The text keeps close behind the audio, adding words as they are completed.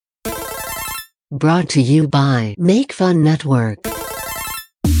Brought to you by Make Fun Network.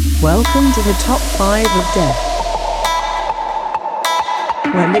 Welcome to the Top 5 of Death,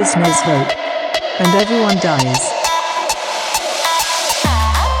 where listeners vote, and everyone dies.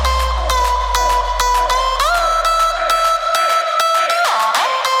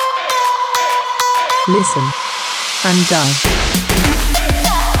 Listen and die.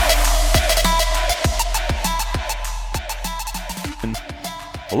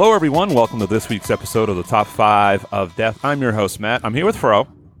 Hello, everyone. Welcome to this week's episode of the Top 5 of Death. I'm your host, Matt. I'm here with Fro.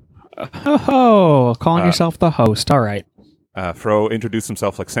 Oh, calling yourself the host. All right. Fro introduced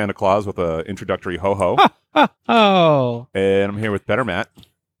himself like Santa Claus with an introductory ho-ho. Oh. And I'm here with Better Matt.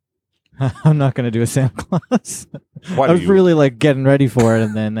 I'm not going to do a Santa Claus. Why I do was you? really getting ready for it,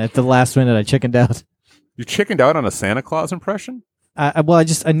 and then at the last minute, I chickened out. You chickened out on a Santa Claus impression? I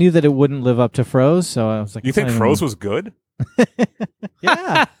knew that it wouldn't live up to Froze, so I was like, You it's think not even- Froze was good?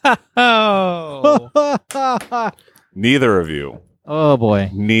 Yeah. Oh. Neither of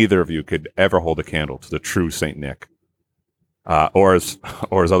you could ever hold a candle to the true Saint Nick, or as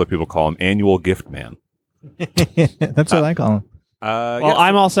other people call him, annual gift man. That's what I call him. Well,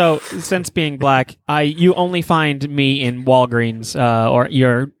 I'm also, since being black, you only find me in Walgreens or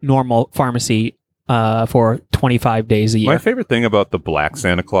your normal pharmacy for 25 days a year. My favorite thing about the black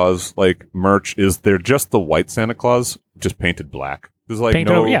Santa Claus like merch is they're just the white Santa Claus just painted black. There's like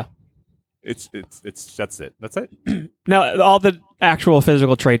Painted over, yeah. It's that's it. That's it. No, all the actual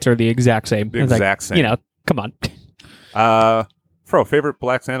physical traits are the exact same. The It's like, exact same. You know, come on. Fro, favorite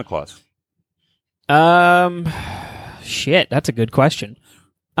black Santa Claus? Shit, that's a good question.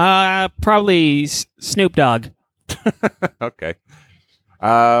 Probably Snoop Dogg. Okay.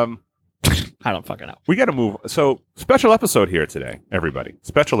 I don't fucking know. We got to move. So, special episode here today, everybody.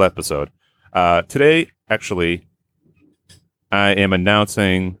 Special episode. Today, actually, I am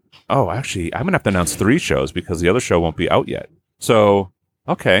announcing. Oh, actually, I'm going to have to announce 3 shows because the other show won't be out yet. So,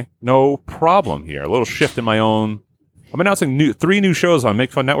 okay, no problem here. A little shift in my own. I'm announcing 3 new shows on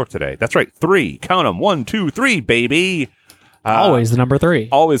Make Fun Network today. That's right, 3. Count them. 1, 2, 3, baby. Always the number 3.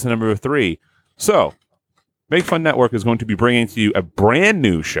 Always the number 3. So, Make Fun Network is going to be bringing to you a brand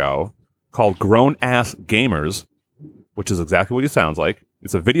new show called Grown Ass Gamers, which is exactly what it sounds like.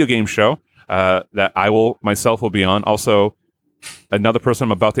 It's a video game show that I will myself will be on. Also, another person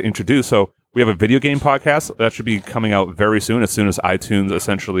I'm about to introduce. So we have a video game podcast that should be coming out very soon as iTunes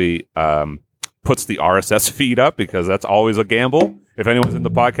essentially puts the RSS feed up, because that's always a gamble. If anyone's in the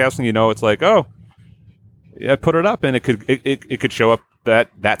podcasting, you know, it's like, oh, yeah, put it up, and it could show up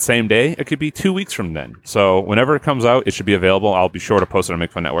that same day. It could be 2 weeks from then. So whenever it comes out, it should be available. I'll be sure to post it on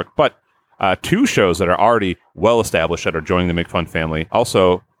Make Fun Network. But 2 shows that are already well established that are joining the Make Fun family.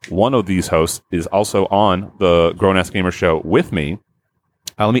 Also, one of these hosts is also on the Grown Ass Gamer show with me.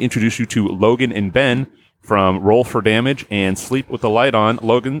 Let me introduce you to Logan and Ben from Roll for Damage and Sleep with the Light On.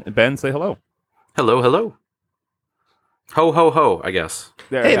 Logan and Ben, say hello. Hello, hello. Ho, ho, ho, I guess.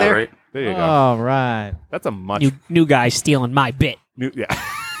 There Hey you go. there. Right? There you go. All right. That's a much New guy stealing my bit. new. Yeah,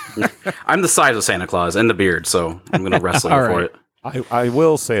 I'm the size of Santa Claus and the beard, so I'm going to wrestle All for right. it. I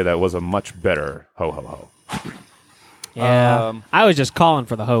will say that was a much better ho ho ho. Yeah. I was just calling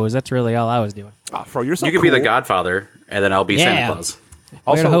for the hose. That's really all I was doing. Fro, you're so You can be the cool. Godfather, and then I'll be Yeah. Santa Claus. Where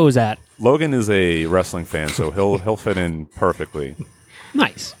the Also, hose at? Logan is a wrestling fan, so he'll fit in perfectly.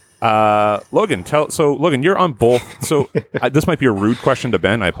 Nice. Logan, Logan, you're on both. So this might be a rude question to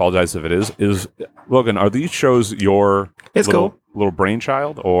Ben. I apologize if it is. Is Logan, are these shows your It's little cool.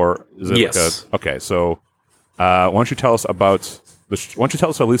 brainchild, or is it Yes. like a, okay? So why don't you tell us about why don't you tell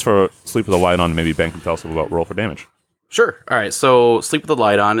us at least for Sleep with the Light On? Maybe Ben can tell us about Roll for Damage. Sure. All right. So, Sleep with the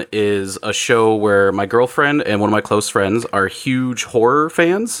Light On is a show where my girlfriend and one of my close friends are huge horror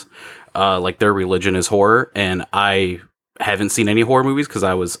fans. Like their religion is horror, and I haven't seen any horror movies because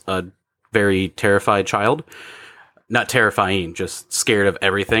I was a very terrified child. Not terrifying, just scared of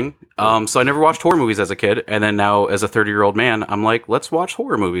everything. So I never watched horror movies as a kid, and then now as a 30-year-old man, I'm like, let's watch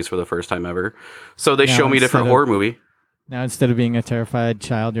horror movies for the first time ever. So they Now show me a different instead of- horror movie. Now, instead of being a terrified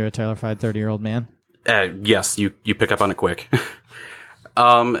child, you're a terrified 30-year-old man. Yes, you pick up on it quick.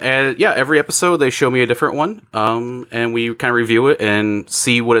 And yeah, every episode they show me a different one, and we kind of review it and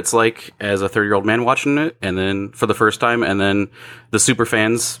see what it's like as a 30-year-old man watching it, and then for the first time, and then the super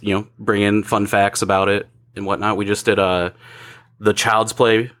fans, you know, bring in fun facts about it and whatnot. We just did the Child's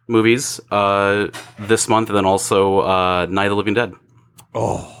Play movies this month, and then also Night of the Living Dead.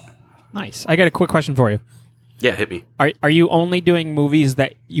 Nice. I got a quick question for you. Yeah, hit me. Are you only doing movies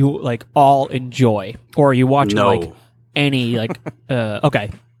that you like all enjoy, or are you watching No. like any like? Okay,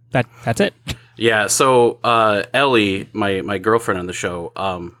 that's it. Yeah, so Ellie, my girlfriend on the show,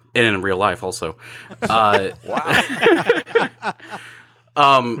 and in real life also.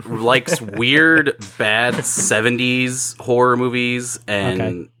 Likes weird, bad 70s horror movies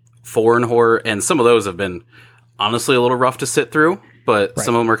and foreign horror, and some of those have been honestly a little rough to sit through, but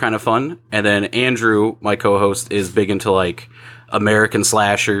some of them are kind of fun. And then Andrew, my co-host, is big into like American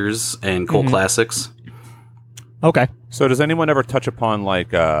slashers and cult classics. Okay. So does anyone ever touch upon like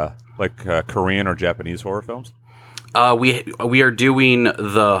Korean or Japanese horror films? We are doing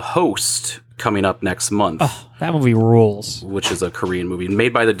The Host coming up next month. Oh, that movie rules. Which is a Korean movie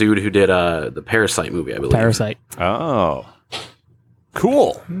made by the dude who did the Parasite movie, I believe. Parasite. Oh,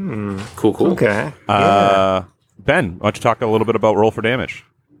 cool. Cool. Okay. Ben, why don't you talk a little bit about Roll for Damage?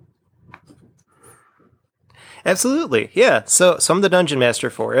 Absolutely. Yeah. So I'm the dungeon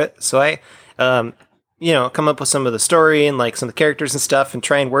master for it. So I, come up with some of the story and like some of the characters and stuff and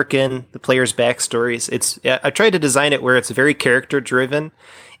try and work in the players' backstories. I tried to design it where it's very character driven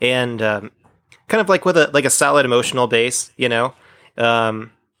and kind of like with a solid emotional base,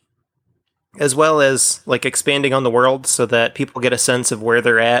 as well as like expanding on the world so that people get a sense of where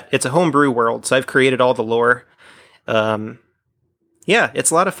they're at. It's a homebrew world, so I've created all the lore.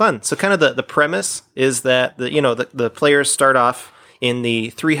 It's a lot of fun. So kind of the premise is that the players start off in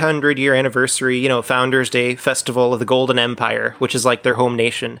the 300-year anniversary, Founders Day festival of the Golden Empire, which is like their home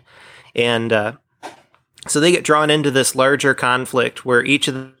nation. And so they get drawn into this larger conflict where each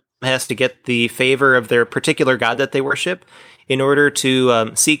of them has to get the favor of their particular god that they worship in order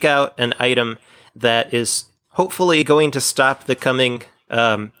to seek out an item that is hopefully going to stop the coming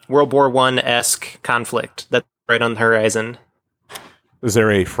World War I-esque conflict that's right on the horizon. Is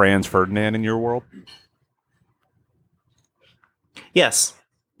there a Franz Ferdinand in your world? Yes.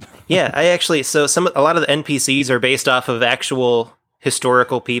 Yeah, I actually, so a lot of the NPCs are based off of actual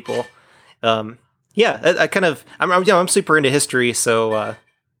historical people. I'm super into history, so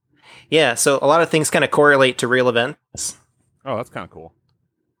so a lot of things kind of correlate to real events. Oh, that's kind of cool.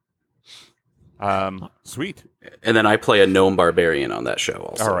 Sweet. And then I play a gnome barbarian on that show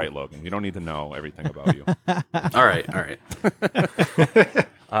also. All right, Logan. You don't need to know everything about you. All right.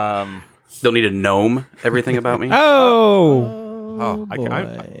 Don't need to gnome everything about me.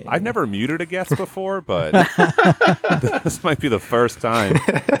 I've never muted a guest before, but this might be the first time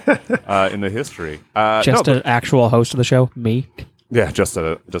in the history. An actual host of the show, me. Yeah, just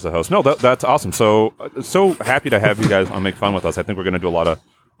a host. No, that's awesome. So happy to have you guys on Make Fun with us. I think we're going to do a lot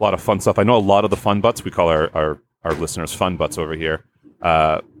of fun stuff. I know a lot of the fun butts. We call our listeners fun butts over here.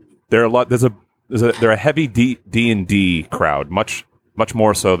 They're a heavy D&D crowd, much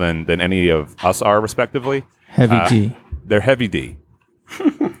more so than any of us are, respectively. Heavy D. They're heavy D.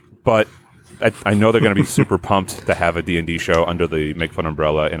 But I know they're going to be super pumped to have a D&D show under the Make Fun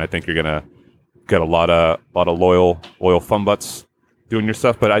umbrella, and I think you're going to get a lot of loyal fun butts doing your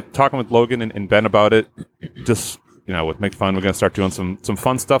stuff. But talking with Logan and Ben about it, just with Make Fun, we're going to start doing some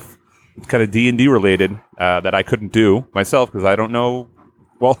fun stuff, kind of D&D related that I couldn't do myself because I don't know.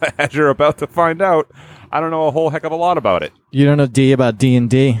 Well, as you're about to find out, I don't know a whole heck of a lot about it. You don't know D about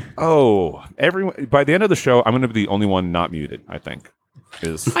D&D? Oh, by the end of the show, I'm going to be the only one not muted, I think.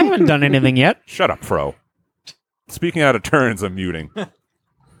 I haven't done anything yet. Shut up, Fro. Speaking out of turns, I'm muting.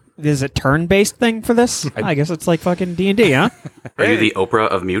 Is it turn-based thing for this? I guess it's like fucking D&D, huh? Are you the Oprah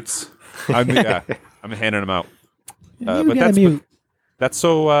of mutes? I'm handing them out. That's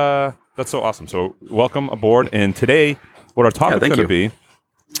so awesome. So welcome aboard. And today, what our topic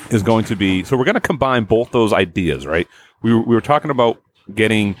is going to be, so we're going to combine both those ideas, right? We were talking about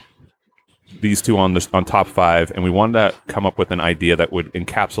getting these two on top 5, and we wanted to come up with an idea that would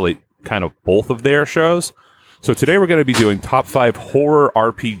encapsulate kind of both of their shows. So today we're going to be doing top 5 horror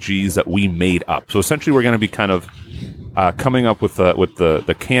RPGs that we made up. So essentially we're going to be kind of coming up with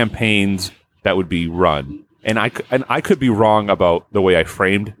the campaigns that would be run. And I could be wrong about the way I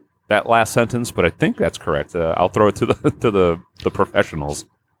framed that last sentence, but I think that's correct. I'll throw it to the professionals.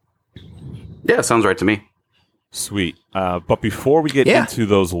 Yeah, sounds right to me. Sweet. But before we get into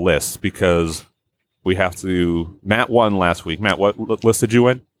those lists, because we have to... Matt won last week. Matt, what list did you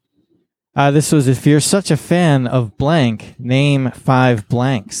win? This was, if you're such a fan of blank, name 5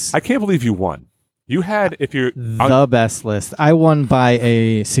 blanks. I can't believe you won. You had, if you're... The best list. I won by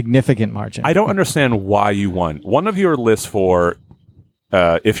a significant margin. I don't understand why you won. One of your lists for...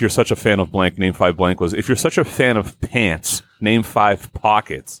 if you're such a fan of blank, name 5 blank was, if you're such a fan of pants, name 5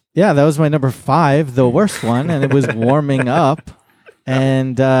 pockets. Yeah, that was my number 5, the worst one, and it was warming up.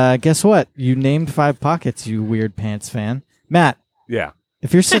 And guess what? You named 5 pockets, you weird pants fan. Matt. Yeah.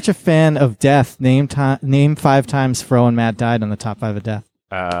 If you're such a fan of death, name 5 times Fro and Matt died on the top 5 of death.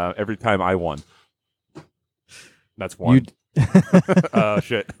 Every time I won. That's one. Oh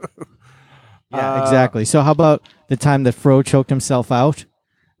shit. Yeah, exactly. So how about the time that Fro choked himself out?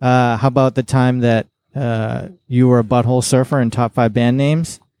 How about the time that you were a butthole surfer in top 5 band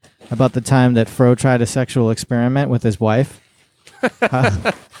names? How about the time that Fro tried a sexual experiment with his wife?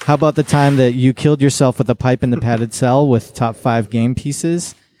 How about the time that you killed yourself with a pipe in the padded cell with top 5 game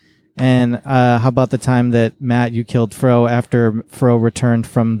pieces? And how about the time that, Matt, you killed Fro after Fro returned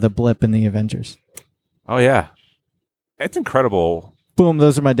from the blip in the Avengers? Oh yeah. It's incredible. Boom,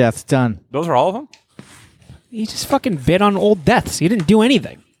 those are my deaths. Done. Those are all of them? He just fucking bid on old deaths. He didn't do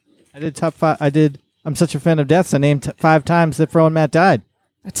anything. I did top 5. I'm such a fan of deaths. I named 5 times that Fro and Matt died.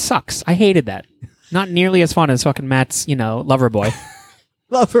 That sucks. I hated that. Not nearly as fun as fucking Matt's, lover boy.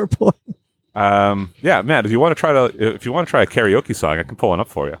 Lover boy. Yeah, Matt, if you want to try a karaoke song, I can pull one up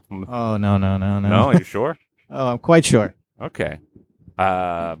for you. Oh, no. No, are you sure? Oh, I'm quite sure. Okay.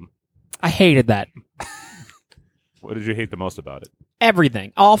 I hated that. What did you hate the most about it?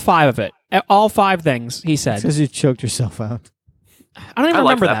 Everything. All 5 of it. All 5 things he said. Because you choked yourself out. I don't even I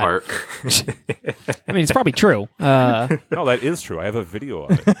like remember that part. I mean, it's probably true. No, that is true. I have a video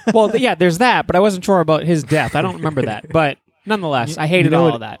of it. Well, yeah, there's that, but I wasn't sure about his death. I don't remember that. But nonetheless, I hated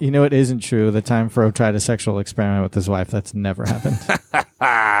all of that. You know what isn't true? The time Fro tried a sexual experiment with his wife. That's never happened.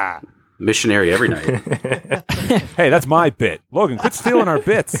 Missionary every night. Hey, that's my bit. Logan, quit stealing our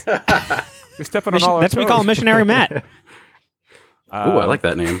bits. You're stepping on all our That's what we toes. call him Missionary Matt. Ooh, I like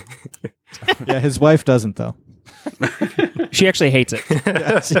that name. Yeah, his wife doesn't, though. She actually hates it.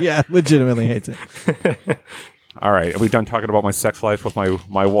 Yeah, legitimately hates it. All right, are we done talking about my sex life with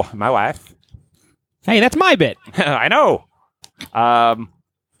my wife? Hey, that's my bit. I know.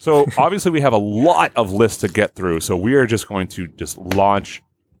 So obviously we have a lot of lists to get through, so we are just going to just launch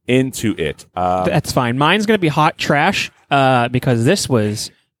into it. That's fine. Mine's going to be hot trash because this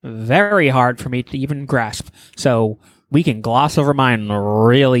was very hard for me to even grasp. So we can gloss over mine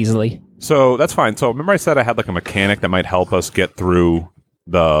real easily. So that's fine. So remember I said I had like a mechanic that might help us get through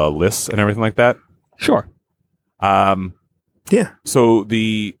the lists and everything like that? Sure. Yeah. So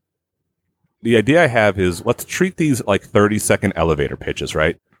the idea I have is let's treat these like 30-second elevator pitches,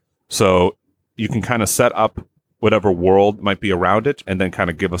 right? So you can kind of set up whatever world might be around it and then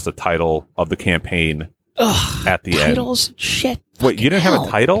kind of give us the title of the campaign at the Titles? Shit. end. Wait, you didn't have a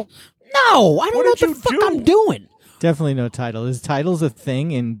title? No, I don't What know what did the you fuck do? I'm doing. Definitely no title. Is titles a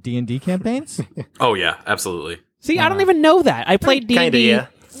thing in D&D campaigns? Oh yeah, absolutely. See, I don't even know that. I played Kinda, D&D yeah.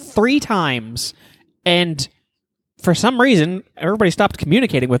 3 times, and for some reason, everybody stopped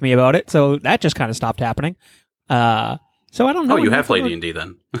communicating with me about it, so that just kind of stopped happening. So I don't know. Oh, you have played D&D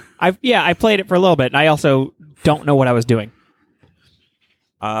then. I played it for a little bit, and I also don't know what I was doing.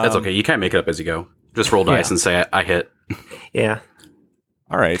 That's okay. You can't make it up as you go. Just roll dice and say I hit. Yeah.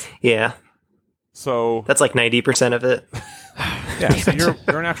 All right. Yeah. So That's like 90% of it. yeah, so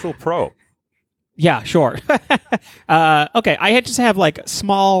you're an actual pro. Yeah, sure. Okay, I just have like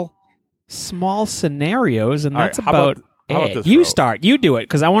small scenarios, and All right, that's how about it. this, You Ro? start. You do it,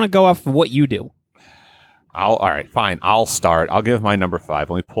 because I want to go off of what you do. All right, fine. I'll start. I'll give my number 5.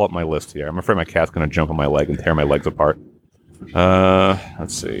 Let me pull up my list here. I'm afraid my cat's going to jump on my leg and tear my legs apart.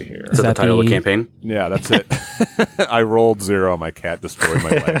 Let's see here. Is that the that title of the- the campaign? Yeah, that's it. I rolled 0. My cat destroyed my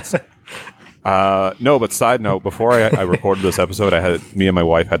legs. No, but side note, before I recorded this episode, me and my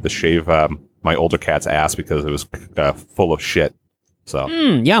wife had to shave my older cat's ass because it was full of shit. So,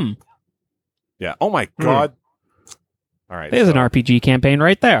 Yum. yeah. Oh my God. All right. There's so, an RPG campaign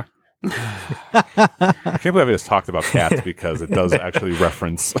right there. I can't believe I just talked about cats because it does actually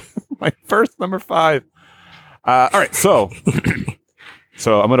reference my first number 5. All right. So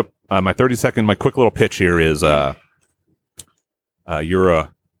I'm going to, my 30-second, my quick little pitch here is you're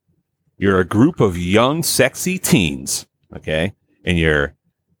a group of young, sexy teens, okay? And you're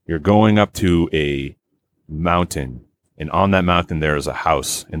going up to a mountain, and on that mountain there is a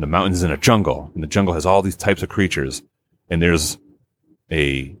house, and the mountain's in a jungle, and the jungle has all these types of creatures, and there's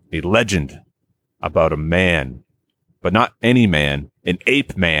a legend about a man, but not any man, an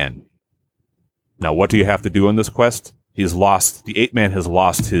ape man. Now, what do you have to do in this quest? The ape man has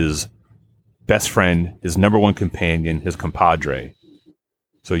lost his best friend, his number 1 companion, his compadre.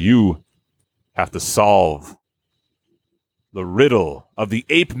 So you have to solve the riddle of the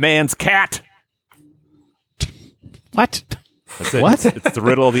ape man's cat. What? That's it. What? It's the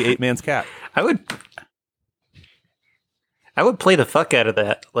riddle of the ape man's cat. I would play the fuck out of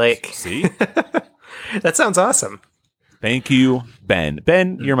that. Like, See? that sounds awesome. Thank you, Ben.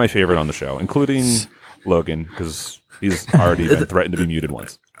 Ben, you're my favorite on the show, including Logan, because he's already been threatened to be muted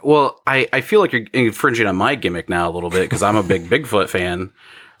once. Well, I feel like you're infringing on my gimmick now a little bit because I'm a big Bigfoot fan,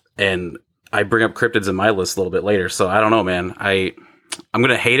 and I bring up cryptids in my list a little bit later. So I don't know, man. I'm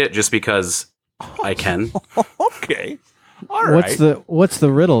gonna hate it just because I can. Okay. All right. What's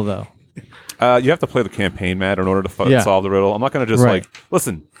the riddle though? You have to play the campaign, Matt, in order to solve the riddle. I'm not going to just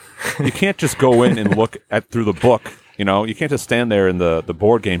listen. You can't just go in and look through the book. You know, you can't just stand there in the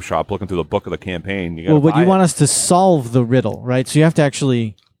board game shop looking through the book of the campaign. But you want us to solve the riddle, right? So you have to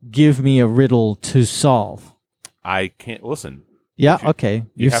actually give me a riddle to solve. I can't listen. Yeah. Okay.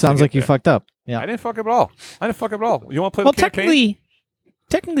 You sounds like you fucked up. Yeah. I didn't fuck up at all. You want to play the campaign?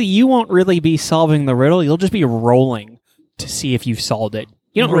 Technically, you won't really be solving the riddle. You'll just be rolling to see if you've solved it.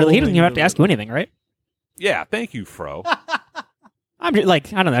 You don't really. He doesn't even have to ask you anything, right? Yeah. Thank you, Fro. I'm just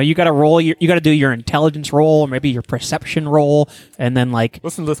like, I don't know. You got to roll. You got to do your intelligence roll, or maybe your perception roll, and then like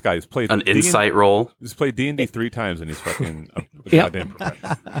listen to this guy. He's played an insight roll. He's played D&D 3 times, and he's fucking a goddamn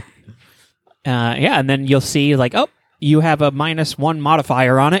professional. Yeah, and then you'll see like, oh, you have a -1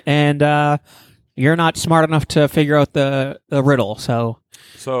 modifier on it, and you're not smart enough to figure out the riddle. So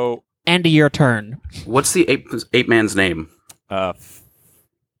end of your turn. What's the ape man's name?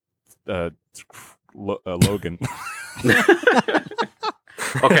 Logan.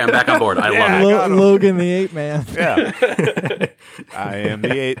 Okay, I'm back on board. I love it. Logan the Ape Man. Yeah. I am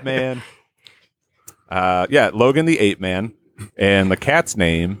the Ape Man. Logan the Ape Man. And the cat's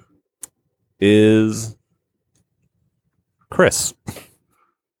name is Chris.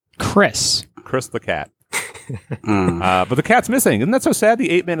 Chris the cat. But the cat's missing. Isn't that so sad?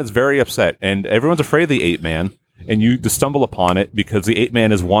 The Ape Man is very upset, and everyone's afraid of the Ape Man, and you just stumble upon it because the Ape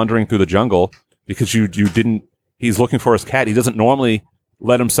Man is wandering through the jungle because you didn't. He's looking for his cat. He doesn't normally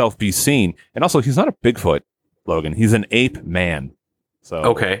let himself be seen, and also he's not a Bigfoot, Logan. He's an ape man. So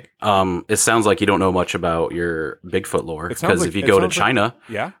okay. It sounds like you don't know much about your Bigfoot lore because if you go to China,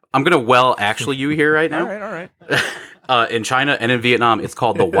 I'm gonna actually you here right now. All right. In China and in Vietnam, it's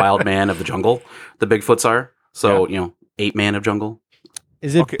called the wild man of the jungle. The Bigfoots are ape man of jungle.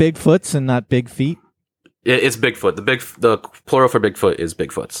 Is it Bigfoots and not big feet? It's Bigfoot. The plural for Bigfoot is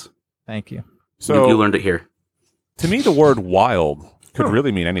Bigfoots. Thank you. So you learned it here. To me, the word wild could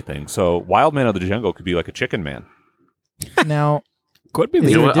really mean anything. So wild man of the jungle could be like a chicken man. Now, could be. Is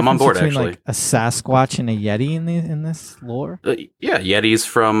there a I'm on board difference between, actually. Like a Sasquatch and a Yeti in this lore? Yeti's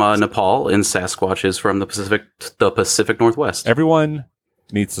from Nepal, and Sasquatch is from the Pacific Northwest. Everyone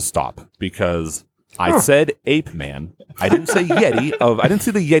needs to stop because I said ape man. I didn't say Yeti. I didn't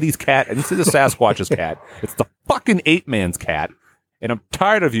see the Yeti's cat. I didn't see the Sasquatch's cat. It's the fucking ape man's cat, and I'm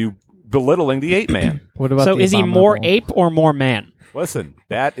tired of you belittling the ape man. What about? So is he more ape or more man? Listen,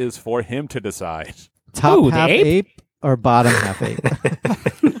 that is for him to decide. Top half ape or bottom half ape?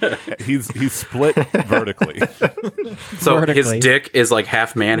 He's split vertically. So his dick is like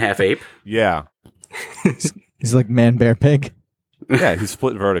half man, half ape? Yeah. He's like man, bear, pig. Yeah, he's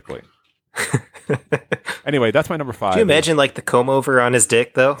split vertically. Anyway, that's my number 5. Can you imagine like the comb over on his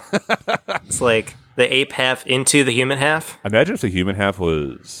dick though? It's like the ape half into the human half. Imagine if the human half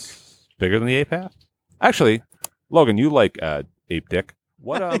was bigger than the ape half. Actually, Logan, you like ape dick.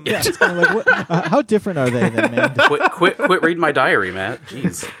 What? Yeah, it's kind of like, how different are they then, man? Quit reading my diary, Matt.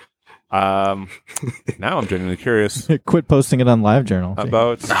 Jeez. Now I'm genuinely curious. Quit posting it on LiveJournal.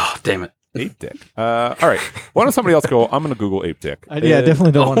 About damn it. ape dick. All right. Why don't somebody else go? I'm going to Google ape dick. I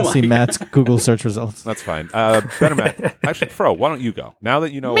definitely don't want to see Matt's Google search results. That's fine. Better Matt. Actually, Fro, why don't you go? Now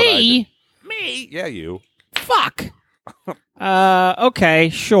that you know what I did. Me? Yeah, you. Fuck. Okay,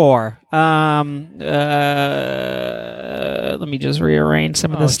 sure. Let me just rearrange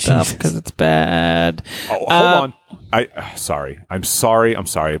some of this stuff because it's bad. Oh, hold on. Sorry. I'm sorry,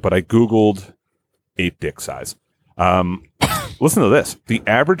 but I Googled ape dick size. Listen to this. The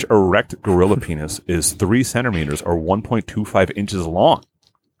average erect gorilla penis is 3 centimeters or 1.25 inches long.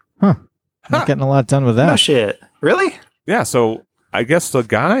 Huh. Not getting a lot done with that. No shit. Really? Yeah, so I guess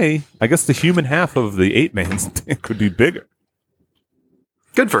the human half of the ape man's dick could be bigger.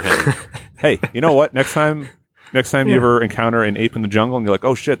 Good for him. Hey, you know what? Next time you ever encounter an ape in the jungle and you're like,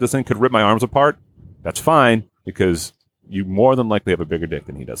 oh shit, this thing could rip my arms apart, that's fine because you more than likely have a bigger dick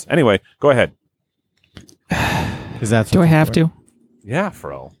than he does. Anyway, go ahead. Do I have to? Yeah,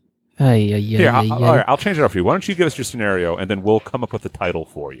 Fro. Here, all right, I'll change it up for you. Why don't you give us your scenario and then we'll come up with the title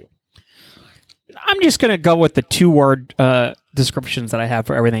for you. I'm just going to go with the 2-word descriptions that I have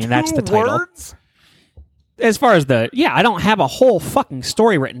for everything, and that's the title. Words? As far as I don't have a whole fucking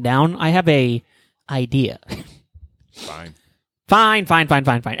story written down. I have a idea. Fine.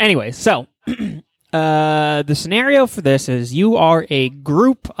 Fine. Anyway, so the scenario for this is you are a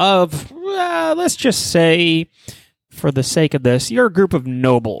group of, let's just say, for the sake of this, you're a group of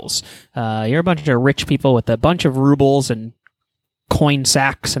nobles. You're a bunch of rich people with a bunch of rubles and coin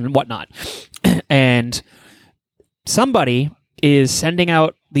sacks and whatnot. And somebody is sending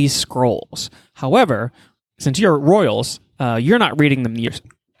out these scrolls. However, since you're royals, you're not reading them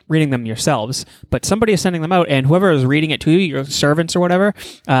yourselves, but somebody is sending them out, and whoever is reading it to you, your servants or whatever,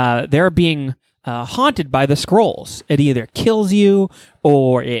 they're being haunted by the scrolls. It either kills you,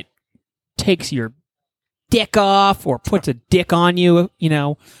 or it takes your dick off, or puts a dick on you,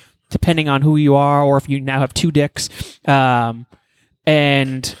 depending on who you are, or if you now have two dicks.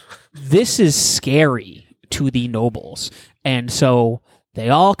 And this is scary to the nobles. And so they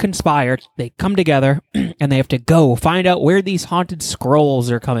all conspire, they come together, and they have to go find out where these haunted scrolls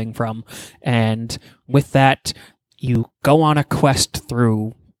are coming from. And with that, you go on a quest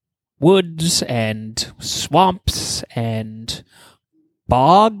through woods and swamps and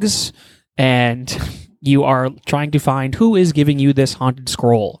bogs, and you are trying to find who is giving you this haunted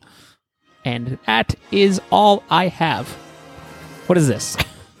scroll. And that is all I have. What is this?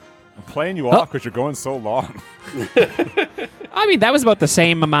 I'm playing you off because you're going so long. I mean, that was about the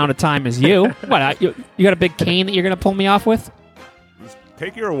same amount of time as you. What, you got a big cane that you're going to pull me off with? Just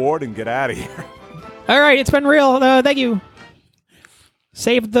take your award and get out of here. All right, it's been real. Thank you.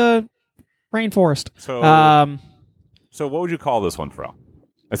 Saved the rainforest. So what would you call this one, Fro?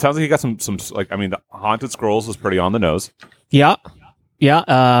 It sounds like you got some the haunted scrolls is pretty on the nose. Yeah.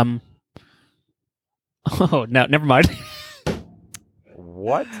 Oh no, never mind.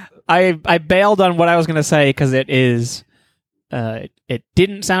 What? I bailed on what I was going to say because it is. It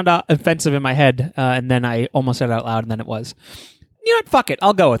didn't sound offensive in my head, and then I almost said it out loud, and then it was. You know what? Fuck it.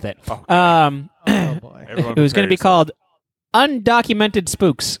 I'll go with it. Okay. Oh boy. Everyone It was going to be prepare yourself. called Undocumented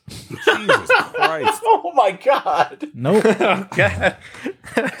Spooks. Jesus Christ. Oh my god! Nope. Okay.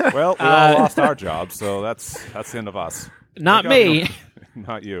 Well, we all lost our jobs, so that's the end of us. Not Thank God me.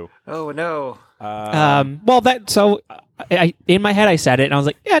 Not you. Oh no. I in my head I said it, and I was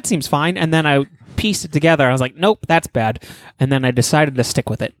like, yeah, it seems fine. And then I pieced it together. I was like, nope, that's bad. And then I decided to stick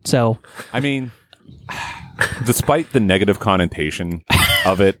with it. So, I mean, despite the negative connotation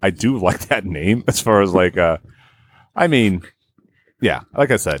of it, I do like that name as far as yeah, like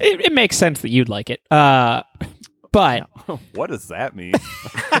I said. it makes sense that you'd like it. But What does that mean?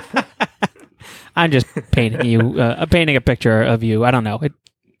 I'm just painting you, painting a picture of you. I don't know.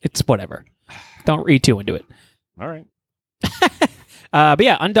 It's whatever. Don't read too into it. All right. But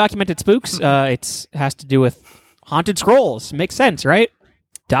yeah, Undocumented Spooks. It has to do with haunted scrolls. Makes sense, right?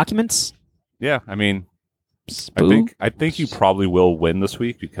 Documents. Yeah, I mean, Spook. I think you probably will win this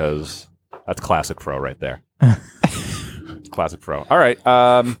week because that's classic Fro right there. Classic Fro. All right.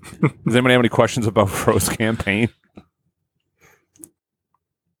 Does anybody have any questions about Fro's campaign?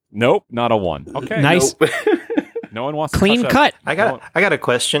 Nope, not a one. Okay. Nice. Nope. No one wants to Clean touch cut. I got a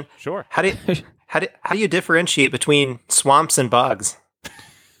question. Sure. How do you differentiate between swamps and bogs?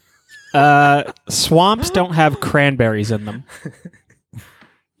 Swamps don't have cranberries in them.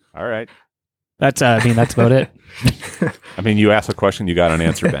 All right. That's about it. I mean, you asked a question, you got an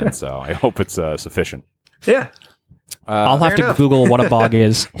answer, Ben. So I hope it's sufficient. Yeah. I'll have fair to enough. Google what a bog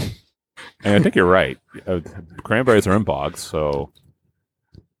is. And I think you're right. Cranberries are in bogs. So,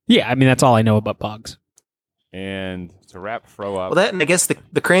 Yeah, I mean that's all I know about bogs. and to wrap Fro up, Well, that and I guess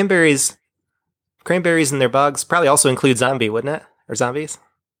the cranberries in their bogs probably also include zombie, wouldn't it? Or zombies?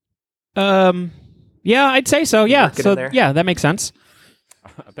 Yeah, I'd say so. Yeah, Work it so in there. yeah, that makes sense.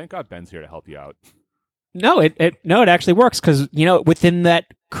 thank God Ben's here to help you out. No, it actually works because within that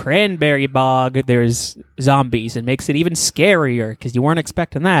cranberry bog there's zombies and makes it even scarier because you weren't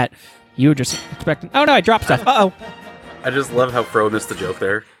expecting that. You were just expecting. Oh no, I dropped stuff. Uh oh. I just love how Fro missed the joke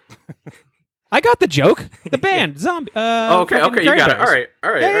there. I got the joke. The band, zombie. Okay, fucking you got it. cranberries.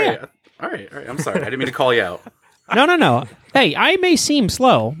 All right, Yeah. all right. I'm sorry. I didn't mean to call you out. No. Hey, I may seem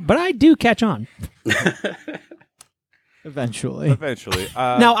slow, but I do catch on. Eventually. Eventually.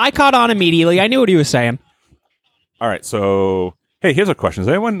 No, I caught on immediately. I knew what he was saying. All right. So, hey, here's a question. Does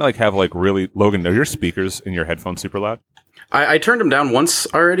anyone have really, Logan, are your speakers in your headphones super loud? I turned them down once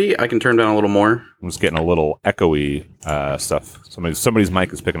already. I can turn down a little more. I'm just getting a little echoey stuff. Somebody's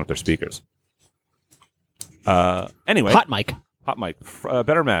mic is picking up their speakers. Anyway. Hot mic. Hot mic.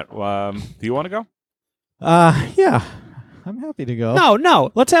 Better Matt, do you want to go? Yeah. I'm happy to go.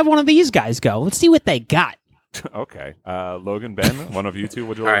 No. Let's have one of these guys go. Let's see what they got. Okay. Logan, Ben, one of you two,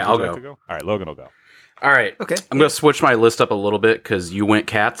 would you All right, I'll like go. to go? All right, Logan will go. All right. Okay. I'm going to switch my list up a little bit because you went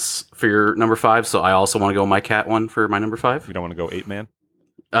cats for your number 5, so I also want to go my cat one for my number 5. You don't want to go 8-man?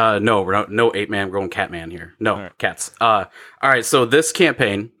 No, we're no 8-man. We're going Catman here. No, All right. cats. All right, so this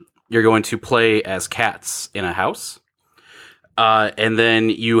campaign, you're going to play as cats in a house. And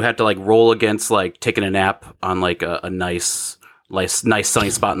then you have to roll against taking a nap on a nice nice sunny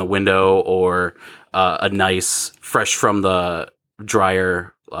spot in the window, or a nice fresh from the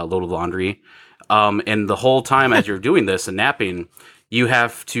dryer load of laundry. And the whole time as you're doing this and napping, you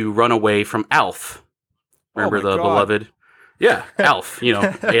have to run away from Alf. Remember the beloved? Yeah, Alf,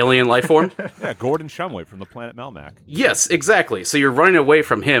 alien life form. Yeah, Gordon Shumway from the planet Melmac. Yes, exactly. So you're running away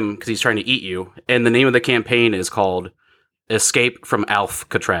from him because he's trying to eat you. And the name of the campaign is called Escape from Alf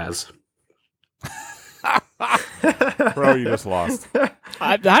Catraz. Bro, you just lost.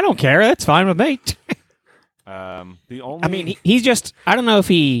 I don't care. That's fine with me. I mean, he's just. I don't know if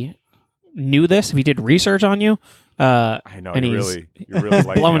he knew this. If he did research on you. I know. And You're he's really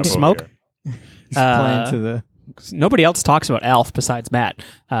lighting blowing up over smoke. here. He's playing to the. Nobody else talks about Alf besides Matt.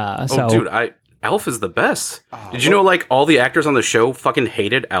 So, dude, Alf is the best. Did you know, like, all the actors on the show fucking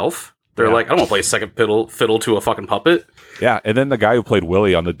hated Alf? They're like, I don't want to play second fiddle to a fucking puppet. Yeah, and then the guy who played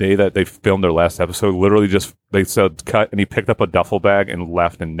Willie on the day that they filmed their last episode, literally they said cut, and he picked up a duffel bag and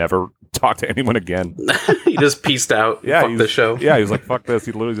left and never talked to anyone again. He just pieced out. Yeah, fuck the show. Yeah, he was like, fuck this.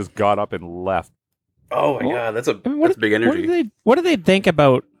 He literally just got up and left. Oh my god, that's big energy. What do they think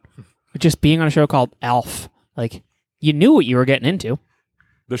about just being on a show called Alf? Like, you knew what you were getting into.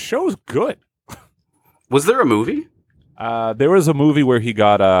 The show's good. Was there a movie? There was a movie where he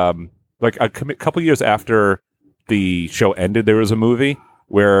got like a couple years after the show ended. There was a movie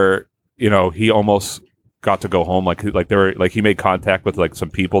where he almost got to go home. Like they were like he made contact with like some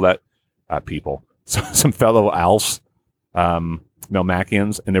people some fellow Alfs,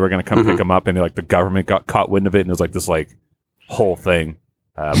 Melmacians, and they were going to come pick him up, and like the government got caught wind of it, and it was like this like whole thing.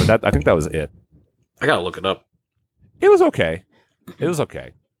 But I think that was it. I gotta look it up. It was okay.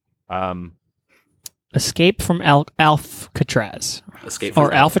 Escape from Alcatraz. Escape from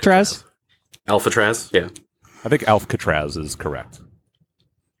or Alcatraz? Alcatraz, yeah. I think Alcatraz is correct.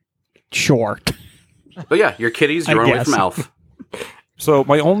 Sure. But yeah, your kitties, you I run away guess. from Alf. So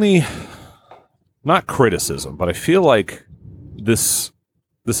my only, not criticism, but I feel like this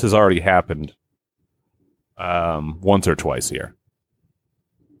has already happened once or twice here.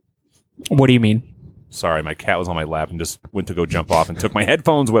 What do you mean? Sorry, my cat was on my lap and just went to go jump off and took my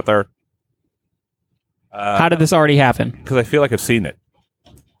headphones with her. How did this already happen? Because I feel like I've seen it.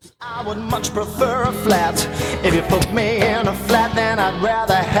 I would much prefer a flat. If you put me in a flat, then I'd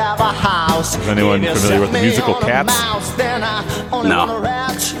rather have a house. Is anyone If you familiar with set the me musical on a Cats? mouse, then I only No. want a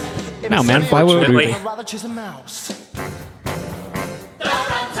rat. If No, you man, set why me would on a we? tree, I'd rather choose a mouse.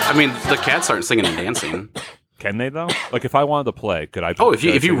 I mean, the cats aren't singing and dancing. Can they though? Like if I wanted to play, could I? Oh, if could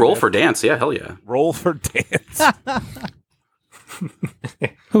I you sing roll that? for dance, yeah, hell yeah. roll for dance.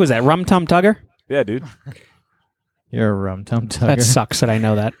 Who is that? Rum Tum Tugger? Yeah, dude. You're a rum tum tugger. That sucks that I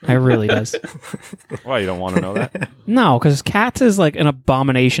know that. It really does. Why you don't want to know that? No, because Cats is like an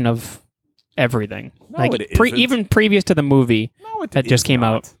abomination of everything. No, like it isn't. even previous to the movie No, it that just is came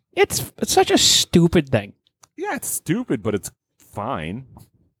not. out. It's such a stupid thing. Yeah, it's stupid, but it's fine.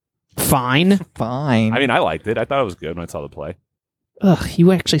 Fine. Fine. I mean, I liked it. I thought it was good when I saw the play. Ugh,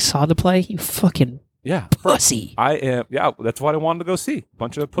 you actually saw the play? You fucking Yeah, pussy. I am. Yeah, that's what I wanted to go see.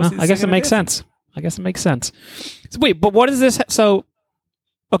 Bunch of pussies. I guess it singing makes and dancing. sense. So, wait, but what is this? So,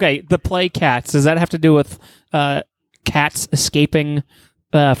 okay, the play Cats, does that have to do with cats escaping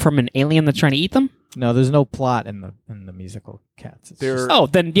from an alien that's trying to eat them? no, there's no plot in the musical Cats. It's There- just- Oh,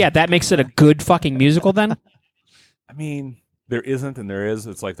 then yeah, that makes it a good fucking musical then? I mean, there isn't, and there is.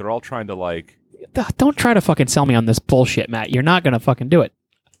 It's like they're all trying to like. Don't try to fucking sell me on this bullshit, Matt. You're not going to fucking do it.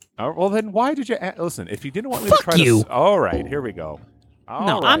 Well, then why did you listen? If you didn't want me Fuck to try you. to. All right, here we go. No,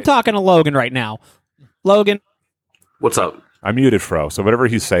 All I'm right. talking to Logan right now. Logan, What's up? I muted Fro, so whatever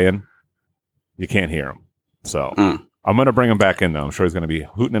he's saying, you can't hear him. So Mm. I'm gonna bring him back in though. I'm sure he's gonna be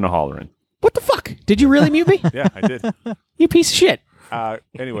hooting and hollering. what the fuck? Did you really mute me? Yeah, I did. You piece of shit.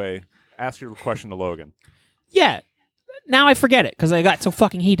 Anyway, ask your question to Logan. Yeah. Now I forget it because I got so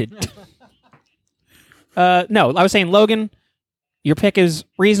fucking heated. No, I was saying, Logan, your pick is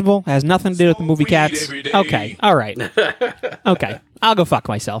reasonable. Has nothing to do with the movie Cats. Okay. All right. Okay. I'll go fuck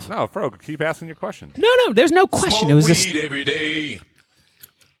myself. No, Fro, keep asking your question. No, there's no question. It was just. every day.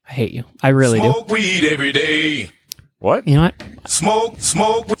 I hate you. I really do. Smoke weed every day. What? You know what?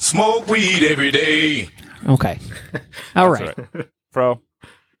 Smoke weed every day. Okay. All right. That's all right. Fro,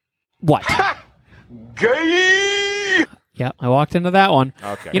 What? Gay. Yeah, I walked into that one.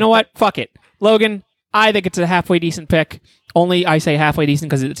 Okay. You know what? Fuck it. Logan, I think it's a halfway decent pick. Only I say halfway decent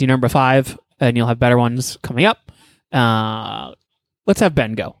because it's your number 5, and you'll have better ones coming up. Let's have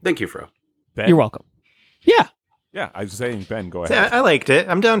Ben go. Thank you, Fro. Ben? You're welcome. Yeah. Yeah, I was saying Ben. Go Yeah, ahead. I liked it.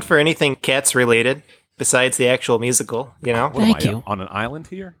 I'm down for anything Cats related besides the actual musical. You know, What Thank am I, you. on an island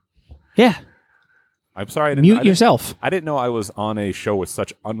here? Yeah. I'm sorry. Mute yourself. I didn't know I was on a show with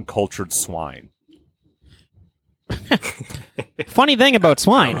such uncultured swine. Funny thing about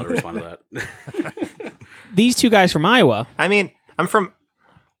I don't know how swine, to respond to that. these two guys from Iowa, I mean, I'm from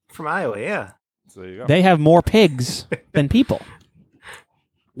Iowa, yeah. So there you go. they have more pigs than people.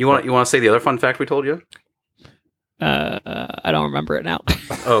 You want to say the other fun fact we told you? I don't remember it now.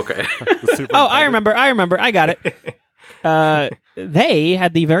 Oh, okay. Oh, I remember. I got it. They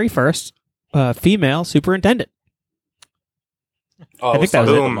had the very first female superintendent. Oh, I think that was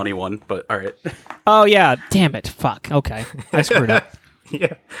the it. money one, but all right. Oh, yeah. Damn it. Fuck. Okay. I screwed up.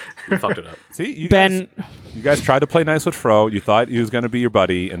 Yeah. You fucked it up. See, you Ben, guys tried to play nice with Fro. You thought he was going to be your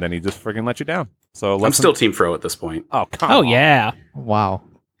buddy, and then he just friggin' let you down. So I'm still Team Fro at this point. Oh, come oh, on. yeah. Wow.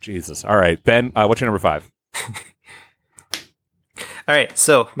 Jesus. All right, Ben, what's your number 5? All right,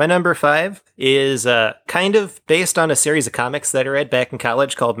 so my number 5 is kind of based on a series of comics that I read back in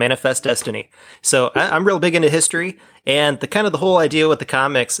college called Manifest Destiny. So I'm real big into history, and the whole idea with the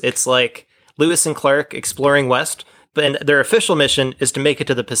comics, it's like Lewis and Clark exploring West, and their official mission is to make it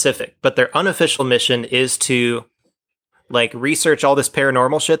to the Pacific, but their unofficial mission is to like research all this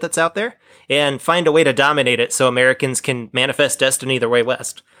paranormal shit that's out there and find a way to dominate it so Americans can manifest destiny their way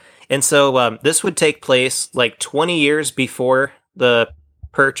west. And so this would take place like 20 years before the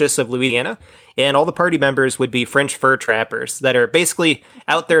purchase of Louisiana, and all the party members would be French fur trappers that are basically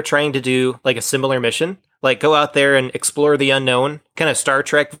out there trying to do like a similar mission, like go out there and explore the unknown, kind of Star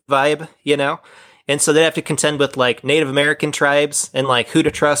Trek vibe, you know? And so they have to contend with like Native American tribes and like who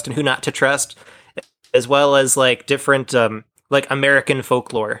to trust and who not to trust, as well as like different like American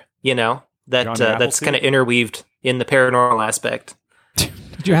folklore, you know, that Johnny that's Appleseed? kind of interweaved in the paranormal aspect.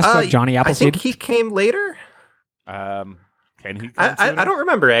 Did you ask about Johnny I Appleseed? think he came later. Can he? I don't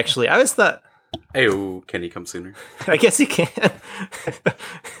remember actually. I always thought. Hey, can he come sooner? I guess he can.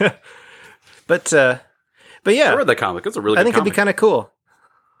 but yeah, I read that comic. It's a really good I think it'd be comic. kind of cool.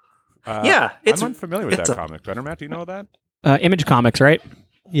 Yeah, I'm unfamiliar with it's that a- comic. Better Matt, do you know that? Image Comics, right?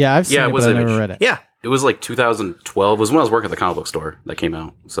 Yeah, I've seen Yeah, it it, was but I never Image. read it. Yeah, It was like 2012. It was when I was working at the comic book store that came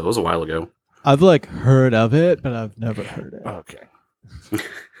out. So it was a while ago. I've like heard of it, but I've never heard it. Okay.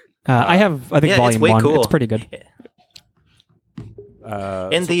 I think yeah, it's volume way 1. cool. It's pretty good.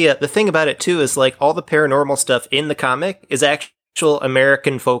 and the thing about it too is like all the paranormal stuff in the comic is actual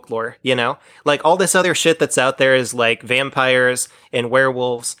American folklore. You know, like all this other shit that's out there is like vampires and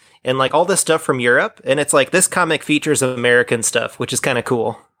werewolves and like all this stuff from Europe. And it's like this comic features American stuff, which is kind of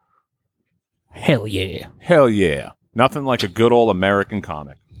cool. Hell yeah. Hell yeah. Nothing like a good old American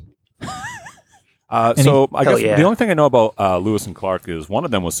comic. So I Hell guess yeah. the only thing I know about Lewis and Clark is one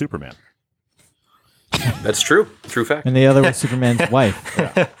of them was Superman. That's true. True fact. And the other was Superman's wife.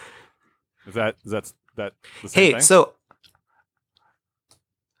 Is that the same Hey, thing? so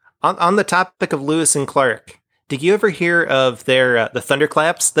on the topic of Lewis and Clark, did you ever hear of their the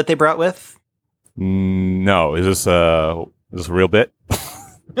thunderclaps that they brought with? No, is this a real bit?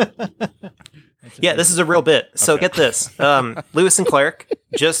 Yeah, this is a real bit. So Okay. get this: Lewis and Clark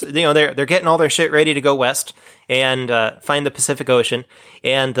just they're getting all their shit ready to go west and find the Pacific Ocean.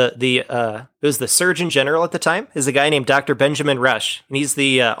 And it was the Surgeon General at the time is a guy named Dr. Benjamin Rush, and he's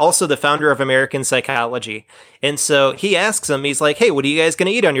the also the founder of American Psychology. And so he asks them, he's like, "Hey, what are you guys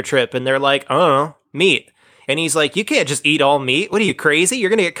gonna eat on your trip?" And they're like, "I don't know, meat." And he's like, "You can't just eat all meat. What are you, crazy? You're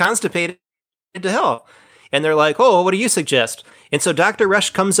gonna get constipated to hell." And they're like, "Oh, what do you suggest?" And so Dr. Rush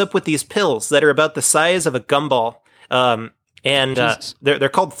comes up with these pills that are about the size of a gumball. And they're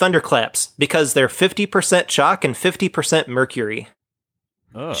called thunderclaps because they're 50% chalk and 50% mercury.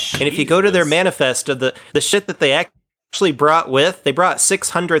 Ugh. And if you go to their manifest of the shit that they actually brought with, they brought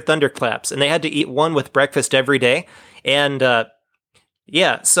 600 thunderclaps and they had to eat one with breakfast every day. And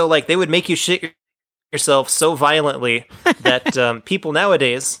yeah, so like they would make you shit yourself so violently that people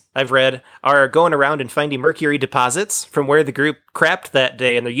nowadays, I've read, are going around and finding mercury deposits from where the group crapped that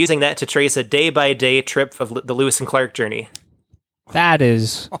day, and they're using that to trace a day-by-day trip of the Lewis and Clark journey. That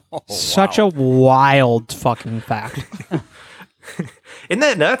is such a wild fucking fact. Isn't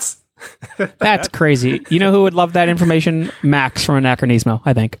that nuts? That's crazy. You know who would love that information? Max from Anachronismo,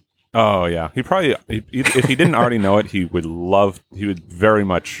 I think. Oh yeah, he probably if he didn't already know it, he would very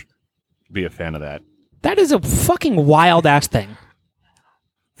much be a fan of that. That is a fucking wild ass thing.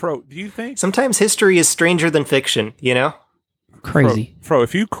 Fro, do you think Sometimes history is stranger than fiction, you know? Crazy. Fro,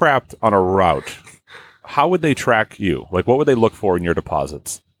 if you crapped on a route, how would they track you? Like, what would they look for in your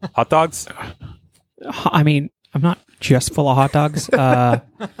deposits? Hot dogs? I mean, I'm not just full of hot dogs.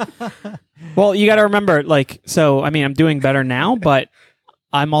 Well, you got to remember, like, so, I mean, I'm doing better now, but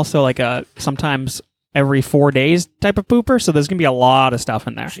I'm also like a sometimes every 4 days type of pooper, so there's going to be a lot of stuff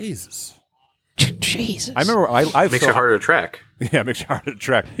in there. Jesus. Jesus. I remember I Makes it harder to track. Yeah, makes it harder to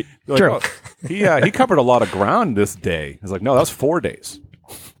track. Like, True. oh, he covered a lot of ground this day. He's like, no, that's 4 days.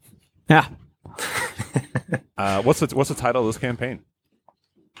 Yeah. What's the title of this campaign?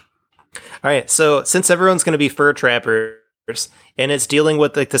 All right, so since everyone's going to be fur trappers and it's dealing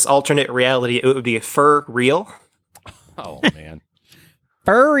with like this alternate reality, it would be fur real. Oh man,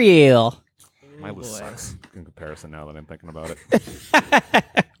 For real. my list sucks in comparison now that I'm thinking about it.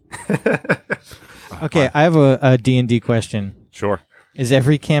 Okay, I have a D&D question. Sure. Is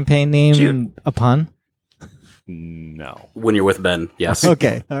every campaign name a pun? No. When you're with Ben, yes.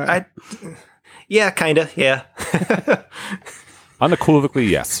 Okay. All right. Yeah, kind of. Yeah. Unequivocally,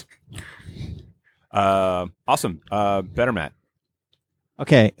 yes. Awesome. Better Matt.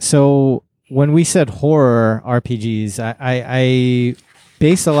 Okay, so when we said horror RPGs, I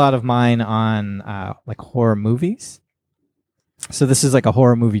base a lot of mine on like horror movies. So this is like a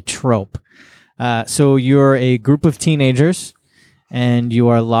horror movie trope. So you're a group of teenagers, and you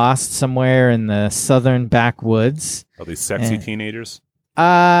are lost somewhere in the southern backwoods. Are these sexy teenagers?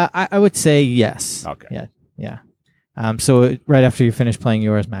 I would say yes. Okay. Yeah. So right after you finish playing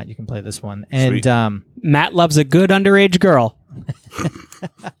yours, Matt, you can play this one. And Sweet. Matt loves a good underage girl.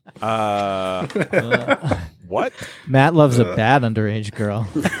 What? Matt loves a bad underage girl.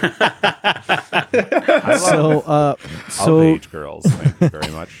 So Age girls. Thank you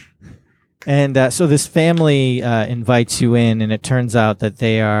very much. And so this family invites you in, and it turns out that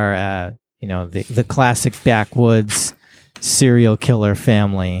they are, the classic backwoods serial killer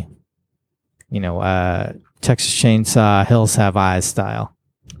family. Texas Chainsaw, Hills Have Eyes style.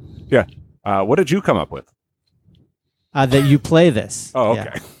 Yeah. What did you come up with? That you play this. Oh,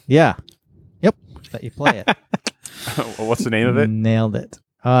 okay. Yeah. Yep. That you play it. What's the name of it? Nailed it.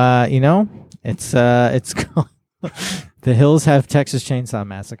 It's called The Hills Have Texas Chainsaw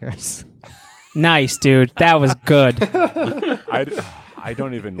Massacres. Nice, dude. That was good. I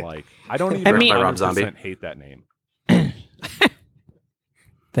don't even like. I don't even. I mean- By Rob Zombie. hate that name.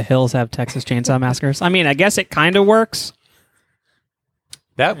 The Hills Have Texas Chainsaw Massacres. I mean, I guess it kind of works.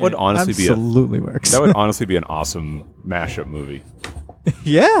 That would honestly Absolutely works. That would honestly be an awesome mashup movie.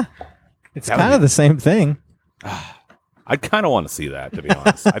 Yeah. It's That would kind of be- the same thing. I kind of want to see that, to be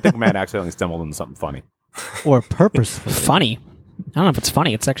honest. I think Matt accidentally stumbled into something funny. Or purposefully. Funny. I don't know if it's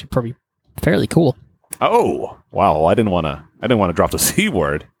funny. It's actually probably fairly cool. Oh wow! I didn't want to drop the C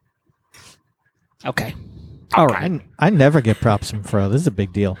word. Okay. All right. I never get props from Fro. This is a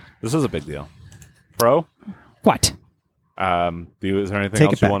big deal. This is a big deal, bro. What? Is there anything Take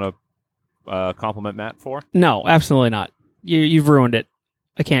else it you back. want to compliment Matt for? No, absolutely not. You've ruined it.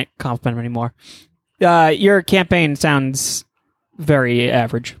 I can't compliment him anymore. Your campaign sounds very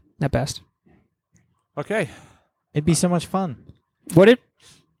average at best. Okay. It'd be so much fun. Would it?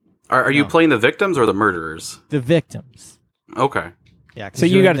 Are you playing the victims or the murderers? The victims. Okay. Yeah. 'cause So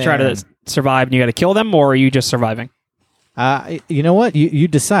you you're got to in try there to survive and you got to kill them, or are you just surviving? You know what? You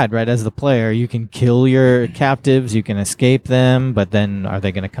decide, right? As the player, you can kill your captives, you can escape them, but then are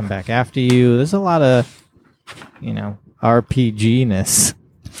they going to come back after you? There's a lot of, RPG-ness.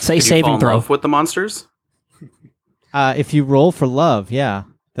 Say Did you fall saving in throw. love with the monsters? If you roll for love, yeah.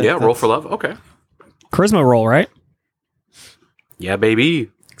 Yeah, roll for love. Okay. Charisma roll, right? Yeah,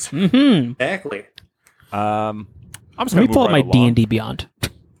 baby. Mm-hmm. Exactly. I'm just Let gonna me move pull up right my along. D&D Beyond.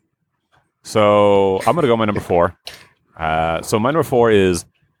 So I'm gonna go my number 4. So my number 4 is,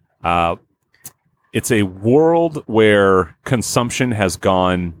 it's a world where consumption has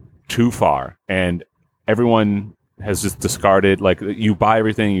gone too far, and everyone has just discarded. Like, you buy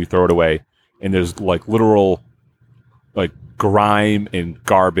everything, you throw it away, and there's like literal, like, grime and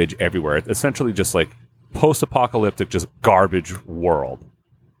garbage everywhere. It's essentially just like post-apocalyptic, just garbage world.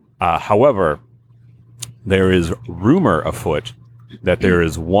 However, there is rumor afoot that there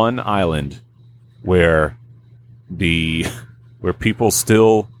is one island where people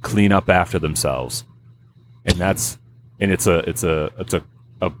still clean up after themselves, and it's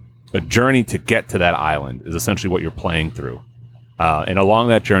a journey to get to that island is essentially what you're playing through, and along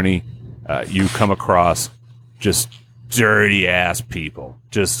that journey, you come across just dirty ass people,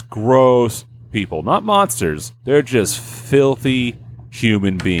 just gross people, not monsters. They're just filthy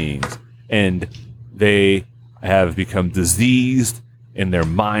human beings, and they have become diseased, and their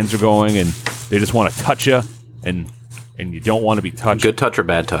minds are going, and they just want to touch you, and you don't want to be touched. Good touch or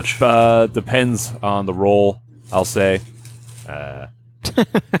bad touch? Depends on the role, I'll say. And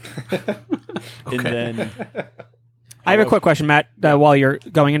then I have a quick question, Matt, while you're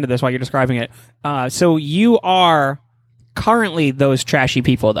going into this, while you're describing it. So you are currently those trashy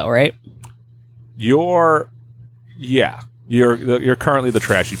people, though, right? yeah, you're currently the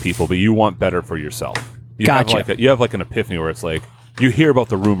trashy people, but you want better for yourself. You Gotcha. you have like an epiphany where it's like you hear about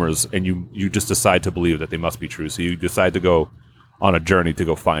the rumors and you just decide to believe that they must be true. So you decide to go on a journey to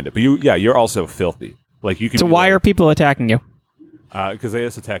go find it. But you're also filthy. Like you can. So why are people attacking you? Because they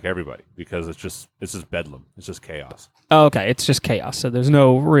just attack everybody because it's just bedlam. It's just chaos. Oh, okay, it's just chaos. So there's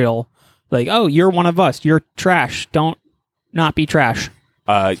no real like, oh, you're one of us. You're trash. Don't not be trash.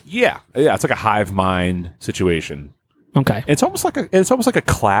 Yeah. It's like a hive mind situation. Okay. It's almost like a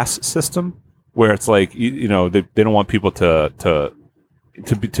class system where it's like you know they don't want people to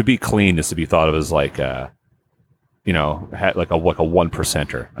be clean is to be thought of as like like a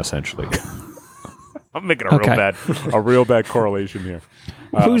 1%er essentially. I'm making a real bad correlation here.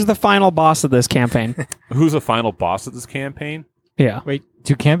 Who's the final boss of this campaign? Who's the final boss of this campaign? Yeah. Wait,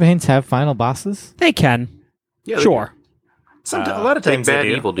 do campaigns have final bosses? They can. Yeah, they Sure. A lot of Big times bad they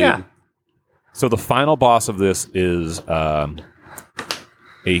do. evil dude. Yeah. So the final boss of this is a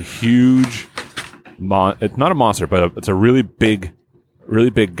huge it's not a monster, but it's a really big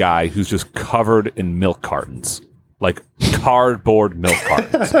guy who's just covered in milk cartons. Like cardboard milk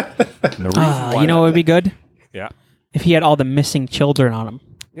cartons. And the reason why You know what would be good? Yeah. If he had all the missing children on him.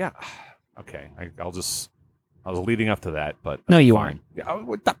 Yeah. Okay. I was leading up to that, but No, you fine. aren't. Yeah,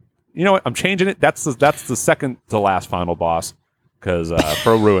 you know what? I'm changing it. That's the second to last final boss because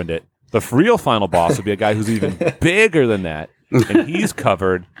Fro ruined it. The real final boss would be a guy who's even bigger than that, and he's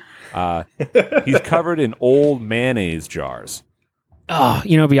covered in old mayonnaise jars. Oh,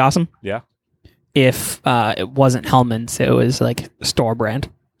 you know what'd be awesome? Yeah. If it wasn't Hellman's, it was like store brand.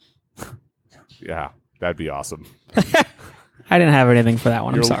 Yeah, that'd be awesome. I didn't have anything for that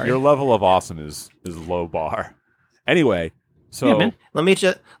one. I'm sorry. Your level of awesome is low bar. Anyway, so Yeah, man. Let me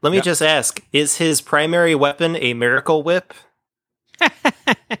just ask: is his primary weapon a miracle whip?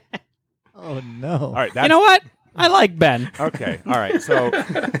 Oh no! all right, You know what? I like Ben. Okay, all right. So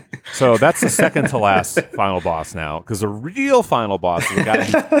that's the second to last final boss now, because the real final boss is a guy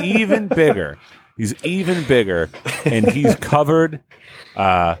who's even bigger. He's even bigger, and he's covered.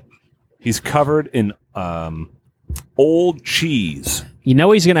 He's covered in old cheese. You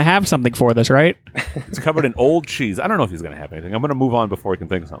know he's going to have something for this, right? He's covered in old cheese. I don't know if he's going to have anything. I'm going to move on before he can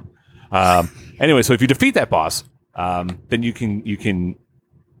think of something. Anyway, so if you defeat that boss, then you can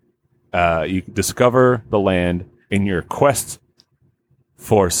discover the land in your quest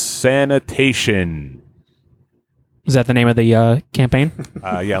for sanitation. Is that the name of the campaign?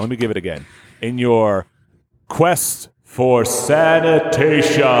 Yeah, let me give it again. In your quest for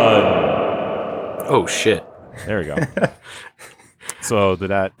sanitation. Oh shit! There we go. So did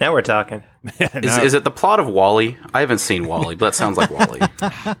that? Now we're talking. Is it the plot of Wall-E? I haven't seen Wall-E, but that sounds like Wall-E.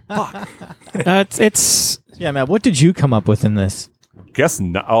 It's Yeah, Matt. What did you come up with in this? Guess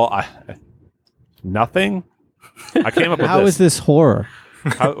nothing. I came up with How this. is this horror?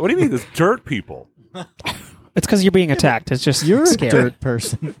 What do you mean? There's dirt people. it's because you're being attacked. It's just You're scary. a dirt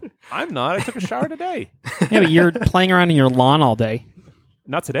person. I'm not. I took a shower today. Yeah, but you're playing around in your lawn all day.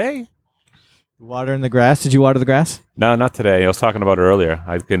 Not today. Watering the grass. Did you water the grass? No, not today. I was talking about it earlier.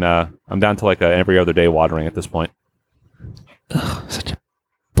 I'm down to like every other day watering at this point. Such a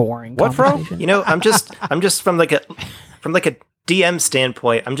boring. What, Fro? conversation. You know, I'm just from like a DM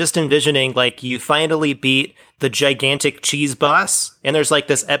standpoint, I'm just envisioning like you finally beat the gigantic cheese boss, and there's like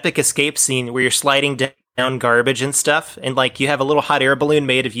this epic escape scene where you're sliding down garbage and stuff, and like you have a little hot air balloon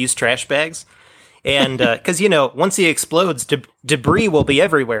made of used trash bags, and because once he explodes, debris will be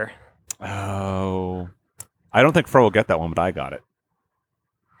everywhere. Oh, I don't think Fro will get that one, but I got it.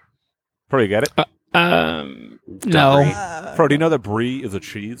 Fro, you get it? No. Fro, do you know that brie is a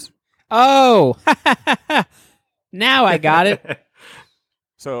cheese? Oh, now I got it.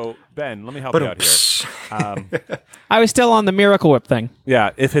 So Ben, let me help you out here. I was still on the Miracle Whip thing.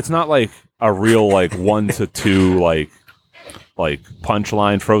 Yeah, if it's not like a real like 1 to 2 like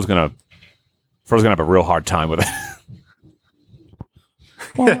punchline, Fro's gonna have a real hard time with it.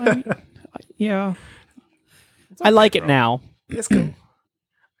 Well, yeah. I like it now. It's cool.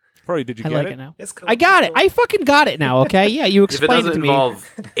 Fro, did you I get like it? it now. It's cool. I got it. I fucking got it now. Okay. Yeah, you If it explained it doesn't to me. involve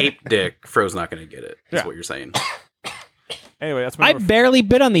ape dick, Fro's not going to get it. That's Yeah. what you're saying. Anyway, that's my I number barely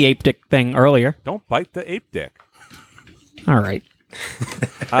bit on the ape dick thing earlier. Don't bite the ape dick. All right.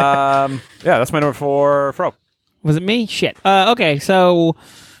 Yeah, that's my number 4, Fro. Was it me? Shit. Okay, so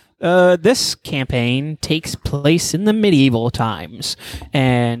this campaign takes place in the medieval times,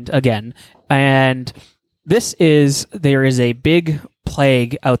 and there is a big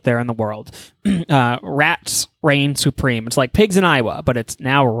plague out there in the world. Rats reign supreme. It's like pigs in Iowa, but it's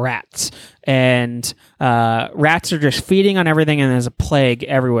now rats, and rats are just feeding on everything, and there's a plague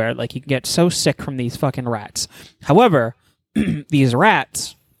everywhere. Like you can get so sick from these fucking rats. However, these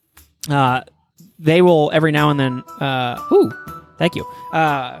rats, they will every now and then. Ooh, thank you.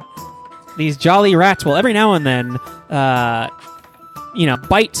 These jolly rats will every now and then,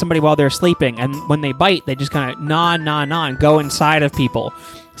 bite somebody while they're sleeping, and when they bite, they just kind of gnaw and go inside of people.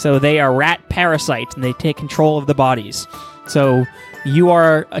 So they are rat parasites, and they take control of the bodies. So you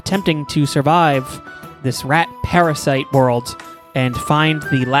are attempting to survive this rat parasite world and find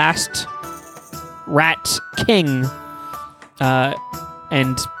the last rat king,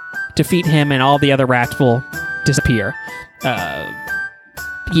 and defeat him, and all the other rats will disappear.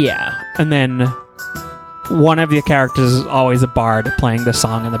 Yeah, and then one of the characters is always a bard playing the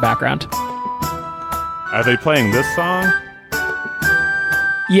song in the background. Are they playing this song?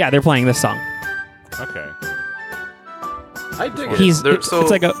 Yeah, they're playing this song. Okay. I dig it. It's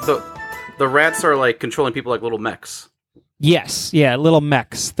like the rats are like controlling people like little mechs Yes, yeah, little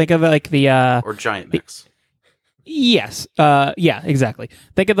mechs. Think of it like the or giant mechs. Yes, yeah, exactly.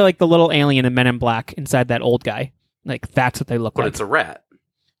 Think of the little alien in Men in Black inside that old guy. Like that's what they look But like. it's a rat.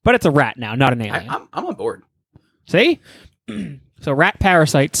 But it's a rat now, not an alien. I'm on board. See? So rat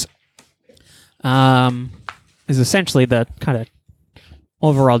parasites is essentially the kind of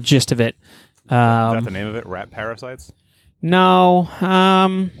overall gist of it. Is that the name of it? Rat parasites? No.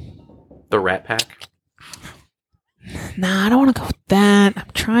 The Rat Pack? Nah, I don't want to go with that.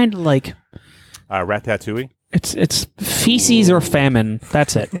 I'm trying to Ratatouille? It's feces or famine.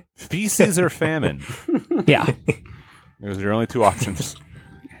 That's it. Feces or famine? Yeah. Those are your only two options.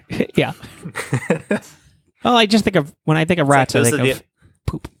 Yeah. Well, I just think of when I think of rats, I think of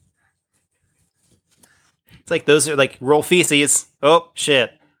poop. It's like those are like roll feces. Oh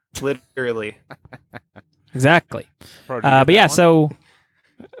shit! Literally. Exactly. Bro, did you get but yeah, that one? so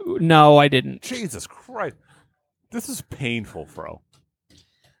no, I didn't. Jesus Christ. This is painful, bro.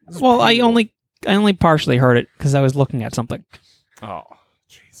 Well, I only partially heard it because I was looking at something. Oh,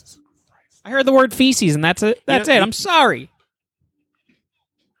 Jesus Christ. I heard the word feces, and that's it. That's it. I'm sorry.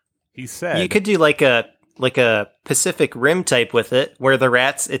 He said You could do like a Pacific Rim type with it, where the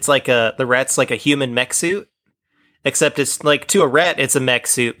rat's the rat's like a human mech suit, except it's like to a rat it's a mech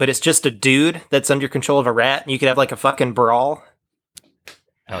suit, but it's just a dude that's under control of a rat, and you could have like a fucking brawl.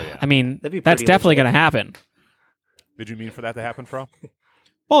 hell yeah. I mean, That'd be that's pretty definitely legit. going to happen. Did you mean for that to happen, Fro?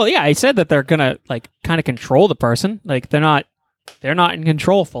 Well, yeah, I said that they're going to kind of control the person. Like they're not in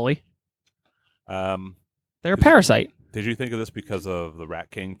control fully. They're a parasite. Did you think of this because of the Rat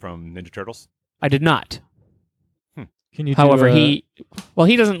King from Ninja Turtles? I did not. Can you? However, do, he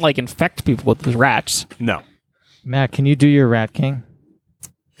doesn't infect people with his rats. No. Matt, can you do your Rat King?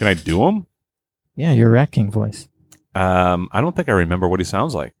 Can I do him? Yeah, your Rat King voice. I don't think I remember what he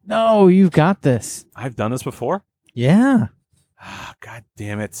sounds like. No, you've got this. I've done this before? Yeah. God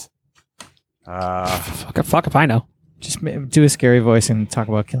damn it. Fuck if I know. Just do a scary voice and talk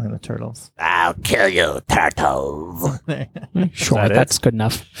about killing the turtles. I'll kill you, turtles. Sure, that it? that's good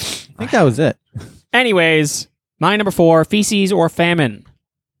enough. I think that was it. Anyways, my number 4, feces or famine.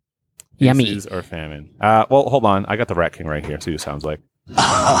 Yummy. Feces or famine. Well, hold on. I got the Rat King right here. See what it sounds like.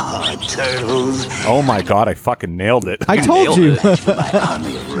 Turtles, Oh my god, I fucking nailed it. I told you. my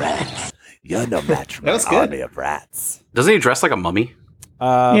army of rats. You're no match for my was good. army of rats. Doesn't he dress like a mummy?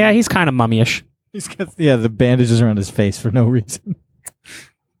 Yeah, he's kind of mummyish. He's got the bandages around his face for no reason.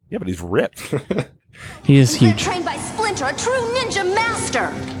 Yeah, but he's ripped. He is huge. Trained by Splinter, a true ninja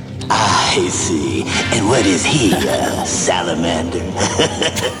master. I see. And what is he, salamander?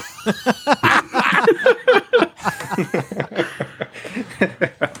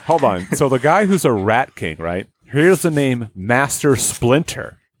 Hold on. So the guy who's a Rat King, right? Here's the name Master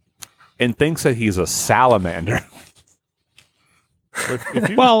Splinter and thinks that he's a salamander. If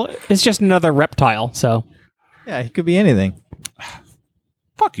you- Well, it's just another reptile, so. Yeah, he could be anything.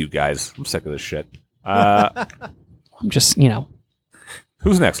 fuck you guys. I'm sick of this shit. I'm just,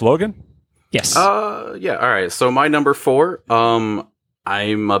 Who's next? Logan? Yes. Yeah, all right. So my number 4,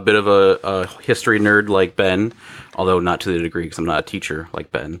 I'm a bit of a history nerd like Ben, although not to the degree because I'm not a teacher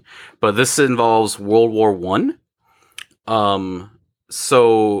like Ben. But this involves World War One.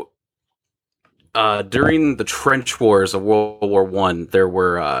 During the trench wars of World War One, there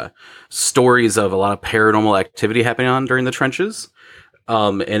were stories of a lot of paranormal activity happening on during the trenches.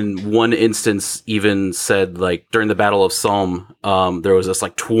 And one instance even said, during the Battle of Somme, there was this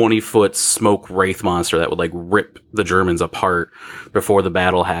 20-foot smoke wraith monster that would rip the Germans apart before the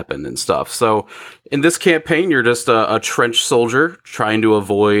battle happened and stuff. So in this campaign, you're just a trench soldier trying to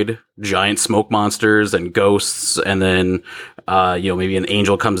avoid giant smoke monsters and ghosts, and then maybe an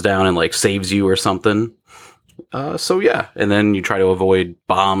angel comes down and saves you or something. And then you try to avoid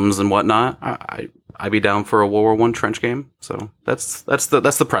bombs and whatnot. I'd be down for a World War One trench game. So that's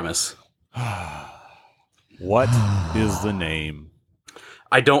the premise. What is the name?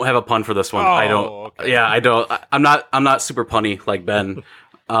 I don't have a pun for this one. I don't. Okay. Yeah, I don't. I'm not super punny like Ben.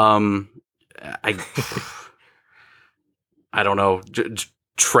 I don't know.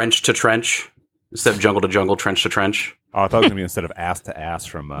 Trench to trench instead of jungle to jungle. Trench to trench. Oh, I thought it was gonna be instead of ass to ass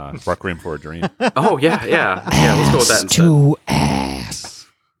from Requiem for a Dream. Oh yeah. Let's go with that instead. To ass.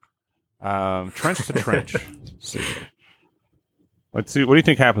 Trench to trench. Let's see. What do you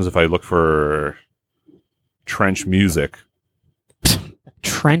think happens if I look for trench music?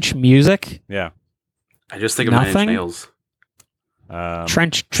 Trench music? Yeah. I just think of Nine Inch Nails.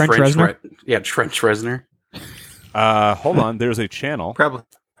 Trench Reznor? Trench Reznor. Hold on. There's a channel. Probably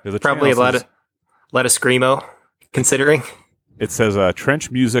There's a a lot of screamo. Considering it says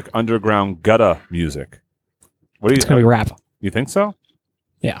trench music, underground gutta music. What do you? It's gonna be rap. You think so?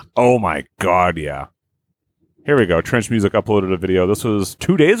 Yeah. Oh my god, yeah. Here we go. Trench Music uploaded a video. This was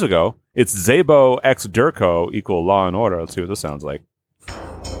 2 days ago. It's Zabo X Durko equal Law and Order. Let's see what this sounds like. Is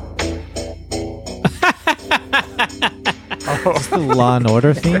this the Law and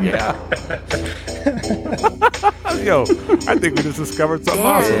Order theme? Yeah. Yo, I think we just discovered something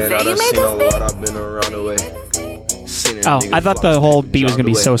awesome. Yeah, I done seen a lot. I've been around the way. Oh, I thought the whole beat was going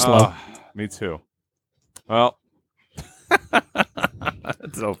to be so slow. Me too. Well,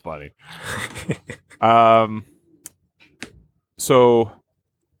 that's so funny. So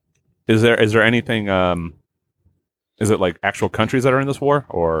is there anything? Is it like actual countries that are in this war,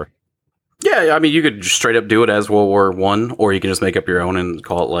 or? Yeah, I mean, you could just straight up do it as World War One, or you can just make up your own and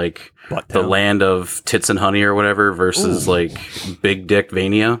call it like the land of tits and honey or whatever versus like Big Dick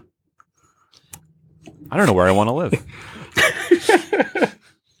Vania. I don't know where I want to live.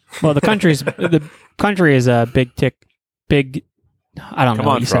 Well, the country is a big. I don't know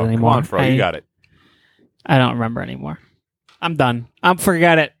what you said anymore. Come on, Fro. You got it. I don't remember anymore. I'm done.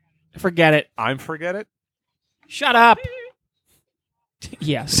 Forget it. Forget it. Forget it? Shut up.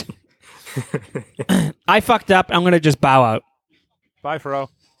 Yes. I fucked up. I'm going to just bow out. Bye, Fro.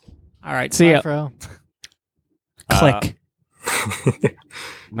 All right. See ya. Fro. Click.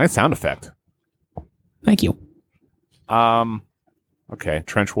 Nice sound effect. Thank you. Okay.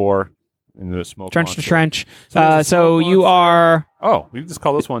 Trench war. Into the smoke Trench monster. to trench. So you are... Oh, we can just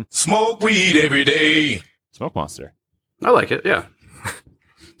call this one Smoke weed every day. Smoke Monster. I like it, yeah.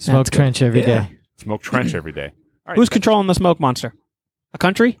 Smoke trench every day. Smoke trench every day. All right. Who's controlling the smoke monster? A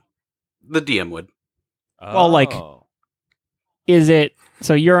country? The DM would. Well, like, is it...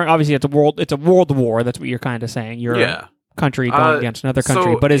 So you're obviously it's a world war. That's what you're kind of saying. You're a country going against another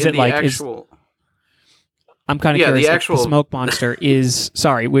country. So but is it like... actual... I'm kind of curious. The smoke monster is...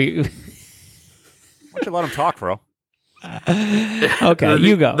 Sorry, we... Why don't you let him talk, bro? Okay,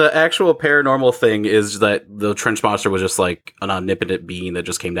 you go. The actual paranormal thing is that the trench monster was just like an omnipotent being that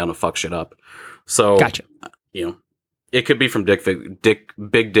just came down to fuck shit up. So, gotcha. You know, it could be from Big Dick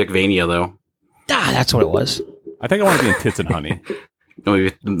Vania, though. That's what it was. I think I want to be in Tits and Honey.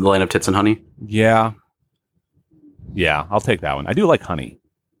 Maybe the land of Tits and Honey? Yeah. Yeah, I'll take that one. I do like honey.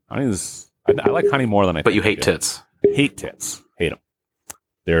 I like honey more than I But think you hate I do. tits. I hate tits. Hate them.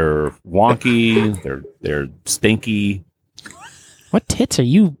 They're wonky. They're stinky. What tits are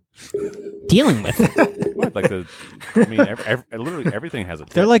you dealing with? What? Like literally everything has a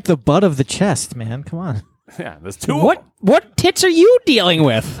tit. They're like the butt of the chest, man. Come on. Yeah, there's two. What tits are you dealing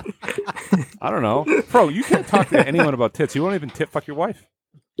with? I don't know, bro. You can't talk to anyone about tits. You won't even tit fuck your wife.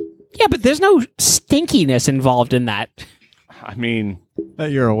 Yeah, but there's no stinkiness involved in that. I mean,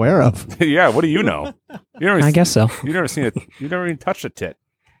 that you're aware of. Yeah. What do you know? I guess so. You've never seen it. You've never even touched a tit.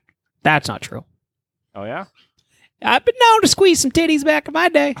 That's not true. Oh yeah. I've been known to squeeze some titties back in my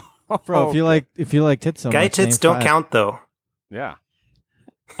day. Bro, if you like tits so guy much, tits name don't 5. count though. Yeah.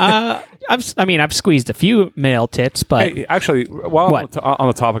 I've squeezed a few male tits, but hey, actually, while on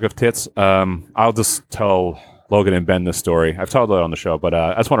the topic of tits, I'll just tell Logan and Ben this story. I've told it on the show, but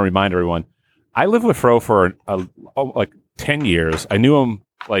I just want to remind everyone. I lived with Fro for like 10 years. I knew him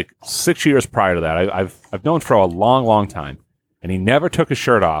like 6 years prior to that. I've known Fro a long, long time, and he never took his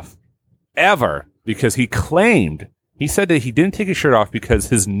shirt off ever because he said that he didn't take his shirt off because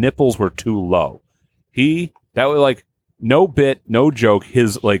his nipples were too low. That was like no bit, no joke.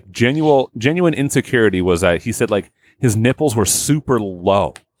 His like genuine insecurity was that he said like his nipples were super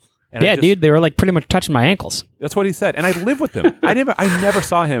low. And yeah, dude, they were like pretty much touching my ankles. That's what he said, and I lived with him. I never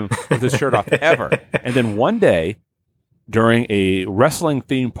saw him with his shirt off ever. And then one day, during a wrestling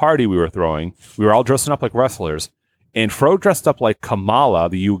themed party we were throwing, we were all dressing up like wrestlers, and Fro dressed up like Kamala,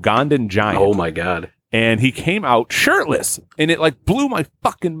 the Ugandan giant. Oh my god! and he came out shirtless, and it like blew my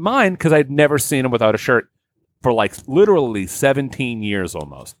fucking mind because I'd never seen him without a shirt for like literally 17 years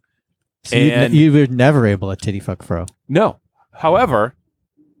almost. So you were never able to titty fuck Fro. No. However,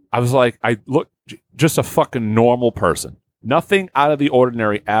 I was like, I looked just a fucking normal person. Nothing out of the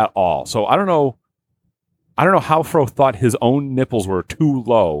ordinary at all. So I don't know how Fro thought his own nipples were too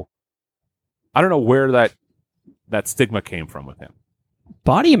low. I don't know where that stigma came from with him.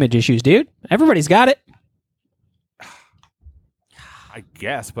 Body image issues, dude. Everybody's got it. I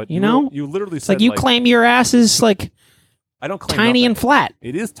guess, but you know, you literally it's said like you claim your ass is like I don't claim tiny nothing. and flat.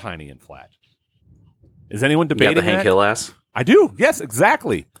 It is tiny and flat. Is anyone You debating got the Hank that? Hill ass? I do. Yes,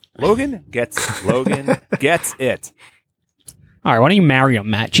 exactly. Logan gets it. All right, why don't you marry him,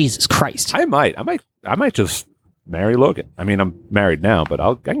 Matt? Jesus Christ. I might just marry Logan. I mean, I'm married now, but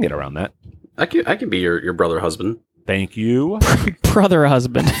I can get around that. I can be your brother husband. Thank you. Brother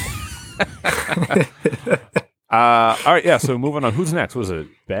husband. All right, yeah, so moving on. Who's next? Was it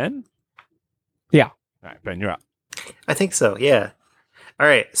Ben? Yeah. All right, Ben, you're up. I think so, yeah. All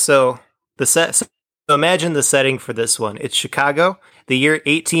right, so so imagine the setting for this one. It's Chicago, the year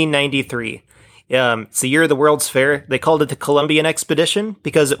 1893. It's the year of the World's Fair. They called it the Columbian Expedition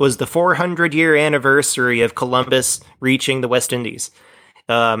because it was the 400-year anniversary of Columbus reaching the West Indies.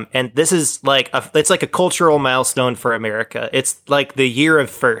 And this is it's like a cultural milestone for America. It's like the year of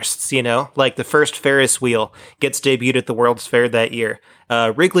firsts, you know, like the first Ferris wheel gets debuted at the World's Fair that year.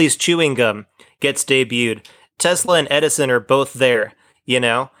 Wrigley's chewing gum gets debuted. Tesla and Edison are both there, you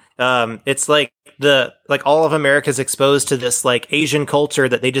know. It's like all of America's exposed to this like Asian culture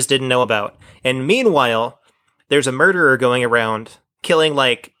that they just didn't know about. And meanwhile, there's a murderer going around killing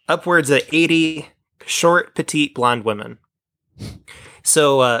like upwards of 80 short, petite, blonde women.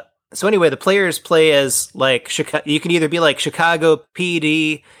 So anyway, the players play as like you can either be like Chicago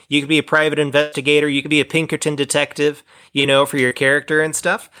PD, you could be a private investigator, you could be a Pinkerton detective, you know, for your character and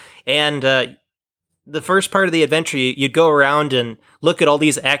stuff. And the first part of the adventure, you'd go around and look at all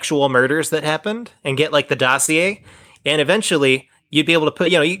these actual murders that happened and get like the dossier. And eventually you'd be able to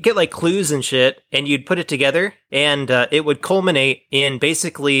put, you know, you get like clues and shit and you'd put it together and it would culminate in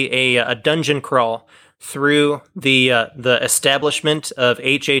basically a dungeon crawl through the establishment of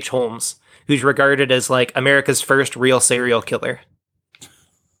H.H. Holmes, who's regarded as like America's first real serial killer.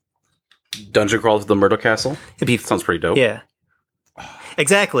 Dungeon crawl to the Myrtle Castle? Sounds pretty dope. Yeah.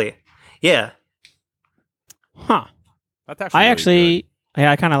 Exactly. Yeah. Huh. That's actually really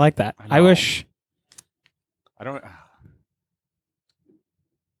I kind of like that. I wish. I don't.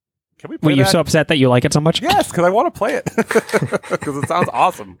 Can we play Were you that? so upset that you like it so much? Yes, because I want to play it because it sounds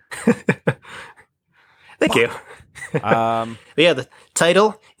awesome. Thank you. Yeah, the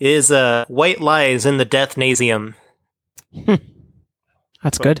title is White Lies in the Deathnasium.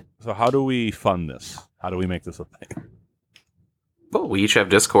 That's good. So how do we fund this? How do we make this a thing? Well, we each have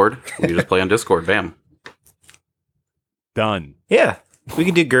Discord. We just play on Discord. Bam. Done. Yeah. We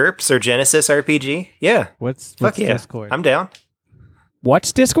can do GURPS or Genesis RPG. Yeah. What's Fuck yeah. Discord? I'm down.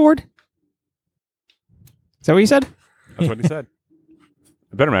 What's Discord? Is that what you said? That's what he said.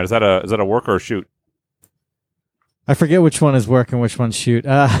 Better man, is that a work or a shoot? I forget which one is work and which one's shoot.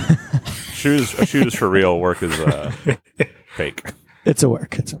 Shoot is for real. Work is fake. It's a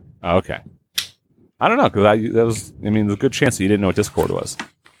work. Okay. I don't know because there's a good chance that you didn't know what Discord was.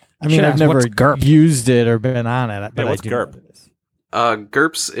 I mean, I've never used it or been on it. But what's I do know GURP? what it is.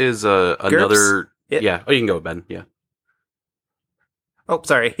 GURPS is another. Yeah. Oh, you can go, Ben. Yeah. Oh,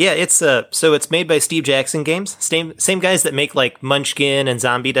 sorry. Yeah, it's so it's made by Steve Jackson Games. Same guys that make like Munchkin and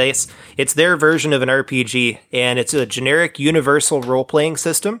Zombie Dice. It's their version of an RPG, and it's a generic universal role-playing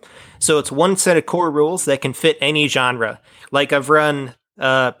system. So it's one set of core rules that can fit any genre. Like I've run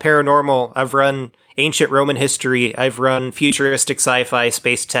paranormal, I've run ancient Roman history, I've run futuristic sci-fi,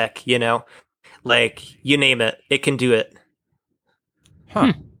 space tech, you know. Like, you name it, it can do it.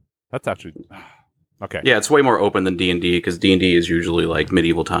 Huh. That's actually... Okay. Yeah, it's way more open than D&D because D&D is usually like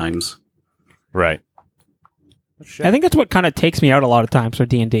medieval times. Right. I think that's what kind of takes me out a lot of times for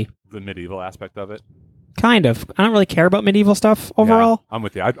D&D. The medieval aspect of it. Kind of. I don't really care about medieval stuff overall. Yeah, I'm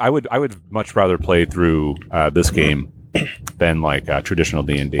with you. I would much rather play through this game than like traditional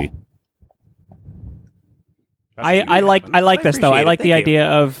D&D. I like this though. I like the idea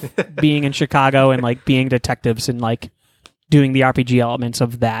of being in Chicago and like being detectives and like doing the RPG elements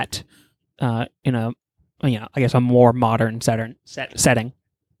of that. In a, I guess a more modern setting.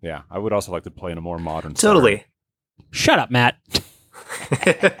 Yeah, I would also like to play in a more modern. Totally. Setting. Shut up, Matt.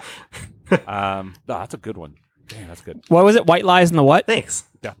 No, that's a good one. Damn, that's good. What was it? White Lies in the what? Thanks.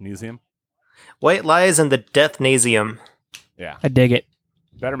 Deathnasium. White Lies in the Deathnasium. Yeah, I dig it.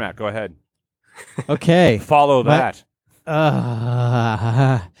 Better Matt, go ahead. Okay. Follow that.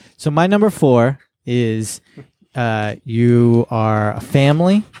 So my number 4 is you are a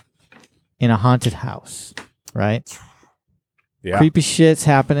family in a haunted house, right? Yeah. Creepy shit's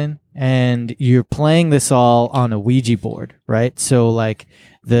happening, and you're playing this all on a Ouija board, right? So like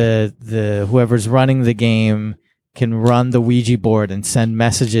the whoever's running the game can run the Ouija board and send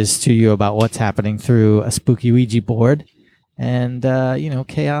messages to you about what's happening through a spooky Ouija board, and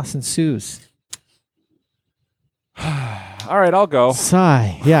chaos ensues. All right, I'll go.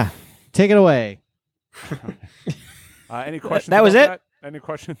 Sigh. Yeah, take it away. Any questions? That was about it? that? Any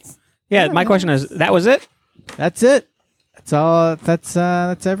questions? Yeah, my question is, that was it? That's it. That's all. That's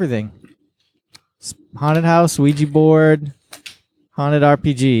everything. Haunted house, Ouija board, haunted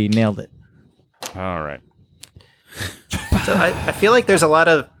RPG. Nailed it. All right. So I feel like there's a lot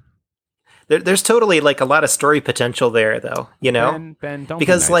of there's totally like a lot of story potential there, though. Ben, don't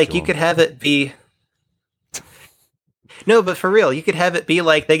because be nice to you him. could have it be. No, but for real, you could have it be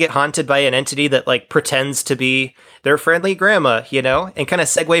like they get haunted by an entity that like pretends to be their friendly grandma, and kind of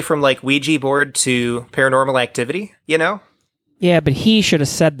segue from like Ouija board to Paranormal Activity, Yeah, but he should have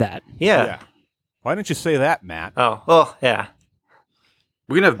said that. Yeah. Why didn't you say that, Matt? Oh, well, yeah.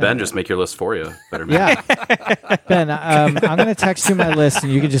 We can have Ben just make your list for you. Better. Yeah. Ben, I'm going to text you my list,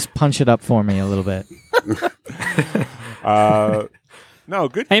 and you can just punch it up for me a little bit. No,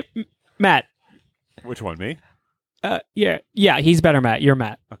 good. Hey, Matt. Which one, me? Yeah, he's better, Matt. You're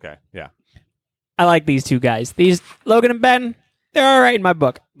Matt. Okay, yeah. I like these two guys. These Logan and Ben, they're all right in my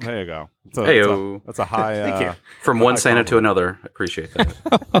book. There you go. Heyo. That's a high. Thank you. From one Santa to another. I appreciate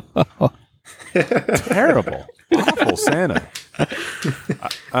that. Terrible, awful Santa.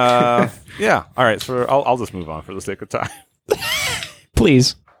 Yeah. All right. So I'll just move on for the sake of time.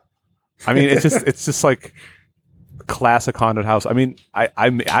 Please. I mean, it's just like classic haunted house. I mean,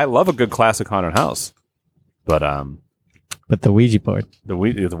 I love a good classic haunted house, but the Ouija board. The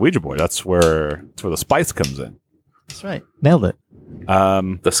Ouija board. That's where the spice comes in. That's right. Nailed it.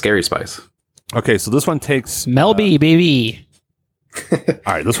 The scary spice. Okay, so this one takes Mel B, baby.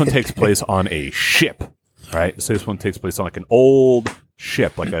 All right, this one takes place on a ship. Right, so this one takes place on like an old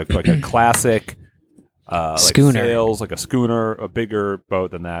ship, like a classic schooner, like sails, like a schooner, a bigger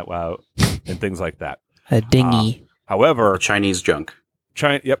boat than that. Wow, and things like that. A dinghy. However, Chinese junk.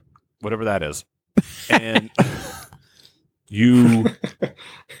 Yep, whatever that is, and you're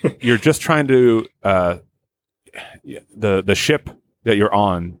just trying to the ship that you're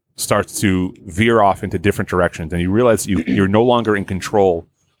on starts to veer off into different directions, and you realize you're no longer in control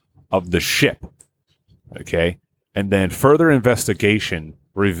of the ship. Okay, and then further investigation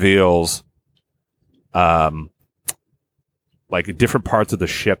reveals, like different parts of the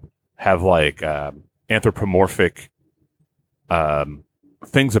ship have like anthropomorphic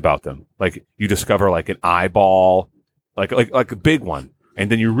things about them. Like you discover like an eyeball, like a big one, and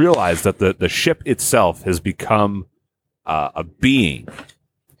then you realize that the ship itself has become a being,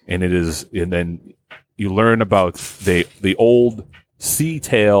 and then you learn about the old sea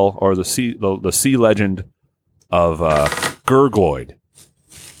tale or the sea legend of Gurgloid,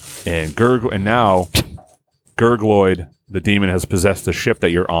 and now Gurgloid, the demon, has possessed the ship that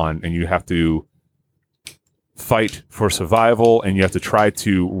you're on, and you have to fight for survival, and you have to try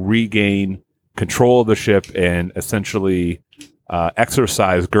to regain control of the ship and essentially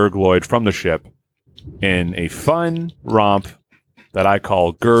exorcise Gurgloid from the ship in a fun romp that I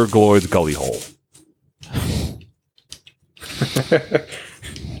call Gurgloid's Gully Hole.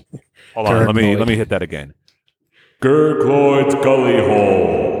 Hold on, let me hit that again. Gurgloid's Gully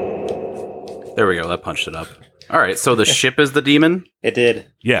Hole. There we go. That punched it up. All right. So the ship is the demon. It did.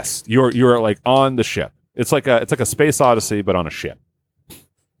 Yes, you're like on the ship. It's like a space odyssey, but on a ship.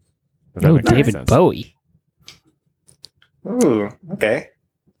 Oh, David sense. Bowie. Ooh. Okay.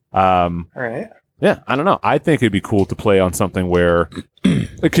 All right. Yeah, I don't know. I think it'd be cool to play on something where,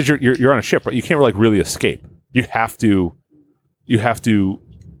 because you're on a ship, but you can't really escape. You have to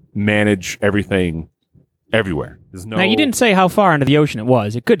manage everything everywhere. There's no. Now, you didn't say how far into the ocean it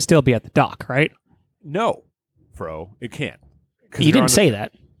was. It could still be at the dock, right? No, Fro, it can't. You didn't say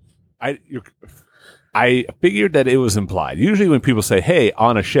that. I figured that it was implied. Usually when people say, hey,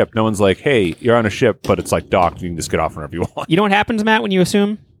 on a ship, no one's like, hey, you're on a ship, but it's like docked. You can just get off whenever you want. You know what happens, Matt, when you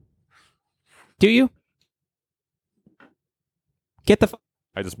assume? Do you? Get the...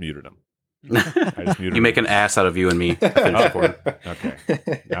 I just muted him. You make an ass out of you and me.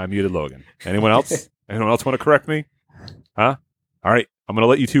 Okay. Now I muted Logan. Anyone else? Anyone else want to correct me? Huh? All right. I'm going to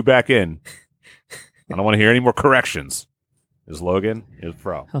let you two back in. I don't want to hear any more corrections. Is Logan, is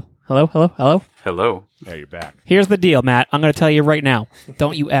Fro. Hello? Hello? Hello? Hello. Yeah, you're back. Here's the deal, Matt. I'm going to tell you right now.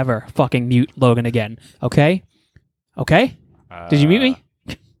 Don't you ever fucking mute Logan again. Okay? Okay? Did you mute me?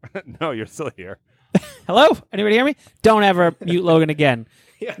 No, you're still here. Hello? Anybody hear me? Don't ever mute Logan again.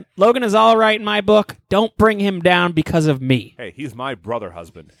 Yeah. Logan is all right in my book. Don't bring him down because of me. Hey, he's my brother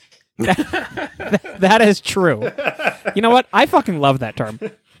husband. That is true. You know what? I fucking love that term.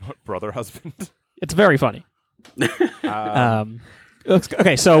 Brother husband? It's very funny.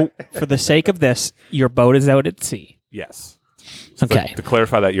 Okay, so for the sake of this, your boat is out at sea. Yes. Okay. To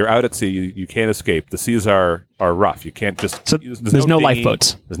clarify that, you're out at sea. You can't escape. The seas are rough. You can't just. So there's no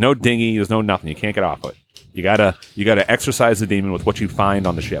lifeboats. There's no dinghy. There's no nothing. You can't get off it. You gotta exercise the demon with what you find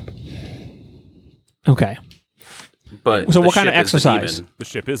on the ship. Okay. But so the what kind of ship is the exercise? demon. The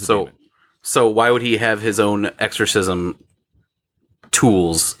ship is a So, demon. so why would he have his own exorcism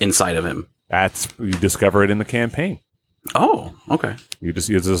tools inside of him? You discover it in the campaign. Oh, okay. It's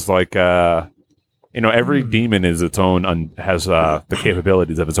just like every demon is its own has the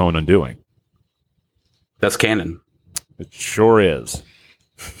capabilities of its own undoing. That's canon. It sure is.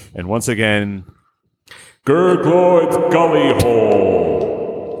 And once again, Gurgloid's Gully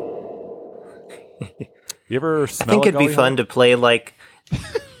Hole. You ever smell? I think it'd be gully fun hole? to play like.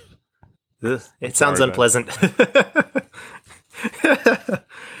 It sounds sorry, unpleasant.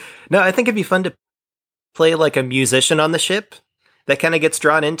 No, I think it'd be fun to play like a musician on the ship that kind of gets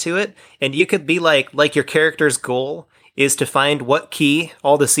drawn into it, and you could be like your character's goal is to find what key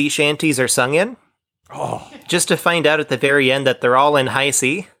all the sea shanties are sung in. Oh, just to find out at the very end that they're all in high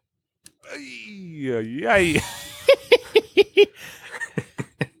C. Yeah.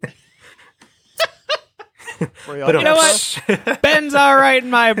 But you know what? Ben's all right in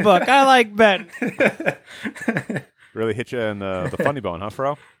my book. I like Ben. Really hit you in the funny bone, huh,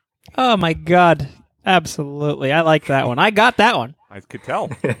 Fro? Oh my god. Absolutely. I like that one. I got that one. I could tell.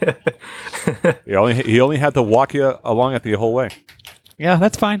 he only had to walk you along it the whole way. Yeah,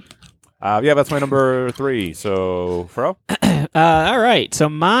 that's fine. That's my number 3. So, Fro? All right. So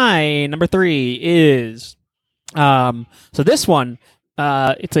my number 3 is so this one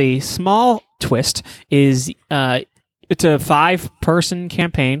it's a small twist it's a 5-person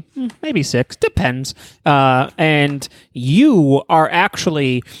campaign, maybe 6, depends. And you are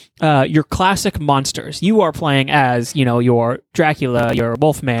actually your classic monsters. You are playing as, your Dracula, your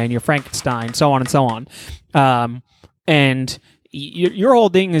Wolfman, your Frankenstein, so on and so on. And your whole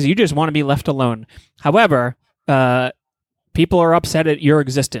thing is you just want to be left alone. However, people are upset at your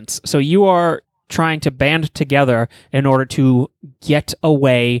existence. So you are trying to band together in order to get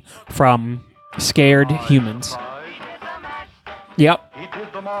away from scared humans. Yep.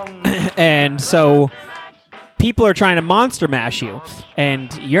 And so people are trying to monster mash you,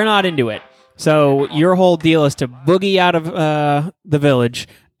 and you're not into it. So your whole deal is to boogie out of the village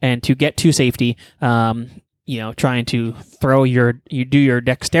and to get to safety. Trying to you do your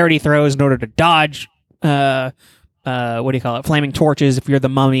dexterity throws in order to dodge. What do you call it? Flaming torches. If you're the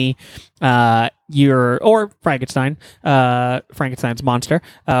mummy, or Frankenstein, Frankenstein's monster.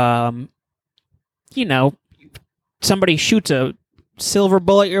 Somebody shoots a silver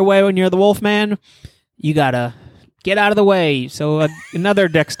bullet your way when you're the Wolfman. You gotta get out of the way. So another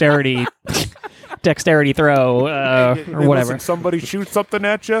dexterity throw or whatever. Listen, somebody shoots something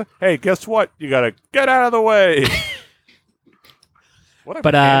at you. Hey, guess what? You gotta get out of the way. What a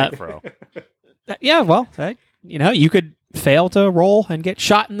panic, bro. Yeah, well, you could fail to roll and get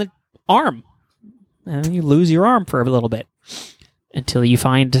shot in the arm, and then you lose your arm for a little bit until you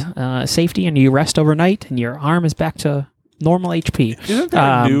find safety and you rest overnight, and your arm is back to normal HP. Isn't there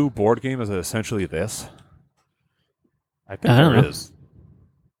a new board game? Is it essentially this? I think there is.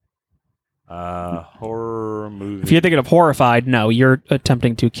 Horror movie. If you're thinking of Horrified, no, you're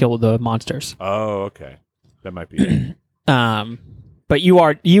attempting to kill the monsters. Oh, okay, that might be it. But you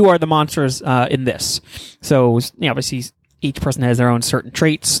are the monsters in this. So obviously each person has their own certain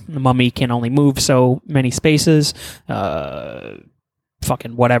traits. The mummy can only move so many spaces.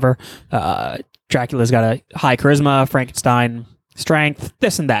 Fucking whatever. Dracula's got a high charisma. Frankenstein strength.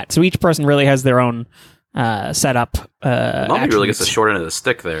 This and that. So each person really has their own setup. Mummy really gets the short end of the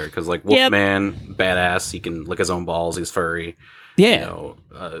stick there because, Wolfman, badass. He can lick his own balls. He's furry. Yeah.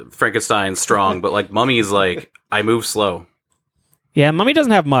 Frankenstein's strong, but Mummy's I move slow. Yeah, Mummy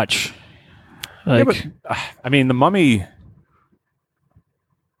doesn't have much. The Mummy.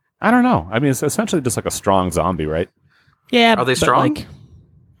 I don't know. It's essentially just like a strong zombie, right? Yeah. Are they strong?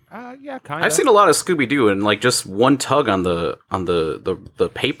 Yeah, kind of. I've seen a lot of Scooby Doo, and just one tug on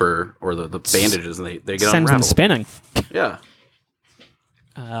the paper or the bandages, and they get sends unraveled. them spinning. Yeah.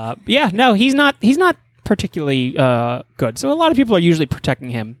 No, he's not particularly good. So a lot of people are usually protecting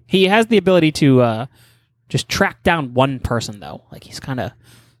him. He has the ability to just track down one person, though. Like he's kind of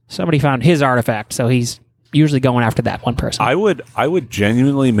somebody found his artifact, so he's usually going after that one person. I would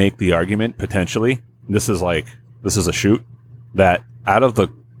genuinely make the argument potentially. This is a shoot that out of the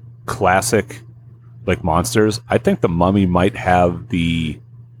classic like monsters, I think the mummy might have an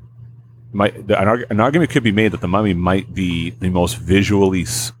argument could be made that the mummy might be the most visually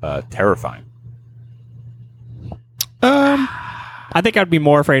terrifying. I think I'd be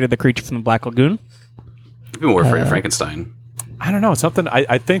more afraid of the creature from the Black Lagoon. I'd be more afraid of Frankenstein. I don't know. It's something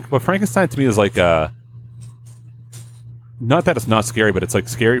I think. What Frankenstein to me is like not that it's not scary, but it's like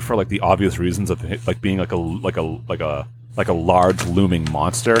scary for like the obvious reasons of like being like a large looming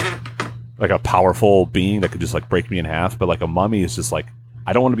monster, like a powerful being that could just like break me in half. But like a mummy is just like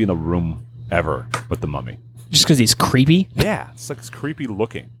I don't want to be in the room ever with the mummy. Just because he's creepy? Yeah, it's creepy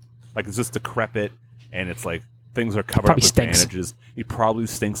looking. Like it's just decrepit, and it's like things are covered up with bandages. He probably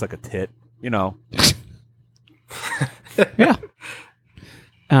stinks like a tit, you know. Yeah.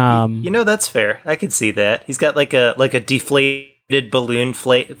 That's fair. I could see that. He's got like a deflated balloon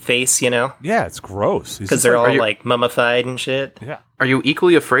face, Yeah, it's gross. Because they're all like mummified and shit. Yeah. Are you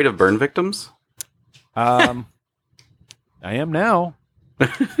equally afraid of burn victims? I am now. All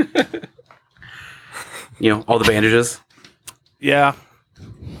the bandages. Yeah.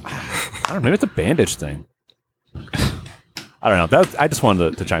 I don't know. Maybe it's a bandage thing. I don't know. I just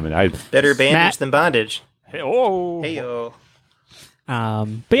wanted to chime in. Better bandage than bondage. Hey-oh.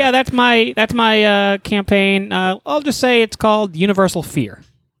 But yeah, that's my campaign. I'll just say it's called Universal Fear.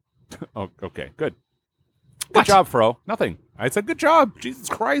 Oh, okay, good. Good job, Fro. Nothing. I said good job. Jesus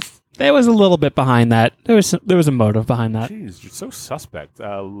Christ. There was a little bit behind that. There was a motive behind that. Jeez, you're so suspect.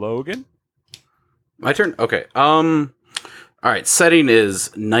 Logan? My turn? Okay. All right, setting is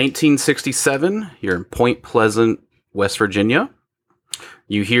 1967. You're in Point Pleasant, West Virginia.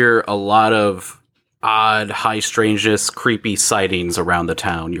 You hear a lot of odd, high strangeness, creepy sightings around the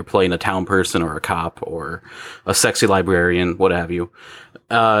town. You're playing a town person or a cop or a sexy librarian, what have you.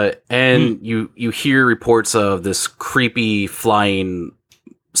 And you hear reports of this creepy flying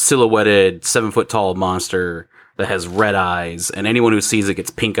silhouetted 7-foot-tall monster that has red eyes, and anyone who sees it gets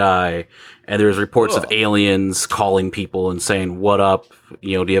pink eye. And there's reports of aliens calling people and saying, "What up? Do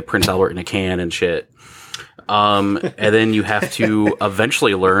you have Prince Albert in a can and shit?" And then you have to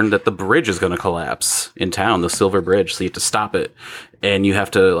eventually learn that the bridge is going to collapse in town, the Silver Bridge. So you have to stop it, and you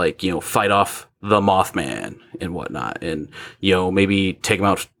have to fight off the Mothman and whatnot, and maybe take him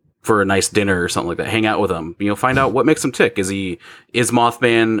out for a nice dinner or something like that. Hang out with him. Find out what makes him tick. Is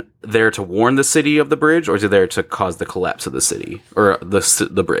Mothman there to warn the city of the bridge, or is he there to cause the collapse of the city or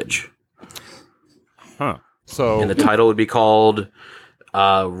the bridge? Huh. So, and the title would be called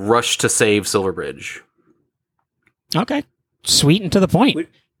 "Rush to Save Silver Bridge." Okay, sweet and to the point.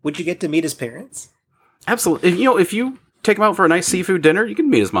 Would you get to meet his parents? Absolutely. If you take him out for a nice seafood dinner, you can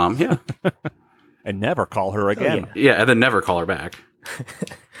meet his mom. Yeah, and never call her again. Yeah, and then never call her back.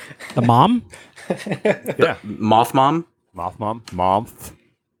 The mom? Yeah, Moth mom. Moth mom. Momth.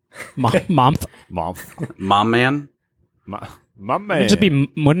 Mom man. Mom man.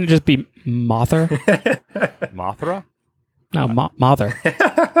 Wouldn't it just be Mother? Mothra? No, Mother.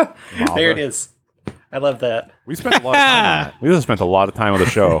 There it is. I love that. We spent a lot of time on that. We spent a lot of time on the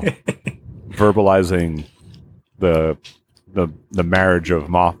show verbalizing the marriage of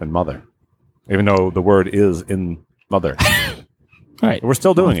Moth and Mother, even though the word is in Mother. Right. We're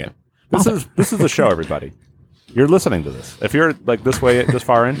still doing it. This is the show, everybody. You're listening to this. If you're like this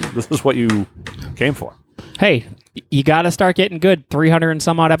far in, this is what you came for. Hey, you got to start getting good 300 and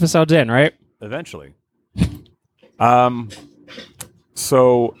some odd episodes in, right? Eventually.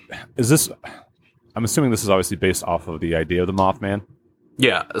 So is this? I'm assuming this is obviously based off of the idea of the Mothman.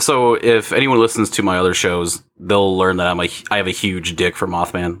 Yeah. So if anyone listens to my other shows, they'll learn that I have a huge dick for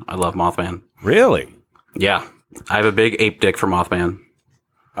Mothman. I love Mothman. Really? Yeah. I have a big ape dick for Mothman.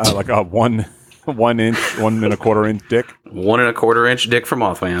 Like a 1 inch, 1 1/4 inch dick. 1 1/4 inch dick for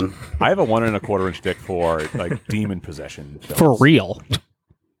Mothman. I have a 1 1/4 inch dick for like demon possession films. For real.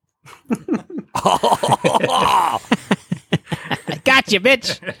 I got you,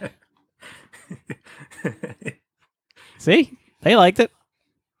 bitch. See? They liked it.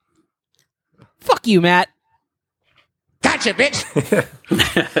 Fuck you, Matt. Gotcha, bitch.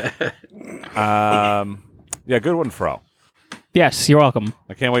 Yeah, good one, Fro. Yes, you're welcome.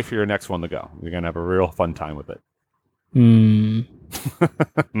 I can't wait for your next one to go. You're going to have a real fun time with it.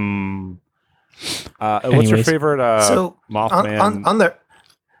 What's your favorite Mothman? On the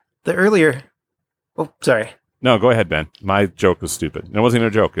earlier... Oh, sorry. No, go ahead, Ben. My joke was stupid. It wasn't even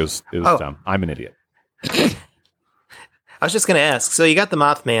a joke. It was dumb. I'm an idiot. I was just going to ask. So you got the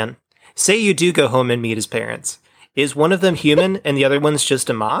Mothman. Say you do go home and meet his parents. Is one of them human and the other one's just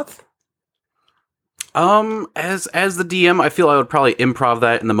a moth? As the DM, I feel I would probably improv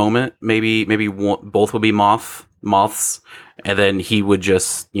that in the moment. Maybe both would be moths, and then he would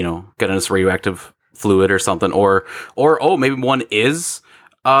just get in this radioactive fluid or something, or maybe one is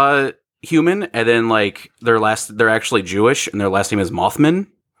human, and then like they're actually Jewish and their last name is Mothman.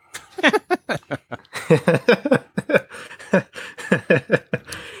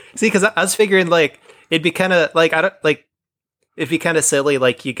 See, because I was figuring like it'd be kind of like it'd be kind of silly,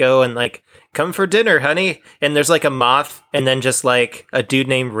 like you go and like come for dinner, honey, and there's like a moth, and then just like a dude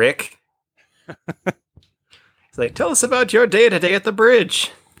named Rick. He's like, tell us about your day today at the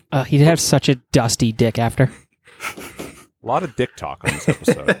bridge. He'd have such a dusty dick after. A lot of dick talk on this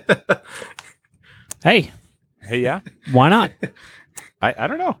episode. Hey, yeah, why not? I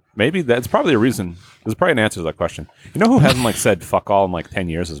don't know. Maybe that's probably a reason. There's probably an answer to that question. You know who hasn't like said fuck all in like 10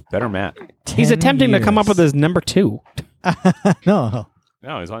 years is Better Matt. He's attempting to come up with his number 2. No,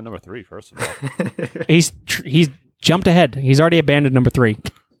 he's on number 3. First of all, he's jumped ahead. He's already abandoned number 3.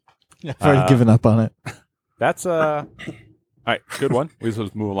 I've already given up on it. That's all right. Good one. We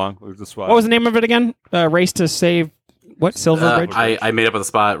just move along. What was the name of it again? Race to Save what? Silver Bridge? I made up on the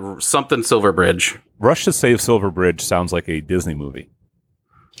spot. Something Silver Bridge. Rush to Save Silver Bridge sounds like a Disney movie.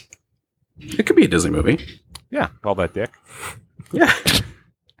 It could be a Disney movie. Yeah, all that dick. Yeah.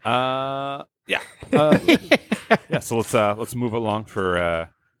 Yeah. So let's move along for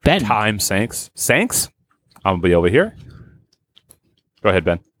Ben. Time Sanks. Sanks? I'm gonna be over here. Go ahead,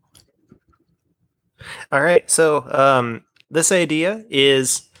 Ben. All right. So this idea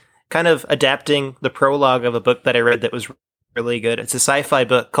is kind of adapting the prologue of a book that I read that was really good. It's a sci-fi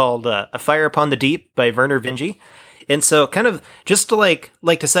book called A Fire Upon the Deep by Werner Vinge. And so kind of just to like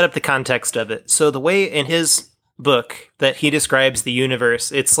to set up the context of it. So the way in his book that he describes the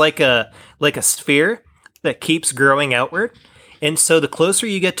universe, it's like a sphere that keeps growing outward. And so the closer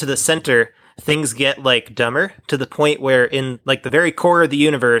you get to the center, things get like dumber to the point where in like the very core of the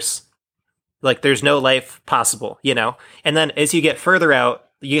universe, like there's no life possible, And then as you get further out,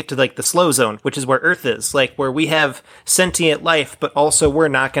 you get to like the slow zone, which is where Earth is, like where we have sentient life, but also we're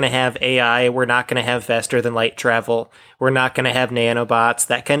not going to have AI. We're not going to have faster than light travel. We're not going to have nanobots,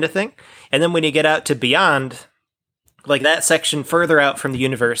 that kind of thing. And then when you get out to beyond, like that section further out from the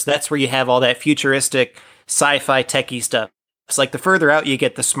universe, that's where you have all that futuristic sci-fi techie stuff. It's like the further out you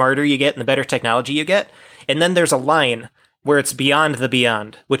get, the smarter you get and the better technology you get. And then there's a line where it's beyond the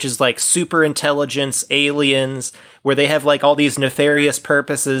beyond, which is like super intelligence, aliens, where they have like all these nefarious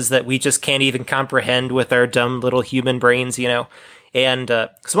purposes that we just can't even comprehend with our dumb little human brains, And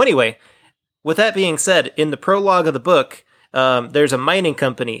so anyway, with that being said, in the prologue of the book, there's a mining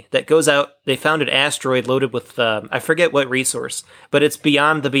company that goes out. They found an asteroid loaded with, I forget what resource, but it's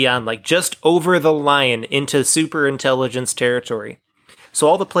beyond the beyond, like just over the line into super intelligence territory. So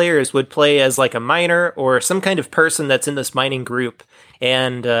all the players would play as like a miner or some kind of person that's in this mining group.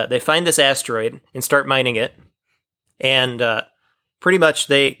 And they find this asteroid and start mining it. And pretty much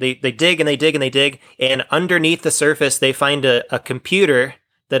they dig and they dig and they dig. And underneath the surface, they find a computer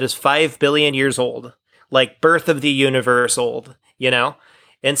that is 5 billion years old. Like birth of the universe old,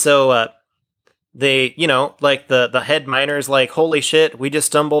 And so they, like the head miner's like, holy shit, we just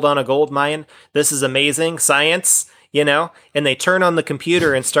stumbled on a gold mine. This is amazing. Science. And they turn on the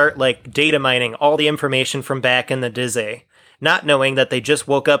computer and start like data mining all the information from back in the Dizzy, not knowing that they just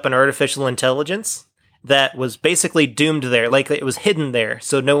woke up an artificial intelligence that was basically doomed there, like it was hidden there,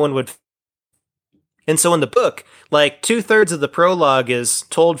 so no one would. And so in the book, like 2/3 of the prologue is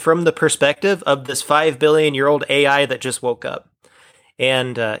told from the perspective of this 5 billion year old AI that just woke up.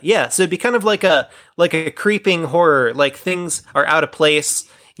 And so it'd be kind of like a creeping horror, like things are out of place,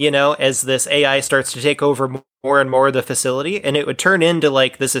 as this AI starts to take over more and more of the facility, and it would turn into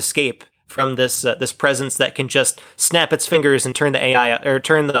like this escape from this presence that can just snap its fingers and turn the AI or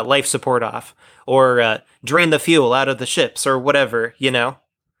turn the life support off, or drain the fuel out of the ships or whatever,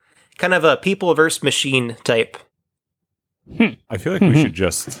 kind of a people versus machine type. I feel like we should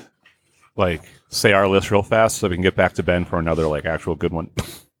just like say our list real fast so we can get back to Ben for another like actual good one.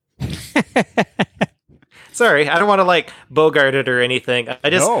 Sorry, I don't want to like bogart it or anything.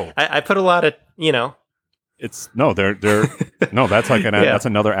 I put a lot of, It's they're no, that's like that's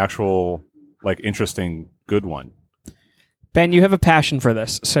another actual like interesting good one. Ben, you have a passion for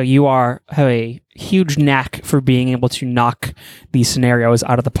this, so you have a huge knack for being able to knock these scenarios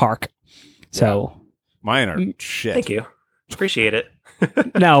out of the park. So mine are shit. Thank you, appreciate it.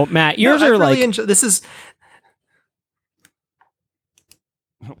 No, Matt, yours are really like this is.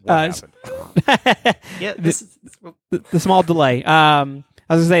 What happened? Yeah, the small delay. I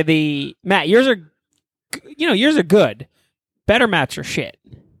was gonna say Matt, yours are good. Better Mats are shit.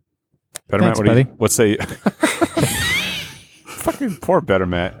 Better Thanks, Matt, buddy. Let's say fucking poor Better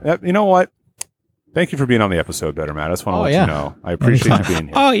Matt. You know what? Thank you for being on the episode, Better Matt. I just want to let you know. I appreciate you being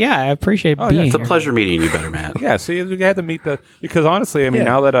here. Oh yeah, I appreciate being It's here. a pleasure meeting you, Better Matt. Yeah, see, we had to meet because honestly, I mean,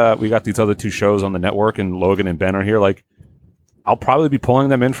 now that we got these other two shows on the network and Logan and Ben are here, like, I'll probably be pulling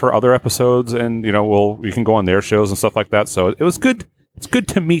them in for other episodes, and we can go on their shows and stuff like that. So it was good. It's good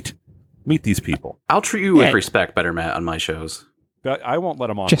to meet these people. I'll treat you with respect, Better Matt, on my shows. I won't let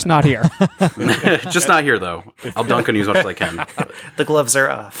them on. Just not here. Just not here, though. I'll dunk on you as much as I can. the gloves are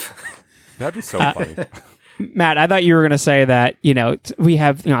off. That'd be so funny. Matt, I thought you were going to say that, we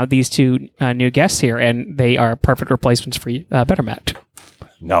have these two new guests here, and they are perfect replacements for Better Matt.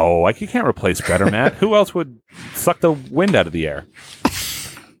 No, you can't replace Better Matt. Who else would suck the wind out of the air?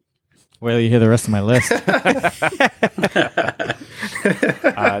 Wait till you hear the rest of my list.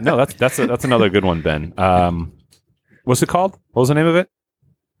 No, that's another good one, Ben. What's it called? What was the name of it?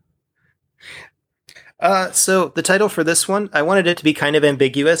 So the title for this one, I wanted it to be kind of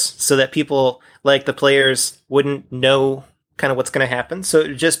ambiguous so that people, like the players, wouldn't know kind of what's going to happen. So it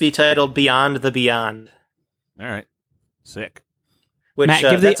would just be titled Beyond the Beyond. All right. Sick. Which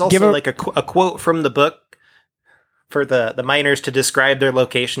Matt, that's also like a quote from the book for the miners to describe their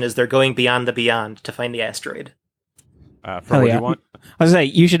location as they're going beyond the beyond to find the asteroid. For what you want? I was going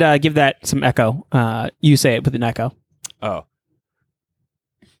to say, you should give that some echo. You say it with an echo. Oh.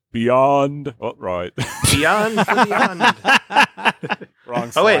 Beyond. Oh, right. Beyond the beyond.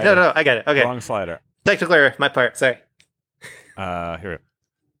 Wrong slider. Oh, wait. No. I got it. Okay. Wrong slider. Technical error. My part. Sorry. Here.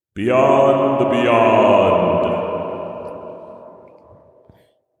 Beyond the beyond.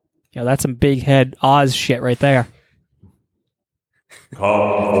 Yeah, that's some big head Oz shit right there.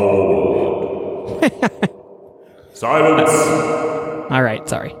 Come forward. Silence. All right,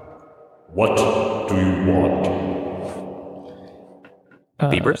 sorry. What do you want?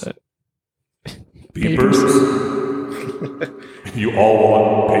 Beepers? Beepers? You all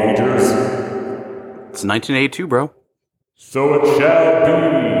want pagers? It's 1982, bro. So it shall be.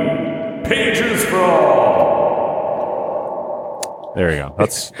 Pagers for all. There you go.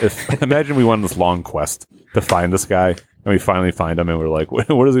 Imagine we went on this long quest to find this guy, and we finally find him, and we're like, what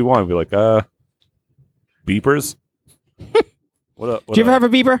does he want? We're like, beepers? Did you ever have a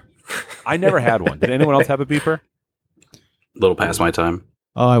beeper? I never had one. Did anyone else have a beeper? A little past my time.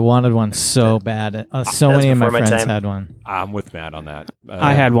 Oh, I wanted one so bad. So many of my friends time. had one. I'm with Matt on that.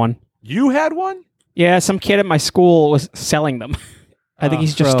 I had one. You had one? Yeah, some kid at my school was selling them. I think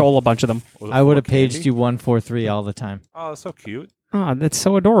he's just stole a bunch of them. I would have paged you 143 all the time. Oh, that's so cute. Oh, that's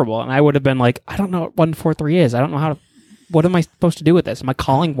so adorable. And I would have been like, I don't know what 143 is. I don't know what am I supposed to do with this? Am I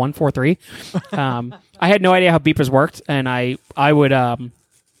calling 143? I had no idea how beepers worked, and I would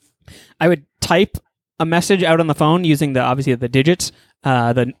type a message out on the phone using obviously the digits,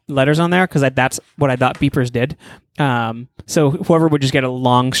 the letters on there, because that's what I thought beepers did. So whoever would just get a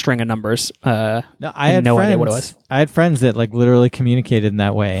long string of numbers. I had no idea what it was. I had friends that literally communicated in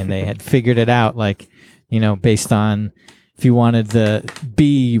that way, and they had figured it out, based on if you wanted the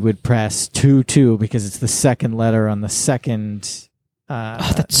B, you would press 2 because it's the second letter on the second.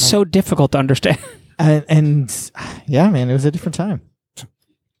 That's so difficult to understand. And yeah, man, it was a different time.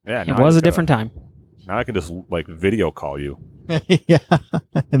 Yeah, it was a different time. Now I can just video call you. Yeah,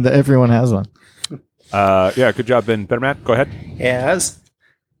 and everyone has one. Yeah, good job, Ben. Better Matt, go ahead. Yes.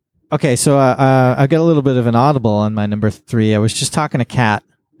 Okay, so I got a little bit of an audible on my number 3. I was just talking to Kat,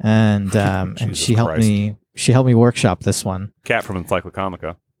 and she helped me. She helped me workshop this one. Kat from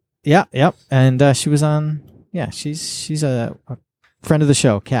Encyclocomica. Yeah, yep, and she was on. Yeah, she's a friend of the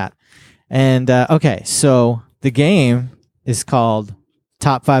show, Kat. And okay, so the game is called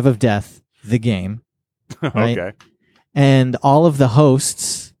Top 5 of Death. The game, right? Okay. And all of the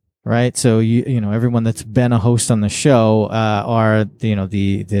hosts, right? So you know everyone that's been a host on the show are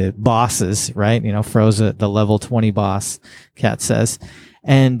the bosses, right? Froza, the level 20 boss, Kat says,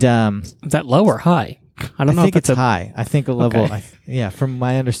 and is that low or high? I don't know. I think it's high. I think a level. Okay. Yeah, from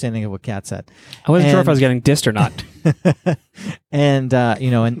my understanding of what Kat said. I wasn't sure if I was getting dissed or not. And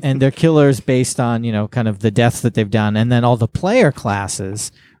and they're killers based on kind of the deaths that they've done, and then all the player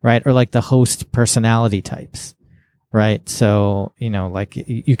classes, right, are like the host personality types, right? So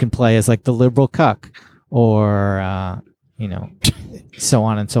you can play as like the liberal cuck, or so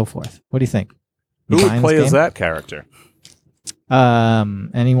on and so forth. What do you think? Who would play as that character?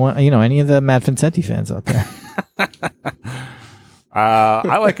 Anyone, any of the Matt Vincenti fans out there?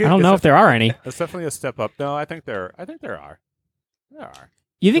 I like it. I don't know if there are any. It's definitely a step up. No, I think there are. There are.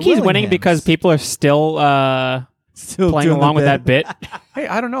 You think The he's winning Willinghams. because people are still Still playing doing along the with that bit? Hey,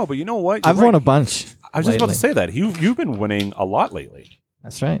 I don't know, but you know what? You're I've right. won a bunch. I was just about to lately. say that. You've been winning a lot lately.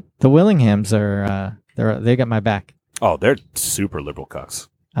 That's right. The Willinghams are they got my back. Oh, they're super liberal cucks.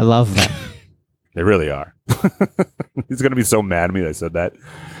 I love that. They really are. He's going to be so mad at me that I said that.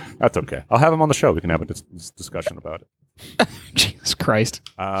 That's okay. I'll have him on the show. We can have a discussion about it. Jesus Christ.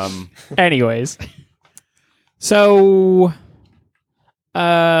 Um, Anyways, so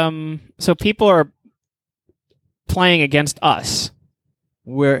people are playing against us.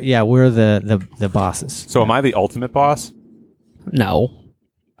 We're the bosses. so am I the ultimate boss? No.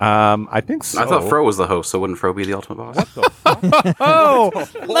 I think so. I thought Fro was the host, so wouldn't Fro be the ultimate boss? What the fuck? Oh,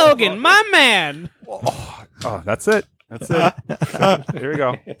 Logan, my man. Oh, that's it. That's it. Here we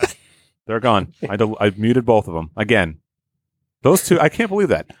go. They're gone. I muted both of them again. Those two, I can't believe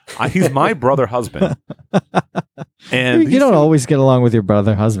that. He's my brother husband, and You these don't two- always get along with your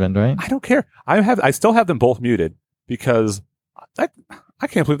brother husband, right? I don't care. I still have them both muted because I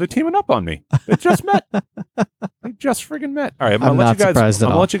can't believe they're teaming up on me. They just met. They just friggin' met. All right, I'm not surprised at I'm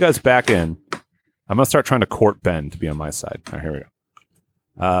gonna all. let you guys back in. I'm gonna start trying to court Ben to be on my side. All right, here we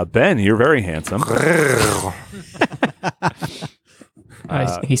go. Ben, you're very handsome.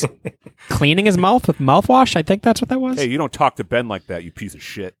 He's cleaning his mouth with mouthwash. I think that's what that was. Hey, you don't talk to Ben like that, you piece of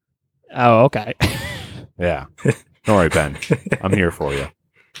shit. Oh, okay. Yeah. Don't worry, Ben. I'm here for you.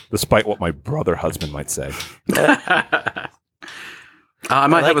 Despite what my brother husband might say. I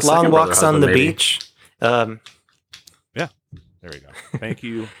might have a like second long brother walks on husband, the maybe. beach. Yeah. There we go. Thank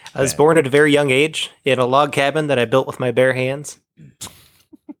you. I was Ben. born at a very young age in a log cabin that I built with my bare hands.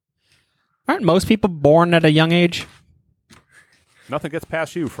 Aren't most people born at a young age? Nothing gets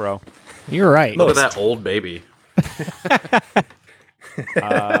past you, Fro. You're right. Look at that old baby.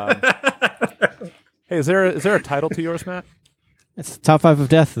 Hey, is there a title to yours, Matt? It's top 5 of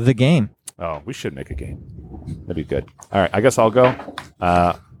death, the game. Oh, we should make a game. That'd be good. All right, I guess I'll go.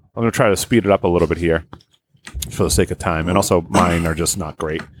 I'm going to try to speed it up a little bit here for the sake of time. And also, mine are just not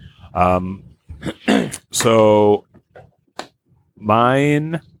great. So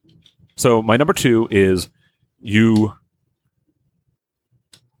my number 2 is you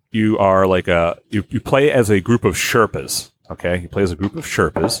are like you play as a group of Sherpas. Okay, you play as a group of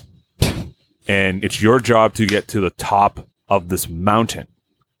Sherpas, and it's your job to get to the top of this mountain.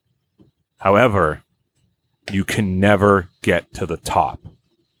 However, you can never get to the top.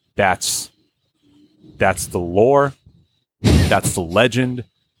 That's the lore. That's the legend.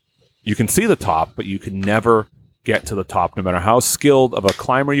 You can see the top, but you can never get to the top, no matter how skilled of a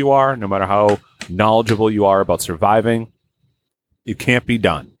climber you are, no matter how knowledgeable you are about surviving. It can't be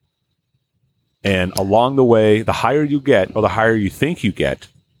done. And along the way, the higher you get, or the higher you think you get,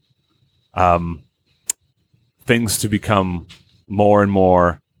 things to become more and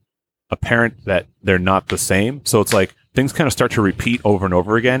more apparent that they're not the same. So it's like things kind of start to repeat over and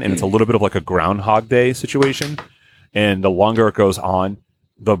over again, and it's a little bit of like a Groundhog Day situation. And the longer it goes on,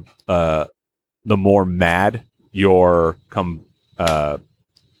 the more mad your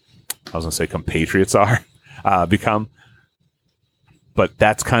compatriots are become. But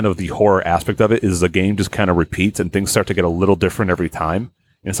that's kind of the horror aspect of it, is the game just kind of repeats and things start to get a little different every time.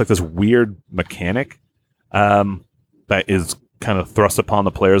 And it's like this weird mechanic that is kind of thrust upon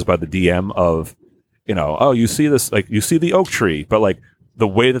the players by the DM of, oh, you see this, like you see the oak tree, but like the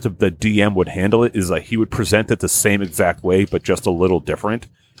way that the DM would handle it is like he would present it the same exact way, but just a little different.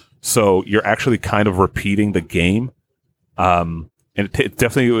 So you're actually kind of repeating the game. And it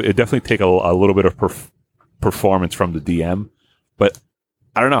definitely take a little bit of performance from the DM. But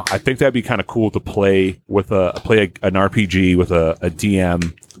I don't know. I think that'd be kind of cool to play with an RPG with a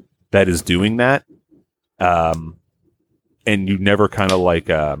DM that is doing that, and you never kind of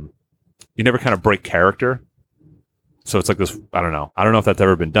break character. So it's like this. I don't know. I don't know if that's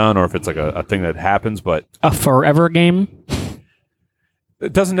ever been done or if it's like a thing that happens. But A forever game?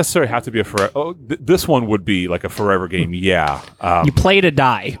 it doesn't necessarily have to be a forever. Oh, this one would be like a forever game. Yeah. You play to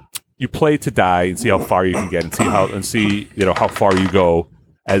die. You play to die and see how far you can get and see how far you go,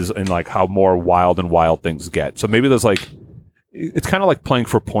 as in like how more wild and wild things get. So maybe there's like, it's kind of like playing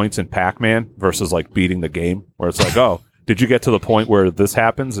for points in Pac-Man versus like beating the game, where it's like, oh, did you get to the point where this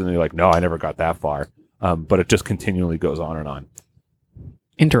happens? And you're like, no, I never got that far. But it just continually goes on and on.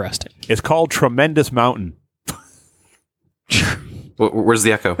 Interesting. It's called Tremendous Mountain. Where's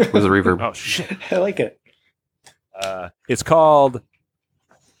the echo? Where's the reverb? Oh shit! I like it. It's called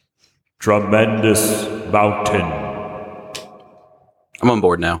Tremendous Mountain. I'm on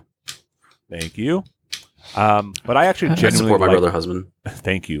board now. Thank you. But I actually I genuinely support my like- brother husband.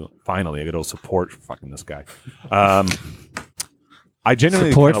 Thank you. Finally, I get a little support for fucking this guy. I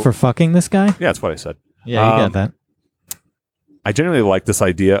genuinely Support for fucking this guy? Yeah, that's what I said. Yeah, you got that. I genuinely like this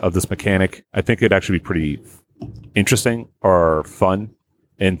idea of this mechanic. I think it'd actually be pretty interesting or fun.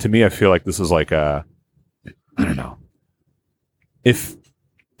 And to me, I feel like this is like I don't know. If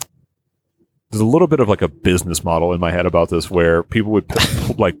there's a little bit of like a business model in my head about this where people would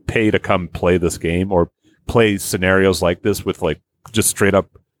like pay to come play this game or play scenarios like this with like just straight up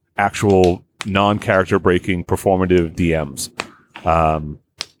actual non-character breaking performative DMs.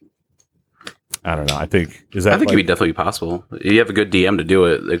 I don't know. I think it'd be definitely possible. You have a good DM to do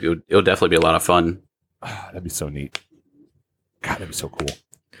it. It'll definitely be a lot of fun. That'd be so neat. God, that'd be so cool.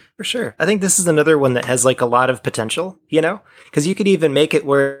 For sure. I think this is another one that has like a lot of potential, you know? Because you could even make it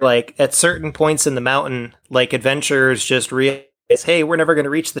where like at certain points in the mountain, like adventurers just realize, hey, we're never going to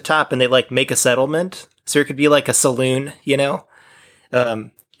reach the top, and they like make a settlement. So it could be like a saloon, you know?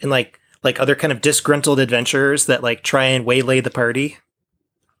 And like other kind of disgruntled adventurers that like try and waylay the party.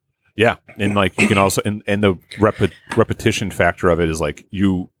 Yeah, and like you can also and the repetition factor of it is like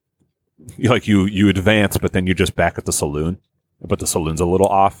you advance, but then you're just back at the saloon, but the saloon's a little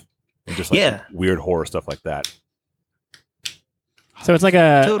off, and just like weird horror stuff like that. So it's like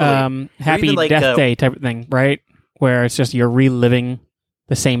a Totally. happy even like, death day type of thing, right? Where it's just you're reliving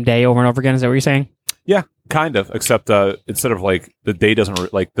the same day over and over again. Is that what you're saying? Yeah, kind of. Except instead of like the day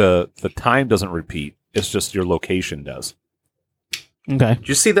doesn't like the time doesn't repeat. It's just your location does. Okay. Did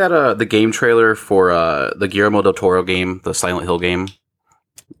you see that the game trailer for the Guillermo del Toro game, the Silent Hill game?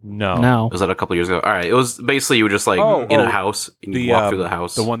 No. Was that a couple years ago? All right. It was basically you were just like in a house and you walk through the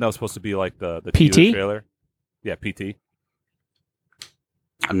house. The one that was supposed to be like the PT teaser trailer. Yeah, PT.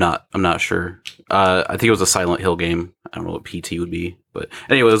 I'm not sure. I think it was a Silent Hill game. I don't know what PT would be, but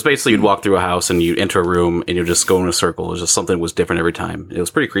anyway, it was basically you'd walk through a house and you enter a room and you just go in a circle. It was just something was different every time. It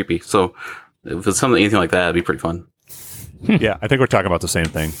was pretty creepy. So if it's anything like that, it'd be pretty fun. Yeah, I think we're talking about the same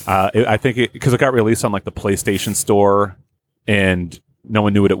thing. I think because it got released on like the PlayStation Store, and no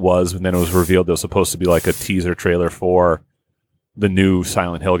one knew what it was, and then it was revealed it was supposed to be like a teaser trailer for the new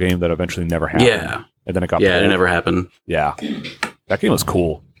Silent Hill game that eventually never happened. Yeah, and then it got pulled. It never happened. Yeah, that game was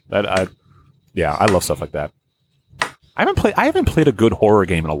cool. I love stuff like that. I haven't played a good horror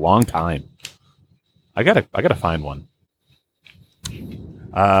game in a long time. I gotta find one.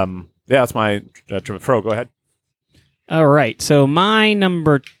 Yeah, that's my Fro. Go ahead. All right. So my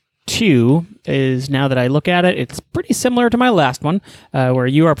number 2 is, now that I look at it, it's pretty similar to my last one, where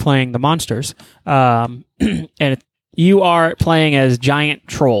you are playing the monsters, and you are playing as giant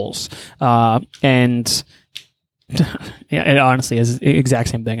trolls, and yeah, it honestly is the exact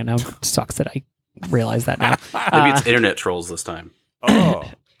same thing. And now it sucks that I realize that now. Maybe it's internet trolls this time.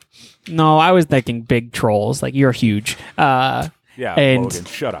 Oh. No, I was thinking big trolls. Like, you're huge. Yeah, Logan,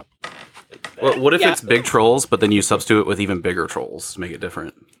 shut up. Well, what if it's big trolls, but then you substitute it with even bigger trolls to make it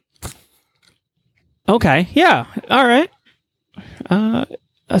different? Okay, yeah, all right.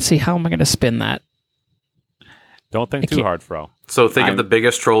 Let's see, how am I going to spin that? Don't think too hard, Fro. So think of the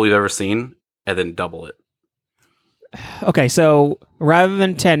biggest troll you've ever seen, and then double it. Okay, so rather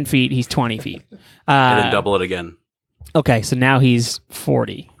than 10 feet, he's 20 feet. And then double it again. Okay, so now he's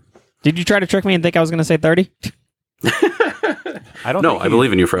 40. Did you try to trick me and think I was going to say 30? I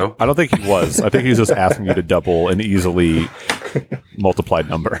believe in you, Fro. I don't think he was. I think he's just asking you to double an easily multiplied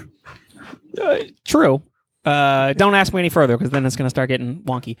number. True. Don't ask me any further, because then it's going to start getting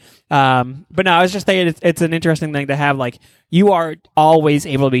wonky. But no, I was just thinking it's an interesting thing to have. Like, you are always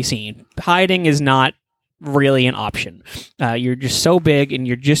able to be seen. Hiding is not really an option. You're just so big, and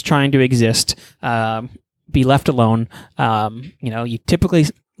you're just trying to exist. Be left alone. You typically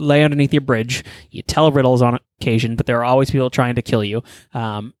lay underneath your bridge. You tell riddles on occasion, but there are always people trying to kill you.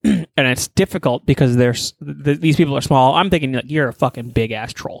 And it's difficult because these people are small. I'm thinking, like, you're a fucking big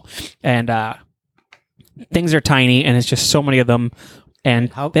ass troll, and things are tiny, and it's just so many of them.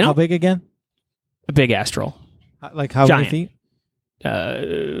 And how big again? A big ass troll. Like how Giant. many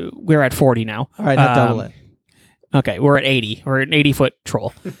feet? We're at 40 now. All right, now double it. Okay, we're at 80. We're an 80-foot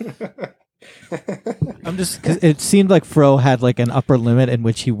troll. I'm just, because it seemed like Fro had like an upper limit in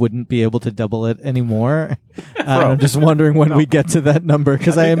which he wouldn't be able to double it anymore. I'm just wondering when we get to that number,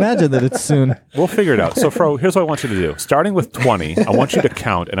 because I imagine that it's soon. We'll figure it out. So, Fro, here's what I want you to do. Starting with 20, I want you to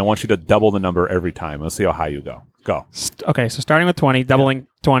count, and I want you to double the number every time. Let's see how high you go. Go. Okay, so starting with 20, doubling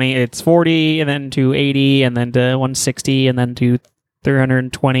 20, it's 40, and then to 80, and then to 160, and then to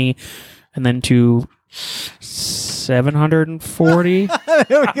 320, and then to 740.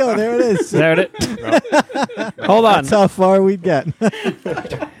 There we go. There it is. Is that it? Hold on. That's how far we'd get.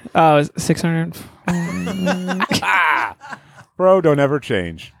 600. Bro, don't ever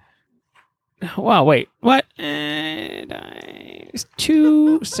change. Wow, wait. What? It's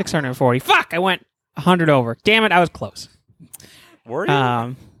 640. Fuck, I went 100 over. Damn it, I was close. Were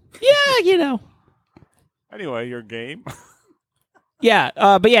you? Yeah, Anyway, your game. Yeah,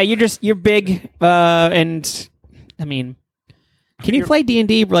 but yeah, you're big, and I mean, can you play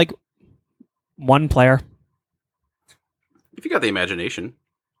D&D like one player? If you got the imagination.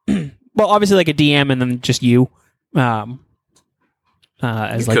 Well, obviously, like a DM, and then just you, as You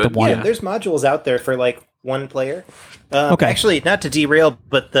like could, the one. Yeah, there's modules out there for like one player. Okay. Actually, not to derail,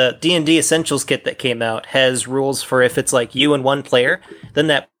 but the D&D Essentials kit that came out has rules for if it's like you and one player, then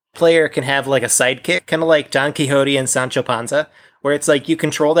that player can have like a sidekick, kind of like Don Quixote and Sancho Panza, where it's like you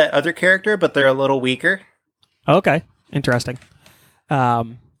control that other character, but they're a little weaker. Okay, interesting. Does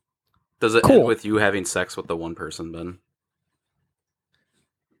it Cool. end with you having sex with the one person, Ben?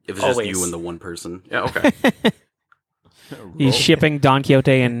 If it's just Always. you and the one person. Yeah, okay. He's shipping Don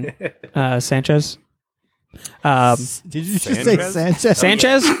Quixote and Sanchez. Did you just say Sanchez? Sanchez?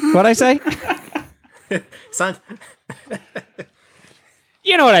 Sanchez? What'd I say?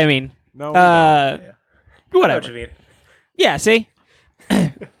 You know what I mean. No. Whatever. What you mean? Yeah, see?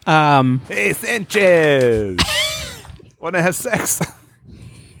 Hey, Sanchez. Want to have sex?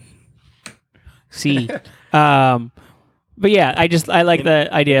 See. But yeah, I like the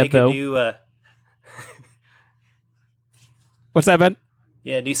idea Make a though. new, What's that, Ben?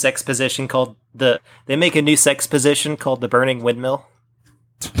 new sex position called They make a new sex position called the Burning Windmill.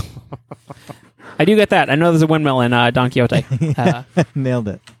 I do get that. I know there's a windmill in Don Quixote. Nailed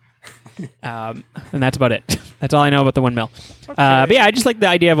it. And that's about it. That's all I know about the windmill. But yeah, I just like the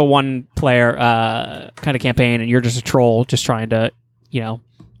idea of a one-player kind of campaign, and you're just a troll, just trying to,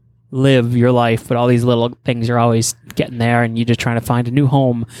 live your life. But all these little things are always getting there, and you're just trying to find a new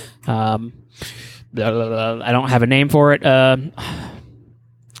home. I don't have a name for it.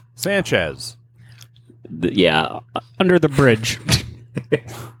 Sanchez. Yeah, under the bridge.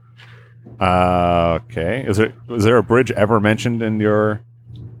 Okay. Is there a bridge ever mentioned in your?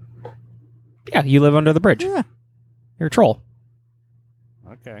 Yeah, you live under the bridge. Yeah. You're a troll.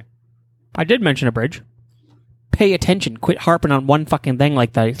 Okay. I did mention a bridge. Pay attention. Quit harping on one fucking thing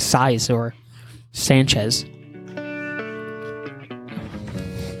like the size or Sanchez.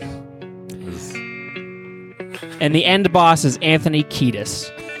 And the end boss is Anthony Kiedis.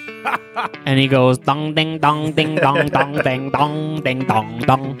 And he goes dong ding dong ding dong dong ding dong ding dong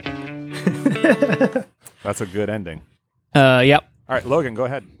dong. That's a good ending. Yep. All right, Logan, go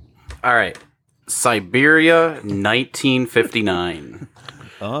ahead. All right. Siberia, 1959.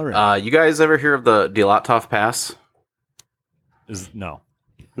 All right. You guys ever hear of the Dilatov Pass? No.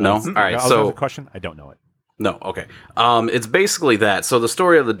 No? All right. That was So a question. I don't know it. No, okay. It's basically that. So the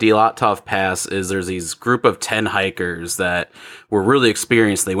story of the Dilatov Pass is there's these group of 10 hikers that were really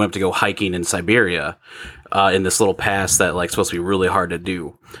experienced. They went up to go hiking in Siberia, in this little pass that like supposed to be really hard to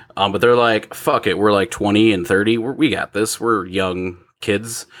do. But they're like, fuck it. We're like 20 and 30. We got this. We're young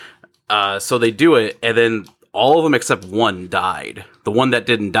kids. So they do it. And then all of them except one died. The one that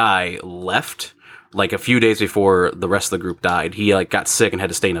didn't die left like a few days before the rest of the group died. He like got sick and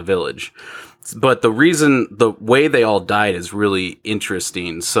had to stay in a village. But the way they all died is really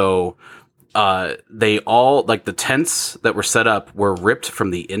interesting. So, they all, like the tents that were set up were ripped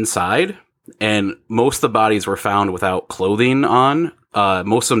from the inside, and most of the bodies were found without clothing on.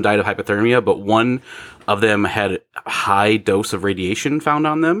 Most of them died of hypothermia, but one of them had a high dose of radiation found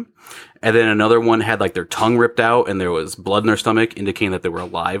on them. And then another one had like their tongue ripped out and there was blood in their stomach indicating that they were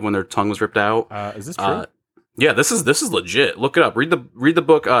alive when their tongue was ripped out. Is this true? Yeah, this is legit. Look it up. Read the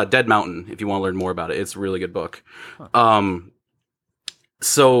book Dead Mountain if you want to learn more about it. It's a really good book. Huh.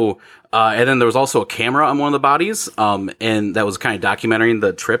 And then there was also a camera on one of the bodies, and that was kind of documenting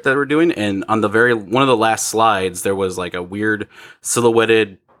the trip that they were doing. And on one of the last slides, there was like a weird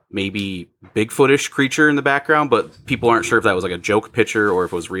silhouetted, maybe Bigfootish creature in the background, but people aren't sure if that was like a joke picture or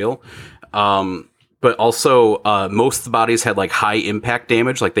if it was real. But also, most of the bodies had like high impact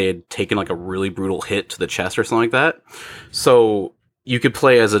damage, like they had taken like a really brutal hit to the chest or something like that. So you could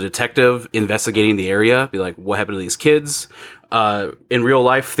play as a detective investigating the area, be like, what happened to these kids? In real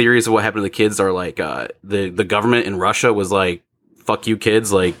life, theories of what happened to the kids are like, the government in Russia was like, fuck you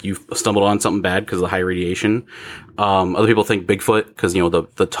kids, like you stumbled on something bad because of the high radiation. Other people think Bigfoot because,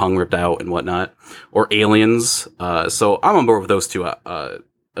 the tongue ripped out and whatnot, or aliens. So I'm on board with those two,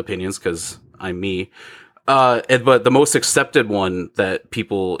 opinions because I'm me. But the most accepted one that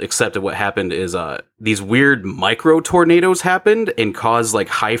people accepted what happened is these weird micro tornadoes happened and caused like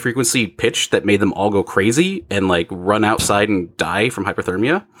high frequency pitch that made them all go crazy and like run outside and die from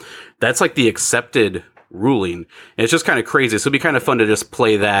hypothermia. That's like the accepted ruling. And it's just kind of crazy. So it'd be kind of fun to just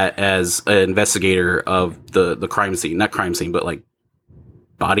play that as an investigator of the crime scene. Not crime scene, but like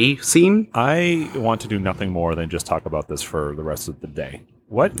body scene. I want to do nothing more than just talk about this for the rest of the day.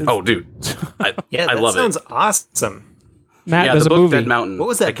 What? Oh, dude. I love it. Sounds awesome. Matt, Yeah, there's the a book movie. Dead Mountain. What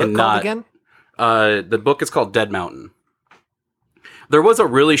was that book called again? The book is called Dead Mountain. There was a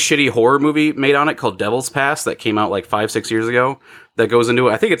really shitty horror movie made on it called Devil's Pass that came out like 5-6 years ago that goes into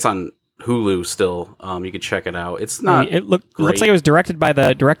it. I think it's on Hulu still. You could check it out. It's not. It looks like it was directed by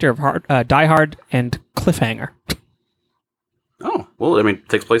the director of Die Hard and Cliffhanger. Oh, well, I mean, it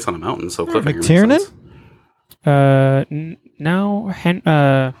takes place on a mountain, so Cliffhanger makes McTiernan? sense. No.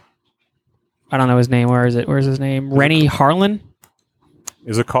 I don't know his name. Where is it? Where's his name? Rennie Harlan?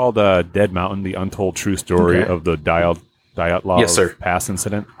 Is it called Dead Mountain, the untold true story of the Dyatlov Yes, sir. Pass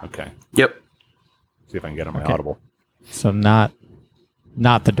incident? Okay. Yep. See if I can get on my Audible. So not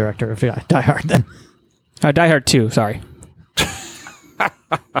the director of Die Hard then. Die Hard 2, sorry.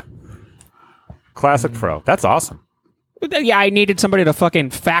 Classic Fro. That's awesome. Yeah, I needed somebody to fucking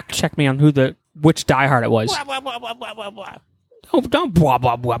fact check me on which Die Hard it was. Don't blah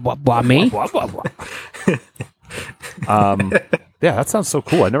blah blah blah blah me. Yeah, that sounds so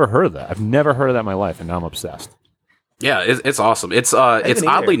cool. I never heard of that. I've never heard of that in my life, and now I'm obsessed. Yeah, it's awesome. It's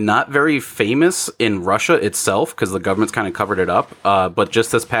oddly not very famous in Russia itself because the government's kind of covered it up. But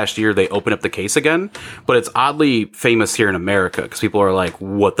just this past year, they opened up the case again. But it's oddly famous here in America because people are like,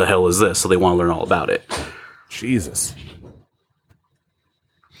 "What the hell is this?" So they want to learn all about it. Jesus,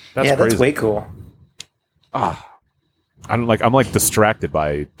 That's way cool. I'm like distracted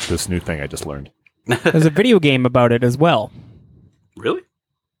by this new thing I just learned. There's a video game about it as well. Really?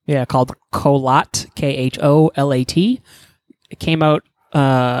 Yeah, called Kholat, Kholat. It came out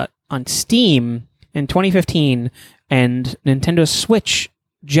on Steam in 2015, and Nintendo Switch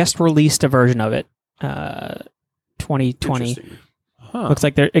just released a version of it. 2020. Looks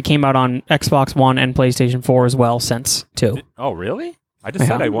like it came out on Xbox One and PlayStation 4 as well since too. Oh, really? I just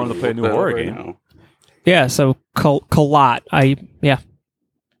said I wanted to play a new horror game. Now. Yeah, so Kholat.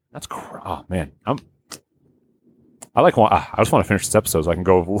 That's oh man, I just want to finish this episode so I can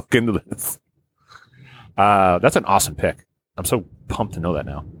go look into this. That's an awesome pick. I'm so pumped to know that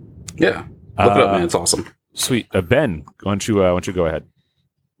now. Yeah, look it up, man. It's awesome. Sweet, Ben. Why don't you go ahead?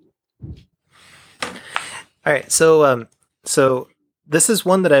 All right, so this is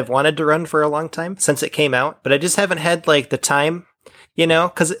one that I've wanted to run for a long time since it came out, but I just haven't had like the time,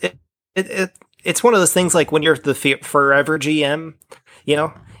 because it's one of those things like when you're the forever GM,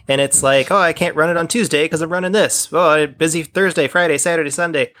 and it's like, oh, I can't run it on Tuesday because I'm running this. Oh, I'm busy Thursday, Friday, Saturday,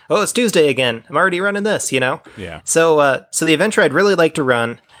 Sunday. Oh, it's Tuesday again. I'm already running this, Yeah. So the adventure I'd really like to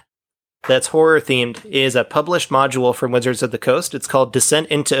run that's horror themed is a published module from Wizards of the Coast. It's called Descent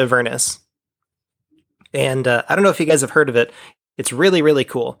into Avernus. And I don't know if you guys have heard of it. It's really, really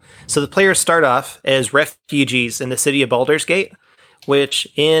cool. So the players start off as refugees in the city of Baldur's Gate, which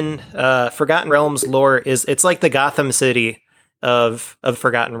in Forgotten Realms lore it's like the Gotham City of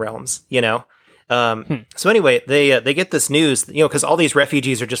Forgotten Realms, So anyway, they get this news, because all these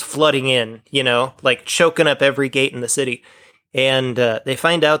refugees are just flooding in, like choking up every gate in the city. And they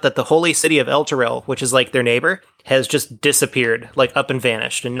find out that the holy city of Elturel, which is like their neighbor, has just disappeared, like up and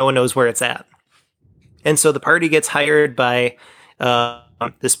vanished, and no one knows where it's at. And so the party gets hired by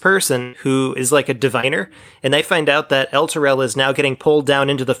this person who is like a diviner, and they find out that Elturel is now getting pulled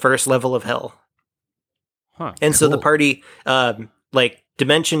down into the first level of hell. And so the party,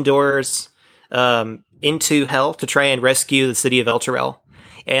 dimension doors into hell to try and rescue the city of Elturel.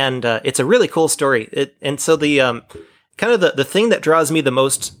 And it's a really cool story. And so the kind of the thing that draws me the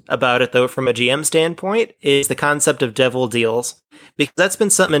most about it, though, from a GM standpoint, is the concept of devil deals. Because that's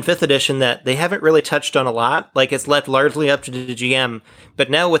been something in 5th edition that they haven't really touched on a lot. Like, it's left largely up to the GM. But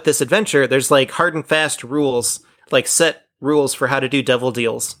now with this adventure, there's like hard and fast rules, like set rules for how to do devil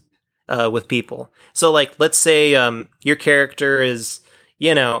deals with people. So, like, let's say your character is,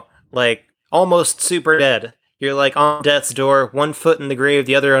 like almost super dead. You're like on death's door, one foot in the grave,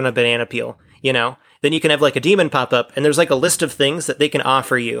 the other on a banana peel, Then you can have like a demon pop up, and there's like a list of things that they can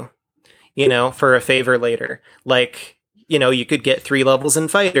offer you, for a favor later. Like, you could get 3 levels in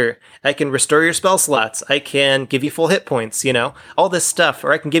fighter. I can restore your spell slots. I can give you full hit points, all this stuff.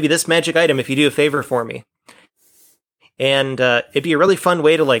 Or I can give you this magic item if you do a favor for me. And it'd be a really fun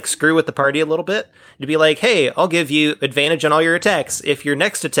way to like screw with the party a little bit. To be like, hey, I'll give you advantage on all your attacks if your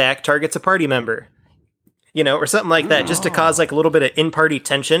next attack targets a party member. Or something like that, just to cause like a little bit of in-party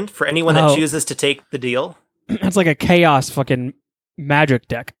tension for anyone that chooses to take the deal. That's like a chaos fucking magic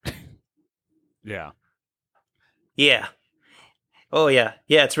deck. Yeah. Yeah. Oh yeah,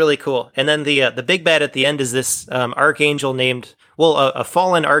 yeah, it's really cool. And then the big bad at the end is this archangel named, a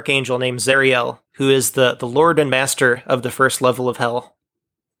fallen archangel named Zariel, who is the lord and master of the first level of hell.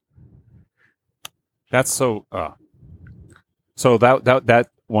 That's so. So that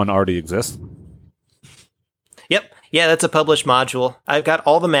one already exists. Yep, yeah, that's a published module. I've got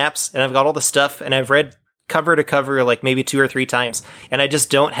all the maps and I've got all the stuff, and I've read cover to cover like maybe 2 or 3 times, and I just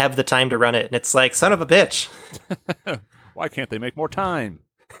don't have the time to run it. And it's like, son of a bitch. Why can't they make more time?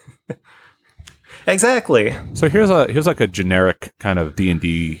 Exactly. So here's like a generic kind of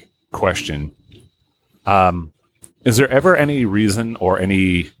D&D question. Is there ever any reason or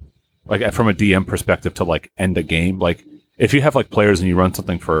any, like from a DM perspective, to like end a game? Like if you have like players and you run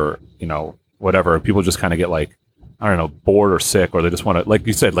something for, whatever, people just kind of get like, I don't know, bored or sick, or they just want to, like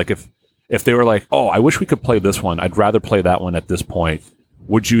you said, like if they were like, oh, I wish we could play this one, I'd rather play that one at this point,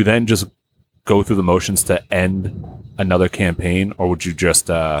 would you then just go through the motions to end another campaign, or would you just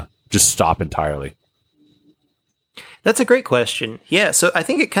stop entirely? That's a great question. Yeah, so I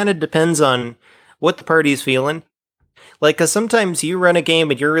think it kind of depends on what the party's feeling. Like, because sometimes you run a game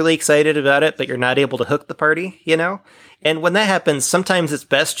and you're really excited about it, but you're not able to hook the party, And when that happens, sometimes it's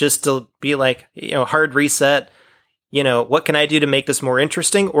best just to be like, hard reset. What can I do to make this more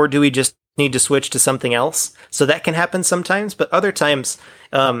interesting? Or do we just need to switch to something else? So that can happen sometimes, but other times,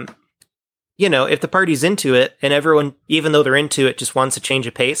 if the party's into it and everyone, even though they're into it, just wants a change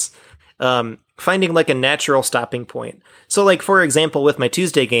of pace, finding like a natural stopping point. So like, for example, with my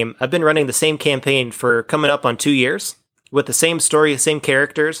Tuesday game, I've been running the same campaign for coming up on 2 years with the same story, same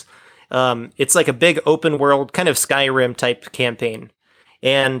characters. It's like a big open world kind of Skyrim type campaign.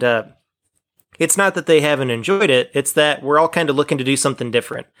 And it's not that they haven't enjoyed it. It's that we're all kind of looking to do something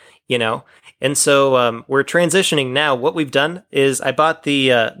different, And so we're transitioning now. What we've done is I bought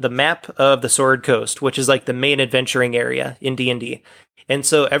the map of the Sword Coast, which is like the main adventuring area in D&D. And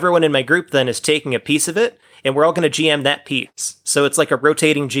so everyone in my group then is taking a piece of it, and we're all going to GM that piece. So it's like a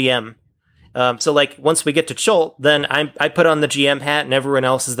rotating GM. So like once we get to Chult, then I put on the GM hat and everyone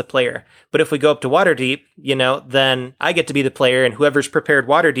else is the player. But if we go up to Waterdeep, then I get to be the player, and whoever's prepared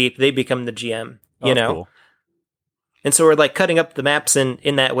Waterdeep, they become the GM, Cool. And so we're like cutting up the maps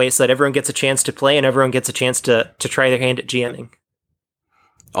in that way so that everyone gets a chance to play and everyone gets a chance to try their hand at GMing.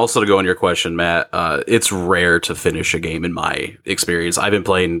 Also, to go on your question, Matt, it's rare to finish a game in my experience. I've been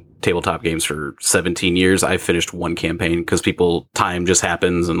playing tabletop games for 17 years. I finished one campaign because time just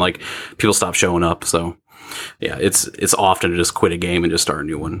happens and like people stop showing up. So yeah, it's often to just quit a game and just start a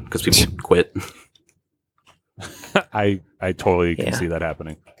new one because people quit. I totally can see that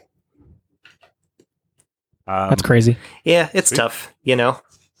happening. That's crazy. Yeah, it's tough,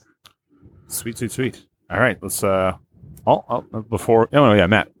 Sweet. All right, let's Matt,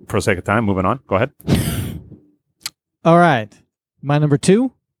 for the sake of time, moving on. Go ahead. All right. My number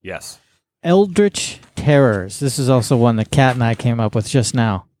 2? Yes. Eldritch Terrors. This is also one that Kat and I came up with just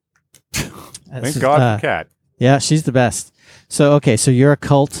now. Thank God for Kat. Yeah, she's the best. So you're a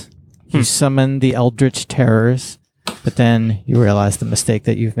cult. You summon the Eldritch Terrors, but then you realize the mistake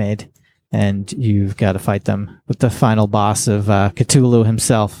that you've made, and you've got to fight them with the final boss of Cthulhu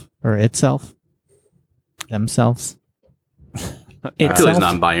himself, or itself. Themselves. Cthulhu's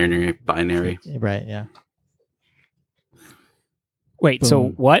non-binary. Right, yeah. Wait, Boom. so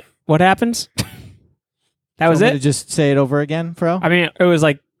what? What happens? That was it? To just say it over again, Fro? I mean, it was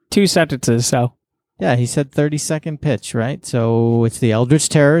like 2 sentences, so. Yeah, he said 30-second pitch, right? So it's the Eldritch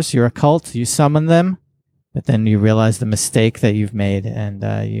Terrors. You're a cult. You summon them, but then you realize the mistake that you've made, and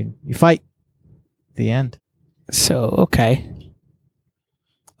you fight. The end. So, okay.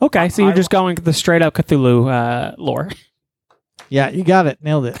 Okay, so you're just going the straight-up Cthulhu lore. Yeah, you got it.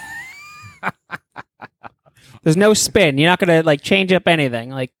 Nailed it. There's no spin. You're not going to change up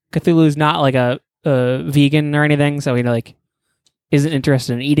anything. Like, Cthulhu's not like a vegan or anything, so he isn't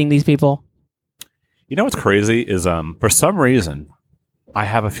interested in eating these people. You know what's crazy is for some reason I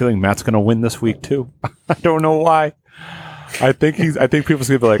have a feeling Matt's going to win this week too. I don't know why. I think people's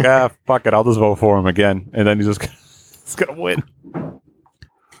going to be like, fuck it, I'll just vote for him again, and then he's going to win.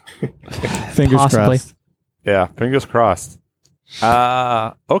 Fingers crossed. Yeah, fingers crossed.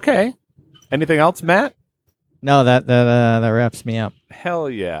 Okay. Anything else, Matt? No, that wraps me up. Hell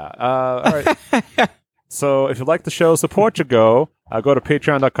yeah. All right. So if you like the show, support your go to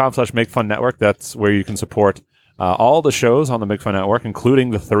patreon.com/MakeFunNetwork. That's where you can support all the shows on the Make Fun Network,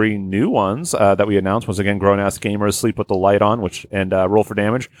 including the 3 new ones that we announced. Once again, Grown Ass Gamers, Sleep with the Light On, and Roll for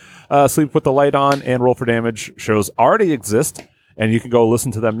Damage. Sleep with the Light On and Roll for Damage shows already exist, and you can go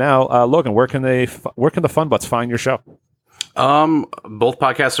listen to them now. Logan, where can the fun butts find your show? Both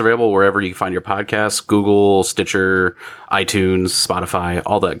podcasts are available wherever you find your podcasts: Google, Stitcher, iTunes, Spotify,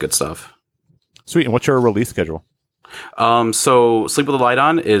 all that good stuff. Sweet. And what's your release schedule? So Sleep with the Light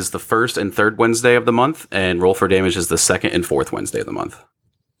On is the first and third Wednesday of the month, and Roll for Damage is the second and fourth Wednesday of the month.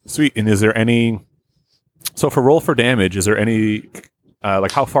 Sweet. And is there any? So for Roll for Damage, is there any?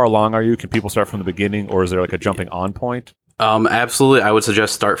 Like, how far along are you? Can people start from the beginning, or is there like a jumping on point? Absolutely. I would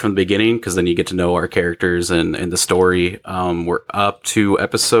suggest start from the beginning, because then you get to know our characters and the story. We're up to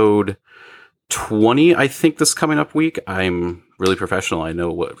episode 20, I think, this coming up week. I'm really professional. I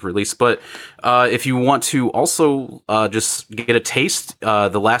know what release, but if you want to also just get a taste,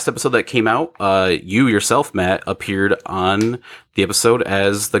 the last episode that came out, you yourself, Matt, appeared on the episode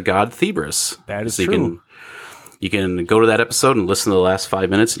as the god Thebris. That is so true. You can go to that episode and listen to the last 5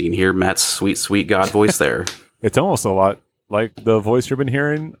 minutes, and you can hear Matt's sweet, sweet god voice there. It's almost a lot like the voice you've been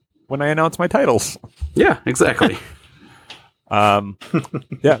hearing when I announce my titles. Yeah, exactly. Yeah,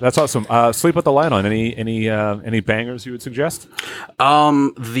 that's awesome. Sleep with the Light On. Any bangers you would suggest?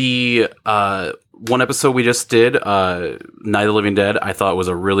 The one episode we just did, Night of the Living Dead, I thought was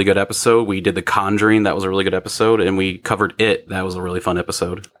a really good episode. We did The Conjuring, that was a really good episode, and we covered It. That was a really fun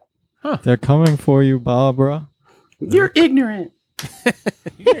episode. Huh. They're coming for you, Barbara. You're ignorant.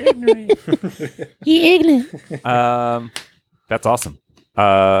 You're ignorant. That's awesome.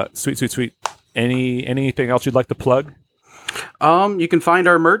 Sweet. Anything else you'd like to plug? You can find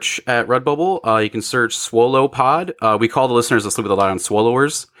our merch at Redbubble. You can search Swallow Pod. We call the listeners that Sleep with a Light On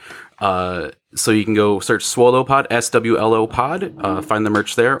Swallowers. So you can go search Swallow Pod, SWLO Pod, find the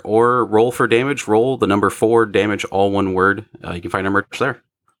merch there, or Roll for Damage, roll the number 4, damage, all one word. You can find our merch there.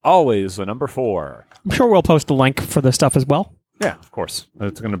 Always the number 4. I'm sure we'll post a link for the stuff as well. Yeah, of course.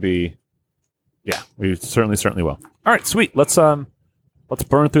 It's going to be. Yeah, we certainly will. All right, sweet. Let's burn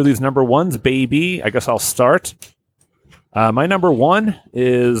through these number ones, baby. I guess I'll start. My number 1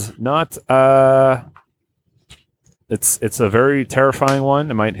 is not. It's a very terrifying one.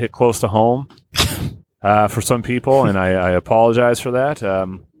 It might hit close to home for some people, and I apologize for that.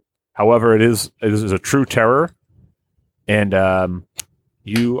 However, it is a true terror, and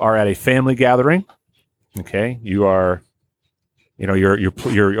you are at a family gathering. Okay, you are.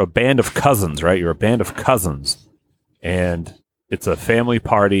 You're a band of cousins, right? You're a band of cousins, and it's a family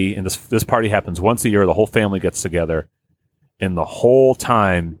party. And this party happens once a year. The whole family gets together, and the whole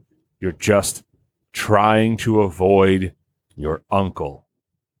time you're just trying to avoid your uncle.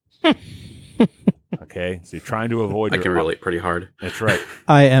 Okay, so you're trying to avoid. I can relate pretty hard. That's right.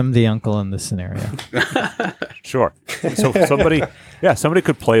 I am the uncle in this scenario. Sure. So somebody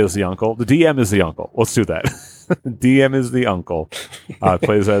could play as the uncle. The DM is the uncle. Let's do that. DM is the uncle.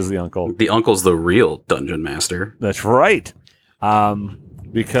 Plays as the uncle. The uncle's the real dungeon master. That's right.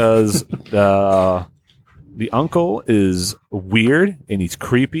 Because the uncle is weird and he's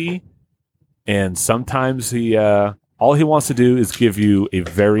creepy, and sometimes he all he wants to do is give you a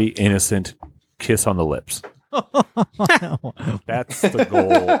very innocent kiss on the lips. That's the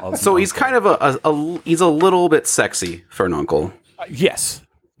goal of so he's kind of he's a little bit sexy for an uncle. Yes.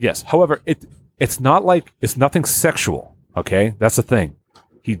 However, it's nothing sexual. Okay, that's the thing.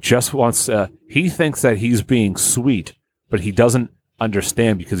 He just wants. He thinks that he's being sweet, but he doesn't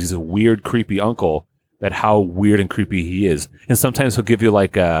understand, because he's a weird, creepy uncle, that how weird and creepy he is. And sometimes he'll give you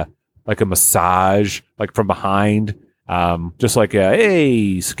like a massage, like from behind, just like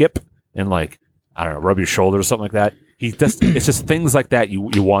hey, Skip, and like, I don't know, rub your shoulder or something like that. It's just things like that you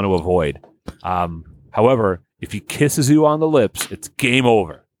want to avoid. However, if he kisses you on the lips, it's game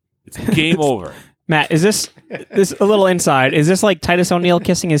over. It's game over. Matt, is this a little inside? Is this like Titus O'Neil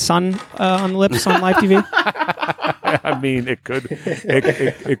kissing his son on the lips on live TV? I mean, it could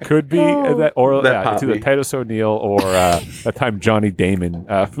be that, or that it's either Titus O'Neil or that time Johnny Damon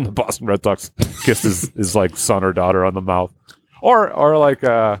from the Boston Red Sox kissed his like son or daughter on the mouth, or like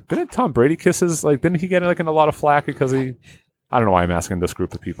didn't Tom Brady kisses, like, didn't he get like in a lot of flack because he? I don't know why I'm asking this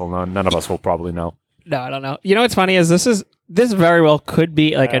group of people. None of us will probably know. No, I don't know. You know what's funny is this very well could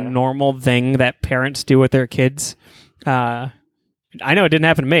be like a normal thing that parents do with their kids. I know it didn't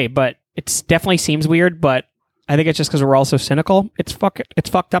happen to me, but it definitely seems weird. But I think it's just because we're all so cynical. It's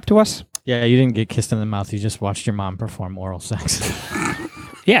fucked up to us. Yeah, you didn't get kissed in the mouth. You just watched your mom perform oral sex.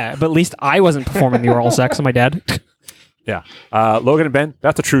 Yeah, but at least I wasn't performing the oral sex on my dad. Yeah. Logan and Ben,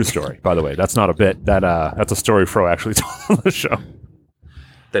 that's a true story, by the way. That's not a bit. That's a story Fro actually told on the show.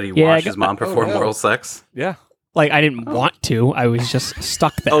 That he watched his mom perform oral sex? Yeah. Like, I didn't want to. I was just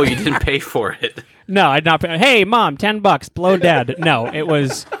stuck there. Oh, you didn't pay for it? No, I did not pay. Hey, Mom, $10, blow dad. No, it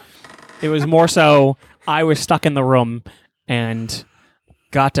was more so I was stuck in the room and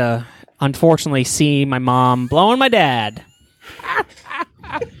got to, unfortunately, see my mom blowing my dad.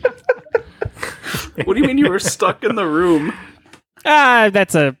 What do you mean you were stuck in the room?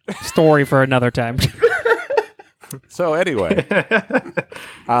 That's a story for another time. So anyway,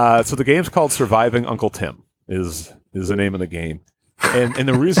 so the game's called Surviving Uncle Tim is the name of the game, and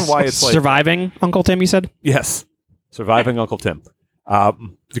the reason why it's like Surviving Uncle Tim, you said? Yes, Surviving Uncle Tim,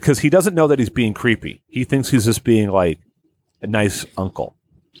 because he doesn't know that he's being creepy. He thinks he's just being like a nice uncle.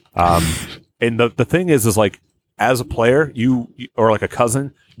 And the thing is like as a player, you or like a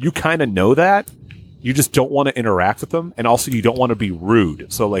cousin, you kind of know that. You just don't want to interact with them, and also you don't want to be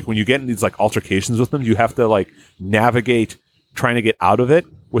rude. So, like, when you get in these, like, altercations with them, you have to, like, navigate trying to get out of it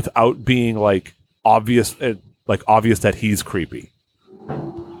without being, like, obvious that he's creepy.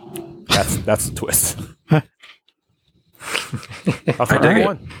 That's the twist. I'll take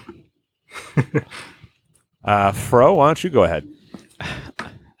one. Fro, why don't you go ahead?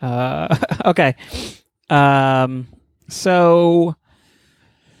 Okay. So...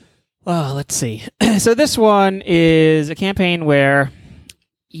 Oh, let's see. So this one is a campaign where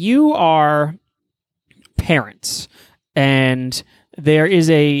you are parents, and there is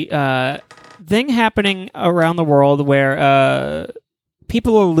a thing happening around the world where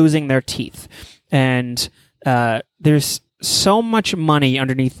people are losing their teeth, and there's so much money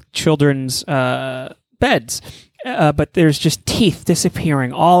underneath children's beds, but there's just teeth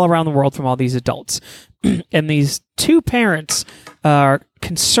disappearing all around the world from all these adults. And these two parents are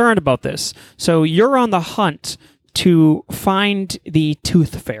concerned about this. So you're on the hunt to find the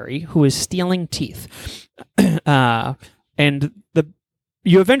tooth fairy who is stealing teeth. And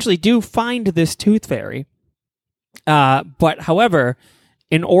you eventually do find this tooth fairy. But however,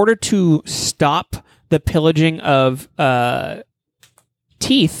 in order to stop the pillaging of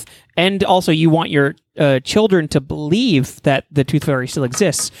teeth, and also you want your children to believe that the tooth fairy still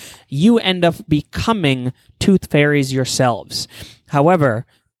exists, you end up becoming tooth fairies yourselves. However,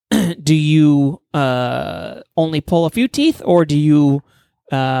 do you only pull a few teeth, or do you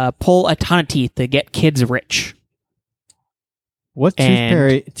pull a ton of teeth to get kids rich? What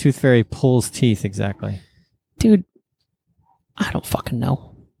tooth fairy pulls teeth exactly? Dude, I don't fucking know.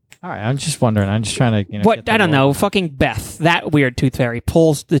 All right, I'm just wondering. I'm just trying to... What? I don't know. Fucking Beth, that weird tooth fairy,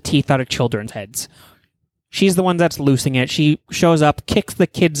 pulls the teeth out of children's heads. She's the one that's loosing it. She shows up, kicks the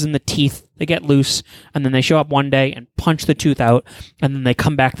kids in the teeth. They get loose, and then they show up one day and punch the tooth out, and then they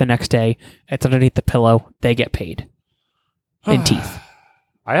come back the next day. It's underneath the pillow. They get paid. In teeth.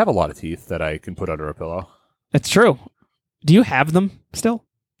 I have a lot of teeth that I can put under a pillow. It's true. Do you have them still?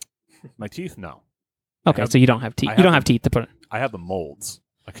 My teeth? No. Okay, so you don't have teeth. You don't have teeth to put in. I have the molds.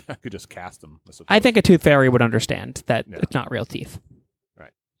 I could just cast them. I think a tooth fairy would understand that it's not real teeth.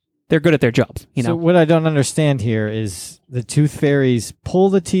 Right. They're good at their job. You know. So what I don't understand here is the tooth fairies pull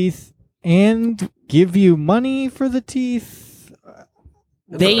the teeth and give you money for the teeth.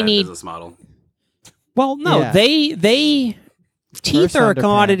 They need business model. Well, no, Yeah. they teeth are a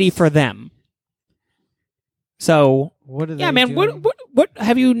commodity for them. So what are they yeah, man. doing? What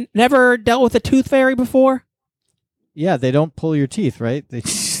have you never dealt with a tooth fairy before? Yeah, they don't pull your teeth, right? They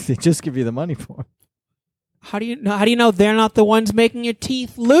just give you the money for them. How do you know they're not the ones making your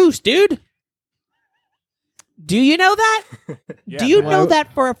teeth loose, dude? Do you know that? Yeah, do you know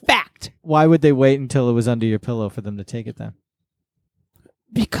that for a fact? Why would they wait until it was under your pillow for them to take it then?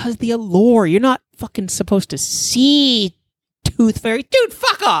 Because the allure. You're not fucking supposed to see tooth fairy. Dude,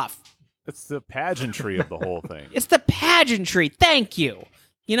 fuck off. It's the pageantry of the whole thing. It's the pageantry. Thank you.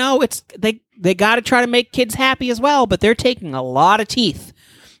 You know, it's they got to try to make kids happy as well, but they're taking a lot of teeth,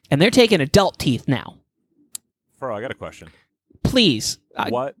 and they're taking adult teeth now. Fro, I got a question. Please,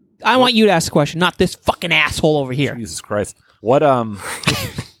 What? I want you to ask a question, not this fucking asshole over here. Jesus Christ! What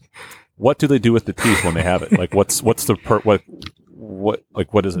what do they do with the teeth when they have it? Like, what's the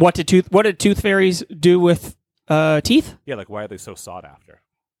what is it? What did tooth fairies do with teeth? Yeah, like why are they so sought after?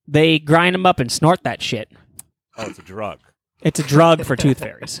 They grind them up and snort that shit. Oh, it's a drug. It's a drug for tooth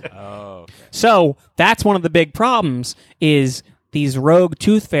fairies. Oh, okay. So that's one of the big problems is these rogue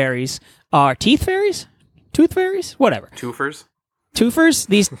tooth fairies are teeth fairies? Tooth fairies? Whatever. Toofers? Toofers?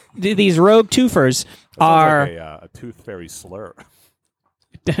 These rogue toofers are... Like a tooth fairy slur.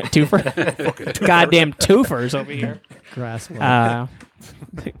 Toofer? Goddamn toofers over here.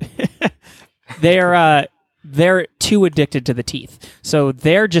 They're too addicted to the teeth. So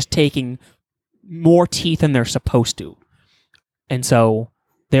they're just taking more teeth than they're supposed to. And so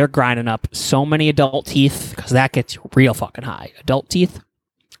they're grinding up so many adult teeth because that gets you real fucking high. Adult teeth.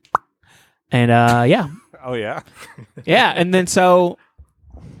 And yeah. Oh yeah. Yeah, and then so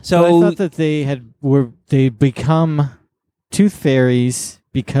But I thought that they become tooth fairies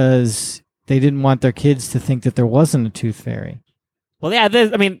because they didn't want their kids to think that there wasn't a tooth fairy. Well, yeah,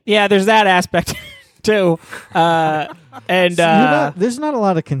 there's that aspect too. And there's not a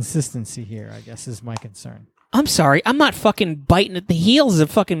lot of consistency here, I guess, is my concern. I'm sorry, I'm not fucking biting at the heels of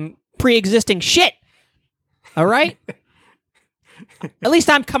fucking pre-existing shit. All right? At least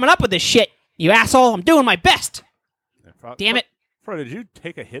I'm coming up with this shit, you asshole. I'm doing my best. Damn it. Fro, did you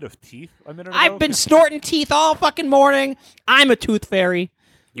take a hit of teeth a minute ago? I've been snorting teeth all fucking morning. I'm a tooth fairy.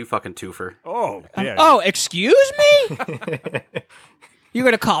 You fucking toofer. Oh, yeah. Oh, excuse me? You're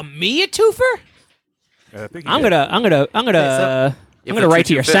gonna call me a toofer? I think I'm gonna write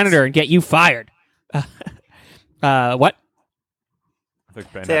to your senator and get you fired. What?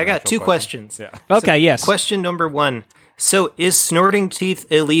 I got two questions. Yeah. Okay, yes. Question number 1. So, is snorting teeth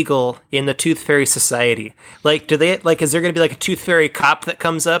illegal in the Tooth Fairy Society? Like, is there going to be like a Tooth Fairy cop that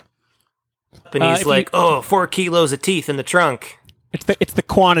comes up and he's like, 4 kilos of teeth in the trunk? It's the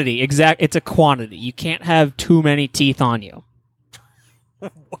quantity. It's a quantity. You can't have too many teeth on you.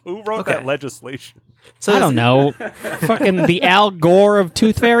 Who wrote that legislation? So I don't know. Fucking the Al Gore of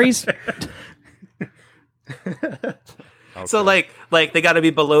tooth fairies. Okay. So like they got to be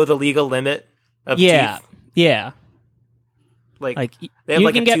below the legal limit of teeth. Yeah. Like they have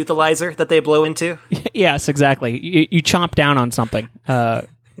like a toothalizer that they blow into. Yes, exactly. You chomp down on something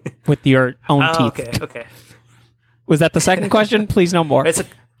with your own teeth. Okay. Was that the second question? Please no more.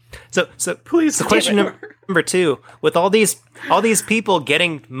 So please. So question number 2: with all these people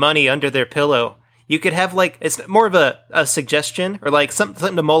getting money under their pillow, you could have like it's more of a suggestion or like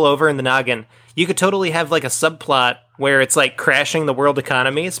something to mull over in the noggin. You could totally have like a subplot where it's like crashing the world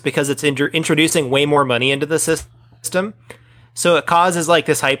economies because it's introducing way more money into the system. So it causes like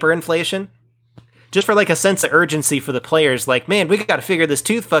this hyperinflation. Just for like a sense of urgency for the players, like, man, we got to figure this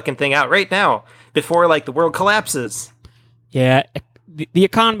tooth fucking thing out right now before like the world collapses. Yeah, the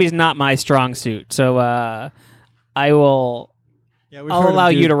economy is not my strong suit, so I will. Yeah, I'll allow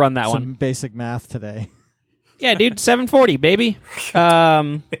you to run that some one. Basic math today. Yeah, dude, 740, baby.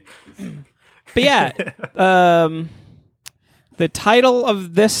 But yeah, the title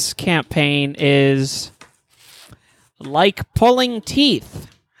of this campaign is Like Pulling Teeth.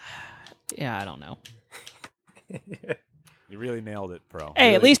 Yeah, I don't know. You really nailed it, bro. Hey,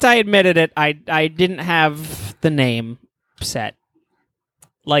 really. at least I admitted it. I didn't have the name set.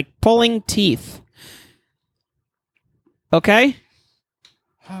 Like Pulling Teeth. Okay?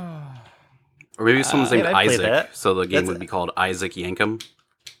 Or maybe someone's named I'd play Isaac, that. so the game would be called Isaac Yankum.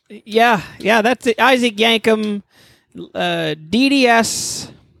 Yeah, that's it. Isaac Yankum,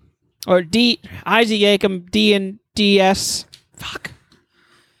 DDS, or Isaac Yankum, D and DS. Fuck.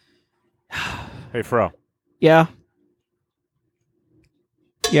 Hey, Fro. Yeah.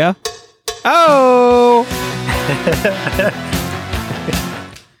 Yeah. Oh!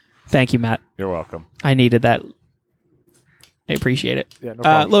 Thank you, Matt. You're welcome. I needed that. I appreciate it. Yeah, no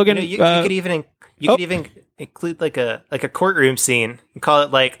problem. Logan, You could even include like a courtroom scene and call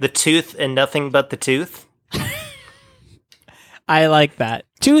it like the tooth and nothing but the tooth. I like that.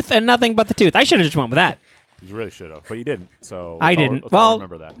 Tooth and nothing but the tooth. I should have just went with that. You really should have, but you didn't. So I didn't. Let's all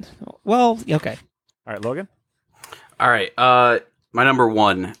remember that. Well, okay. All right, Logan. All right, my number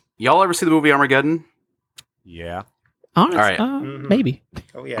 1. Y'all ever see the movie Armageddon? Yeah. Honest, All right. Maybe.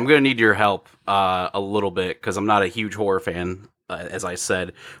 Oh yeah. I'm gonna need your help a little bit because I'm not a huge horror fan, as I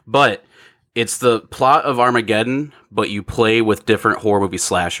said. But it's the plot of Armageddon, but you play with different horror movie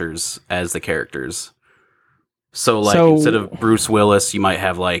slashers as the characters. So, instead of Bruce Willis, you might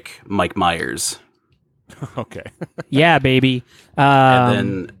have like Mike Myers. Okay. Yeah, baby.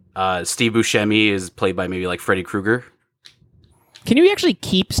 And then Steve Buscemi is played by maybe like Freddy Krueger. Can you actually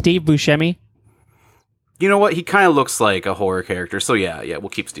keep Steve Buscemi? You know what? He kind of looks like a horror character. So yeah, we'll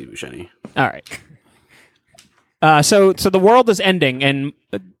keep Steve Buscemi. All right. So the world is ending, and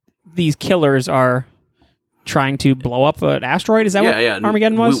these killers are trying to blow up an asteroid. Is that what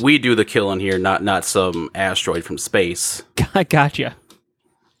Armageddon was? We do the killing here, not some asteroid from space. Gotcha.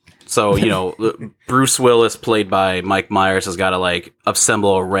 So, Bruce Willis, played by Mike Myers, has got to like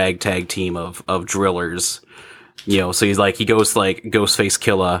assemble a ragtag team of drillers. So he goes like Ghostface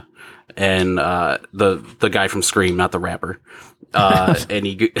Killer and the guy from Scream, not the rapper. And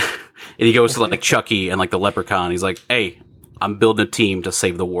he goes to like Chucky and like the Leprechaun. He's like, "Hey, I'm building a team to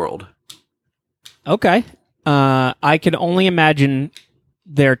save the world." Okay. I can only imagine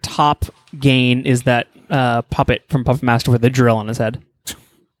their top gain is that puppet from Puppet Master with the drill on his head.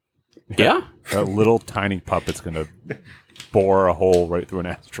 Yeah. That little tiny puppet's going to bore a hole right through an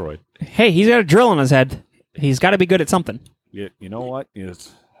asteroid. Hey, he's got a drill on his head. He's got to be good at something. You know what? I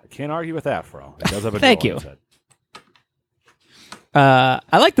can't argue with that, Fro. It does have a Thank drill you. on its head.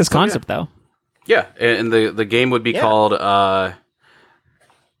 I like this concept, though. Yeah, and the game would be called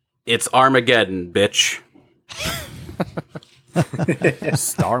It's Armageddon, bitch.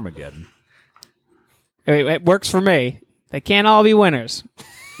 Starmageddon. It works for me. They can't all be winners.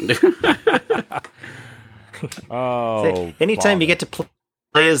 Oh. Anytime you get to play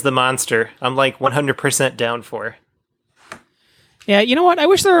as the monster, I'm like 100% down for. Yeah, you know what? I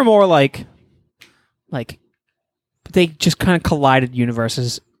wish there were more like they just kind of collided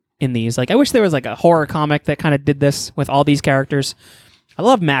universes in these. Like, I wish there was like a horror comic that kind of did this with all these characters. I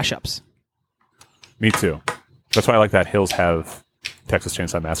love mashups. Me too. That's why I like that Hills Have Texas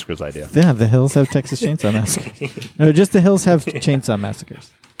Chainsaw Massacres idea. Yeah, the Hills Have Texas Chainsaw Massacres. No, just the Hills Have Chainsaw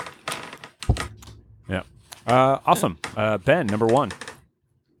Massacres. Yeah. Awesome. Ben, number 1.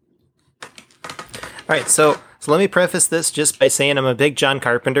 All right, so let me preface this just by saying I'm a big John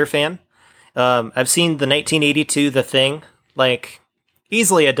Carpenter fan. I've seen the 1982 The Thing, like,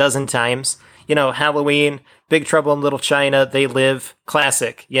 easily a dozen times. You know, Halloween, Big Trouble in Little China, They Live,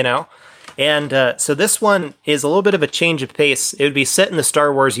 classic, you know? And so this one is a little bit of a change of pace. It would be set in the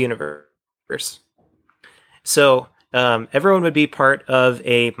Star Wars universe. So everyone would be part of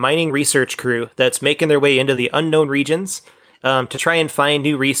a mining research crew that's making their way into the unknown regions to try and find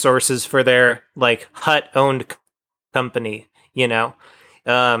new resources for their, like, Hutt-owned company, you know?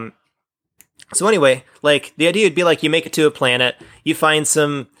 So anyway, like, the idea would be, like, you make it to a planet, you find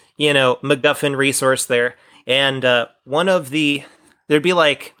some, you know, MacGuffin resource there, and there'd be,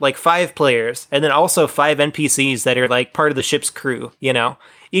 like 5 players, and then also 5 NPCs that are, like, part of the ship's crew, you know?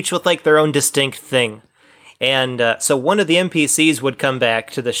 Each with, like, their own distinct thing. And so one of the NPCs would come back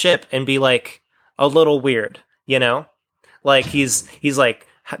to the ship and be, like, a little weird, you know? Like, he's like,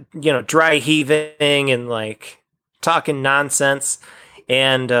 you know, dry heaving and, like, talking nonsense.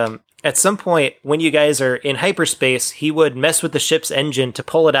 And at some point, when you guys are in hyperspace, he would mess with the ship's engine to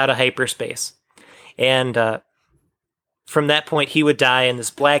pull it out of hyperspace. And from that point, he would die, and this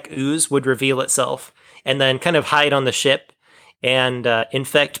black ooze would reveal itself, and then kind of hide on the ship and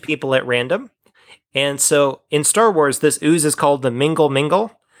infect people at random. And so in Star Wars, this ooze is called the Mingle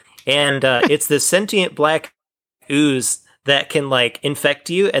Mingle, and it's this sentient black ooze that can, like, infect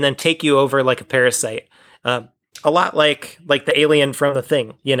you and then take you over like a parasite. A lot like the alien from The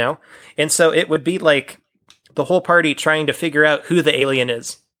Thing, you know? And so it would be like the whole party trying to figure out who the alien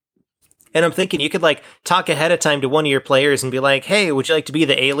is. And I'm thinking you could, like, talk ahead of time to one of your players and be like, hey, would you like to be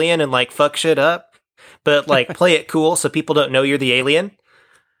the alien and, like, fuck shit up? But, like, play it cool so people don't know you're the alien.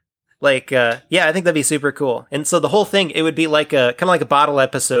 Like, yeah, I think that'd be super cool. And so the whole thing, it would be like kind of like a bottle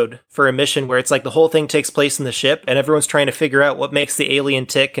episode for a mission where it's like the whole thing takes place in the ship and everyone's trying to figure out what makes the alien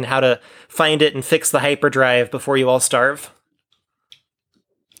tick and how to find it and fix the hyperdrive before you all starve.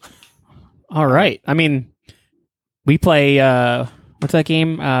 All right. I mean, we play, what's that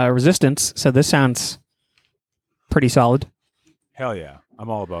game? Resistance. So this sounds pretty solid. Hell yeah.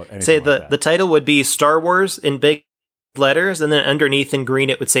 I'm all about anything Say like the title would be Star Wars in big letters, and then underneath in green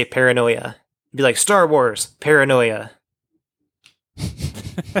it would say Paranoia. It'd be like Star Wars, Paranoia.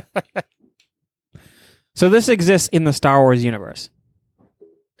 So this exists in the Star Wars universe.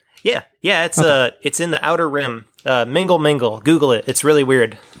 Yeah, it's in the Outer Rim. Mingle Mingle. Google it. It's really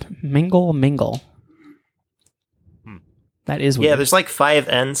weird. Mingle Mingle. That is weird. Yeah, there's like 5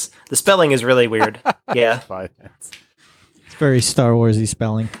 N's. The spelling is really weird. Yeah. 5 N's. It's very Star Warsy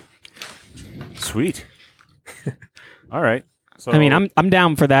spelling. Sweet. All right. So I mean, I'm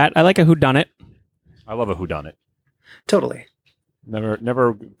down for that. I like a whodunit. I love a whodunit. Totally.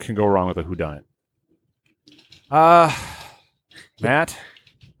 Never can go wrong with a whodunit. Matt?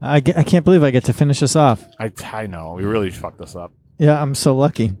 I can't believe I get to finish this off. I know. We really fucked this up. Yeah, I'm so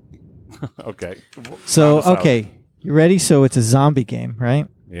lucky. Okay. So, okay. You ready? So it's a zombie game, right?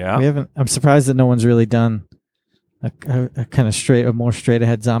 Yeah. I'm surprised that no one's really done a kind of a more straight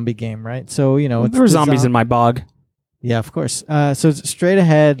ahead zombie game, right? So, you know, there were zombies in my bog. Yeah, of course. So it's straight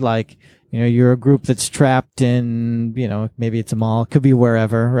ahead, like, you know, you're a group that's trapped in, you know, maybe it's a mall, it could be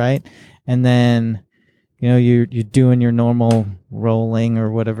wherever, right? And then, you know, you're doing your normal rolling or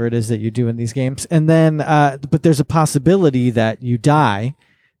whatever it is that you do in these games. And then, but there's a possibility that you die,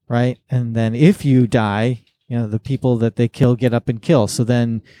 right? And then if you die, you know, the people that they kill get up and kill. So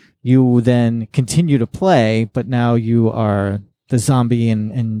then you then continue to play, but now you are the zombie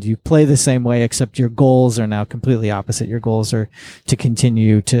and you play the same way, except your goals are now completely opposite. Your goals are to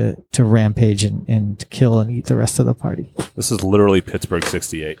continue to rampage and kill and eat the rest of the party. This is literally Pittsburgh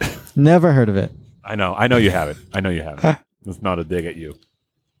 68. Never heard of it. I know you haven't. It's not a dig at you.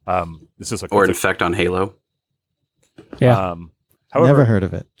 This is or Infect on Halo. Yeah. However, never heard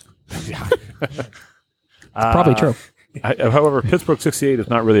of it. Yeah. Probably true. However, Pittsburgh 68 is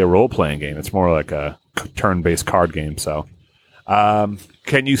not really a role-playing game. It's more like a turn-based card game. So,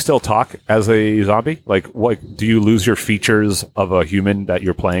 can you still talk as a zombie? Like, what do you lose your features of a human that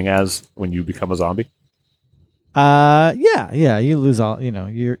you're playing as when you become a zombie? Yeah. You lose all.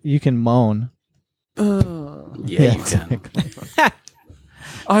 You can moan. Yeah, you can.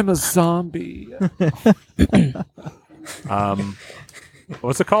 I'm a zombie.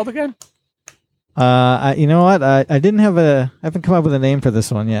 What's it called again? You know what? I haven't come up with a name for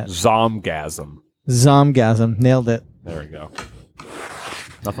this one yet. Zomgasm. Zomgasm. Nailed it. There we go.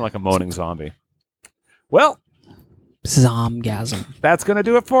 Nothing like a moaning zombie. Well, Zomgasm. That's going to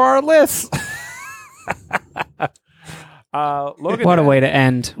do it for our list. Logan, what a way to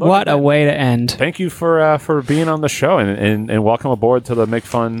end. Logan, what a way to end. Thank you for being on the show and welcome aboard to the Make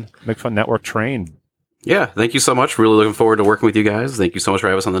Fun Network train. Yeah, thank you so much. Really looking forward to working with you guys. Thank you so much for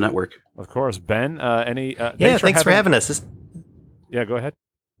having us on the network. Of course. Ben, thanks for having us. Yeah, go ahead.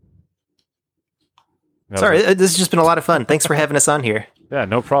 Sorry, this has just been a lot of fun. Thanks for having us on here. Yeah,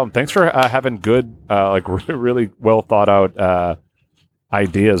 no problem. Thanks for having good, really well thought out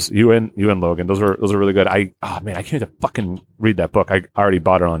ideas. You and Logan, those are really good. I can't even fucking read that book. I already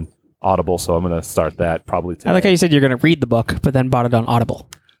bought it on Audible, so I'm gonna start that probably today. I like how you said you're gonna read the book, but then bought it on Audible.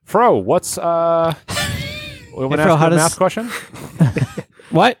 Fro, what's we want to ask a math question?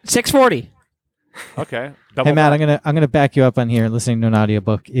 What? 640. Okay. Hey Matt, I'm gonna back you up on here. Listening to an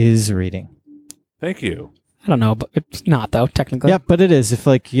audiobook is reading. Thank you. I don't know, but it's not though, technically. Yeah, but it is. If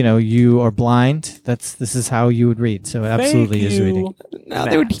you are blind, this is how you would read. So it absolutely is reading. No,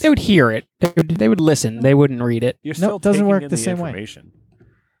 they would hear it. They would listen. They wouldn't read it. You're still it doesn't taking work in the same way.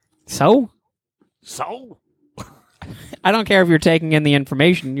 So? I don't care if you're taking in the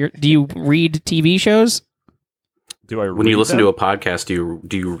information. Do you read TV shows? Do I? When you listen to a podcast,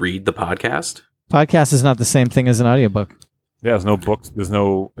 do you read the podcast? Podcast is not the same thing as an audiobook. Yeah, there's no books. There's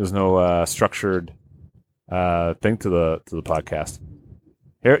no structured thing to the podcast.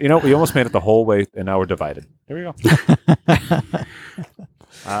 Here, we almost made it the whole way, and now we're divided. Here we go.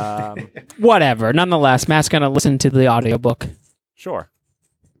 Whatever. Nonetheless, Matt's gonna listen to the audiobook. Sure,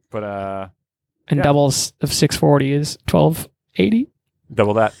 but and doubles of 640 is 1280.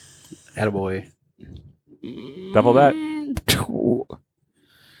 Double that. Attaboy. Double that.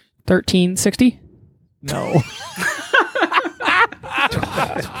 1360. No.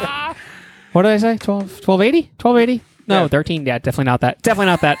 What did I say? 1280? 1280? No, 13. Yeah, definitely not that. Definitely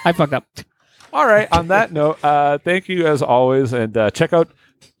not that. I fucked up. All right. On that note, thank you as always, and check out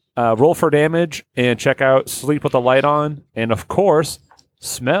Roll for Damage, and check out Sleep with the Light On, and of course,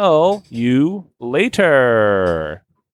 smell you later.